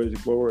used for his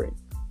glory.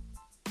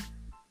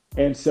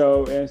 And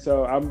so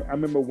I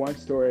remember one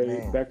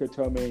story, Becca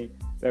told me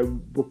that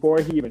before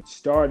he even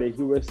started,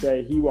 he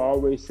will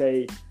always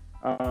say,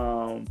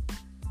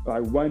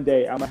 like, one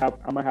day I'm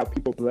gonna have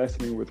people bless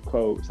me with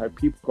clothes. Like,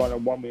 people gonna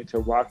want me to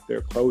rock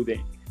their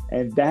clothing.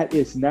 And that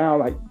is now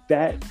like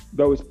that,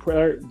 those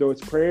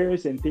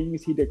prayers and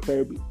things he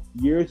declared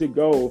years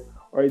ago,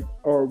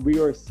 or we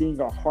are seeing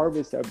a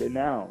harvest of it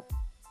now.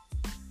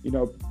 You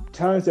know,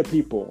 tons of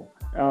people.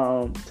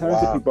 A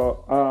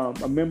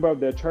member of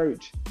the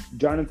church,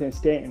 Jonathan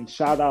Stanton,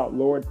 shout out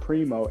Lord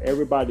Primo.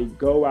 Everybody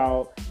go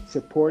out,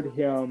 support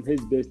him,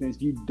 his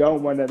business. You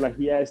don't want to, like,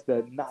 he has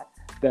the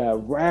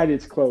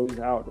raddest clothes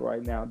out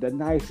right now, the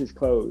nicest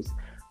clothes.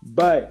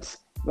 But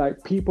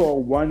like, people are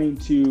wanting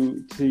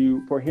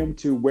for him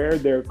to wear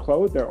their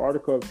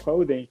article of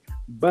clothing,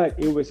 but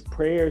it was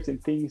prayers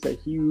and things that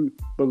he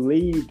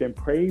believed and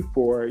prayed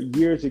for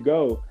years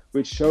ago,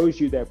 which shows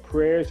you that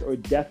prayers are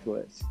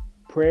deathless.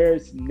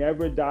 Prayers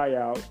never die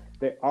out.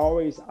 They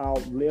always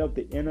outlive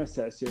the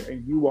intercessor,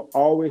 and you will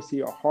always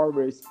see a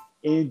harvest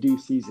in due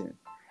season.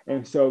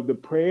 And so the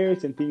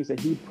prayers and things that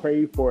he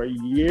prayed for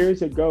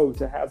years ago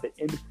to have the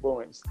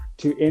influence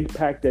to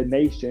impact the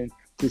nation,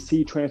 to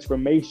see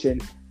transformation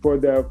for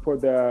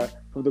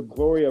the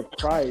glory of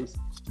Christ,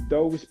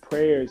 those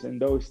prayers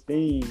and those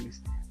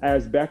things,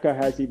 as Becca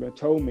has even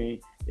told me,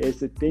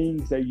 is the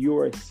things that you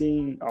are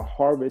seeing a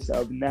harvest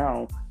of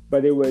now.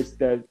 But it was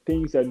the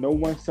things that no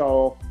one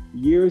saw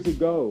years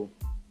ago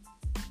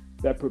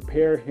that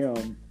prepare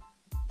him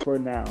for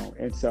now.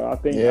 And so I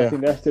think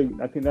that's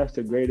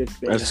the greatest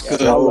thing. That's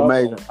good. I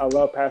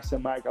love Pastor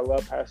Mike. I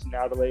love Pastor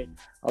Natalie.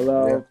 I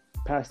love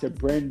Pastor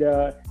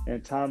Brenda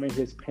and Tommy,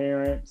 his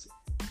parents.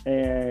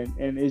 And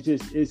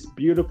it's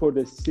beautiful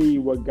to see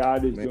what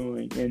God is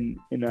doing in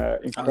an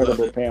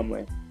incredible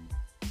family.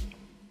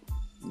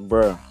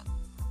 Bruh.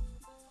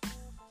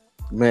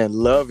 Man,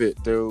 love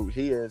it, dude.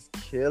 He is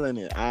killing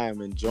it. I am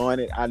enjoying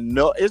it. I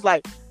know it's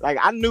like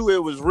I knew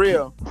it was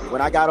real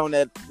when I got on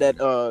that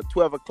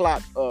 12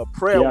 o'clock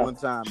prayer one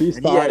time. She's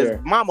and he had his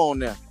mama on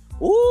there.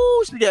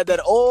 Ooh, she got that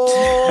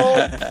old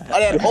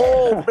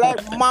black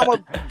mama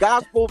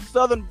gospel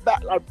southern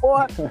back. Like,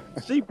 boy,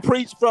 she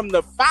preached from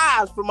the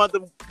fives from under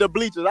the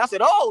bleachers. I said,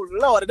 oh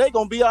Lord, they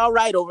gonna be all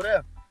right over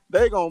there.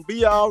 They gonna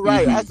be all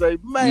right. I say,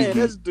 man,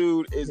 this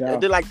dude is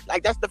like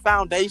that's the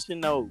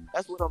foundation though.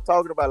 That's what I'm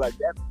talking about. Like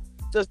that.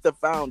 Just the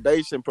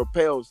foundation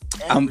propels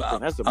everything.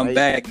 That's amazing. I'm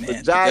back,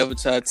 man. Josh, the devil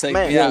tried to take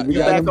me out. We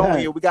back on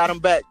here. We got him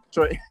back,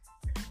 Trey.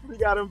 We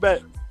got him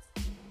back,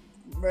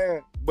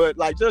 man. But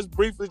like, just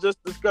briefly,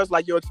 just discuss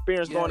like your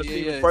experience going to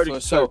Stephen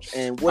Furtick's church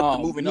and what the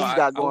movement he's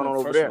got going on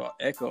over there. First of all,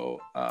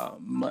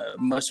 echo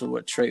much of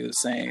what Trey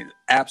was saying.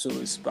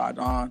 Absolutely spot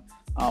on.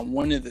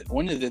 One of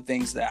the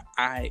things that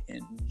I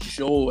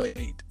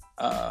enjoyed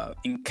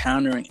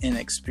encountering and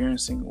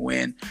experiencing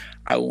when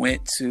I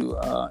went to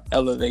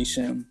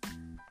Elevation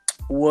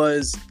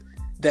was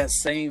that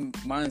same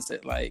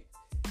mindset. Like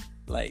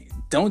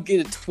don't get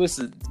it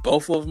twisted.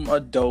 Both of them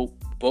are dope.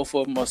 Both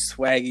of them are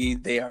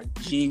swaggy. They are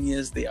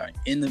genius. They are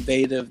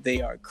innovative.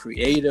 They are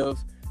creative.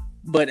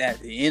 But at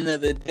the end of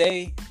the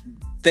day,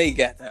 they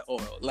got that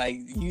oil. Like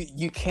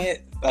you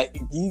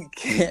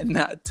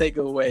cannot take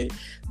away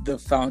the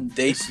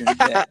foundation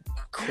that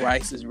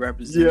Christ is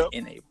representing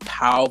in a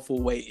powerful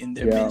way in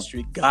their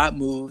ministry. God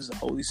moves. The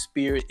Holy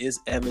Spirit is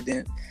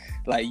evident.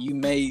 Like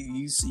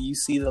you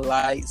see the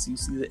lights, you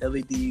see the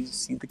LEDs, you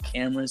see the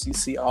cameras, you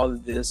see all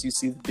of this, you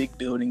see the big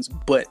buildings,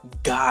 but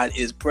God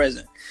is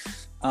present.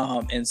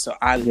 And so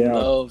I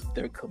love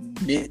their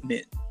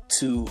commitment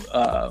to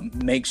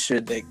make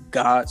sure that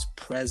God's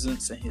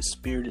presence and His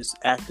Spirit is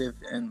active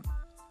and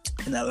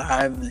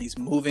alive and He's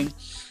moving.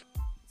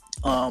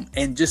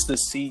 And just to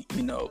see,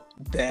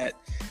 that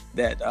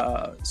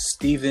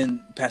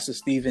Pastor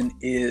Stephen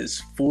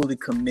is fully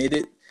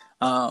committed,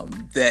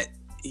 that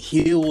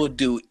he will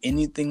do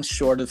anything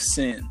short of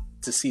sin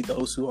to see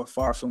those who are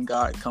far from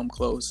God come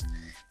close.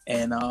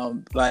 And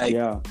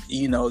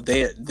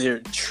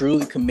they're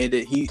truly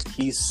committed.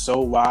 He's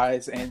so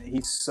wise and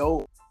he's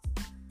so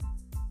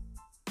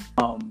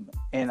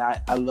and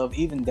I love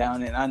even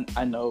down, and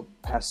I know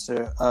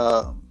Pastor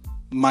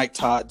Mike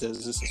Todd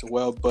does this as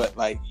well, but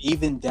like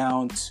even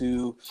down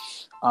to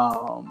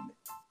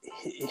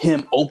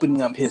him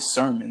opening up his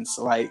sermons,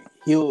 like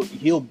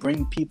he'll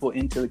bring people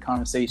into the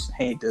conversation.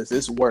 Hey, does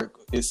this work?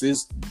 Is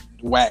this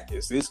whack?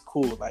 Is this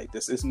cool? Like,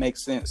 does this make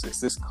sense?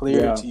 Is this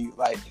clear to you?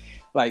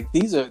 Like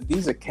these are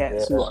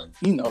cats who are,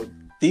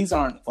 these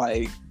aren't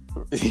like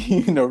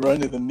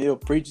run of the mill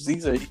preachers.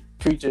 These are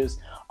preachers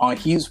on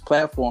huge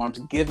platforms,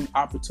 giving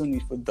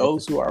opportunity for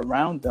those who are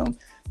around them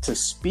to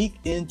speak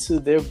into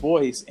their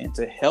voice and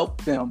to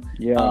help them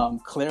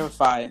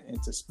clarify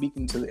and to speak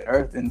into the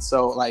earth. And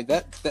so like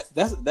that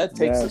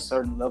takes a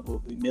certain level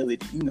of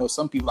humility.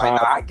 Some people like,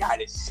 no, I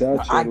got it.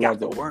 I got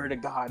the word of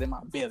God in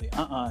my belly.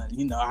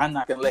 I'm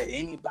not gonna let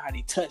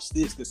anybody touch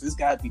this because this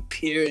got to be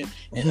pure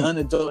and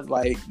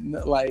unadulterated.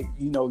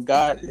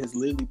 God has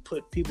literally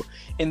put people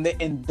and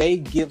they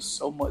give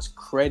so much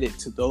credit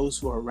to those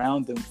who are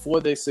around them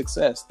for their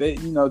success.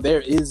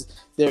 There is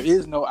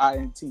no I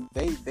in team.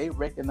 They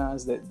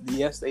recognize that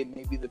yes, they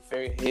may be the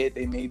figurehead,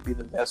 they may be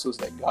the vessels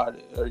that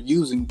God are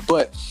using,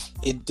 but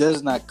it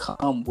does not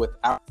come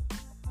without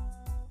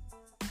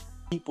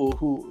people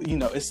who,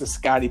 it's the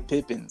Scottie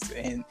Pippins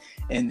and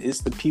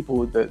it's the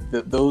people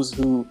those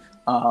who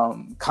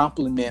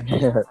complement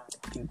the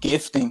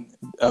gifting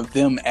of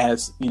them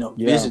as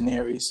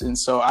visionaries. And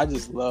so I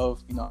just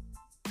love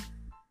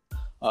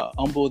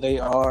humble they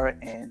are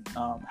and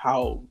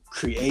how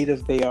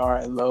creative they are.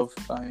 I love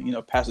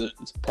Pastor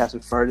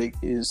Furtick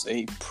is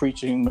a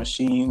preaching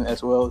machine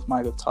as well as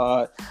Michael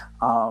Todd,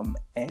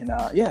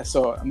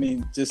 so I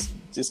mean just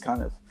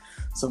kind of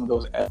some of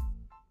those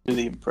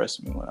really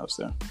impressed me when I was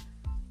there.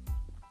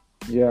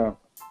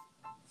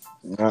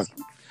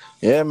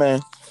 Man,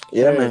 man,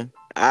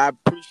 I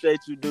appreciate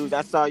you dudes.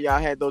 I saw y'all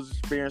had those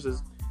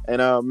experiences,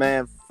 and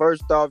man,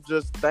 first off,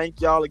 just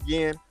thank y'all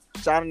again.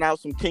 shouting out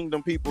some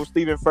Kingdom people.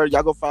 Stephen Furr,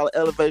 y'all go follow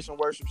Elevation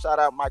Worship. Shout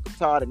out Michael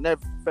Todd and that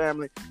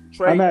family.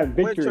 Trey, I'm at what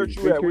Victory church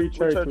you at? Victory What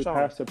Church church with on?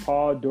 Pastor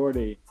Paul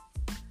Doherty.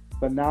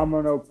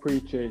 Phenomenal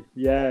preacher.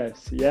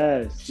 Yes.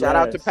 Shout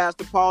out to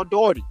Pastor Paul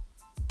Doherty.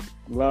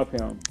 Love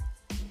him.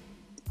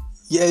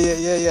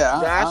 Yeah.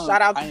 Guys,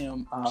 shout out. I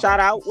am. Shout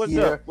out. What's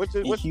here up? What's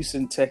in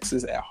Houston,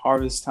 Texas, at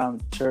Harvest Time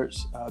Church,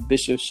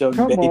 Bishop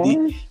Sheldon Come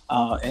Beatty,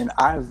 on. and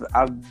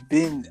I've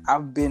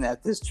been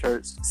at this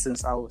church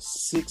since I was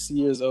 6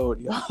 years old,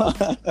 y'all.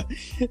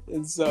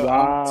 And so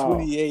Wow. I'm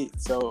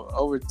 28, so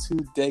over 2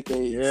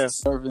 decades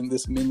serving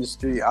this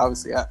ministry.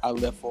 Obviously, I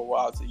left for a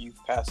while to youth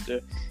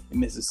pastor in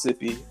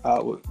Mississippi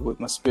with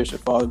my spiritual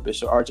father,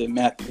 Bishop R.J.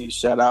 Matthews.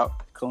 Shout out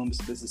Columbus,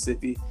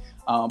 Mississippi.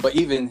 But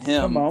even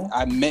him,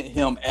 I met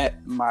him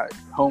at my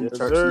home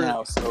church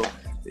now. So,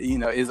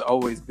 it's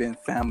always been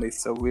family.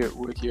 So we're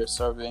here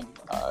serving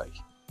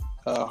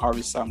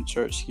Harvest Time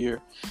Church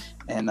here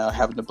and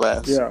having a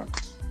blast. Yeah.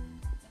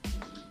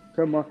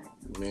 Come on.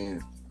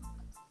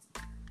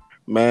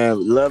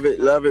 Man, love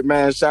it,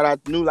 man. Shout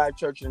out to New Life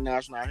Church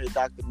International. I hear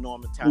Dr.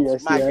 Norman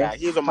Thomas. Guy.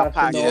 He was on my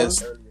podcast.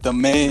 Yes, earlier. the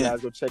man. You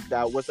guys go check it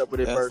out. What's up with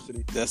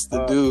adversity? That's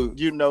the dude.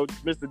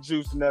 Mr.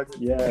 Juice Nugget.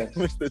 Yes.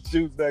 Mr.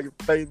 Juice Nugget,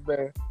 face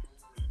man.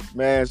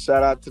 Man,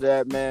 shout out to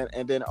that, man.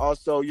 And then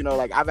also,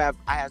 I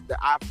had the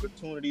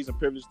opportunities and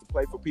privilege to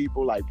play for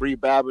people like Bree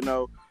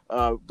Babineau.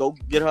 Go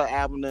get her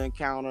album, The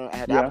Encounter. I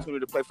had the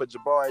opportunity to play for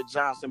Jabari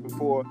Johnson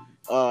before.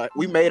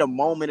 We made a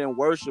moment in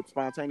worship,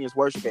 spontaneous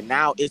worship, and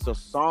now it's a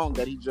song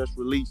that he just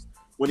released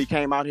when he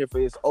came out here for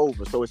It's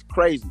Over. So it's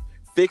crazy.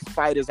 Fixed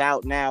Fight is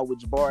out now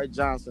with Jabari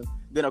Johnson.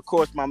 Then, of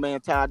course, my man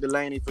Todd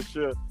Delaney, for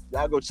sure.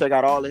 Y'all go check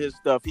out all of his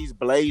stuff. He's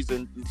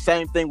blazing.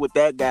 Same thing with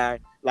that guy.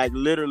 Like,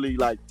 literally,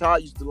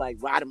 Todd used to, ride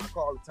in my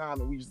car all the time,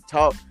 and we used to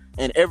talk.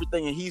 And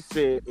everything he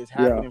said is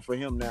happening for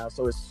him now.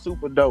 So it's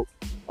super dope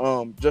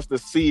just to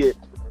see it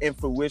in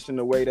fruition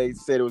the way they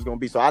said it was going to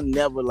be. So I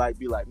never,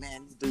 be like,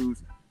 man, these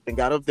dudes and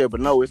got up there.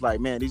 But no, it's like,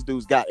 man, these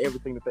dudes got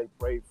everything that they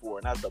prayed for.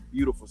 And that's a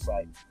beautiful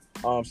sight.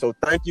 So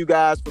thank you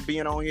guys for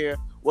being on here.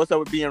 What's up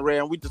with being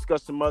rare? And we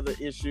discussed some other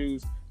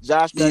issues.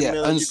 Josh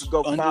McMillan, you can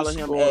go follow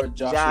him at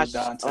Josh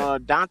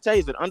Dante.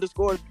 Is it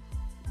underscore?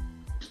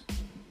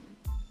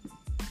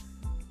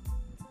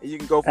 And you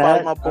can go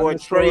follow my boy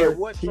Trey.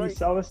 What T. Trey?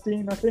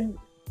 Celestine, I think.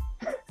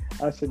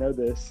 I should know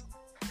this.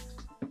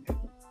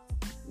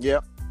 Yeah.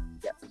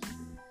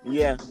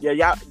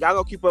 Y'all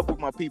go keep up with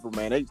my people,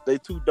 man. They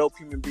two dope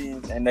human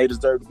beings, and they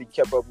deserve to be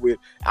kept up with.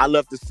 I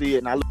love to see it,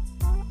 and I.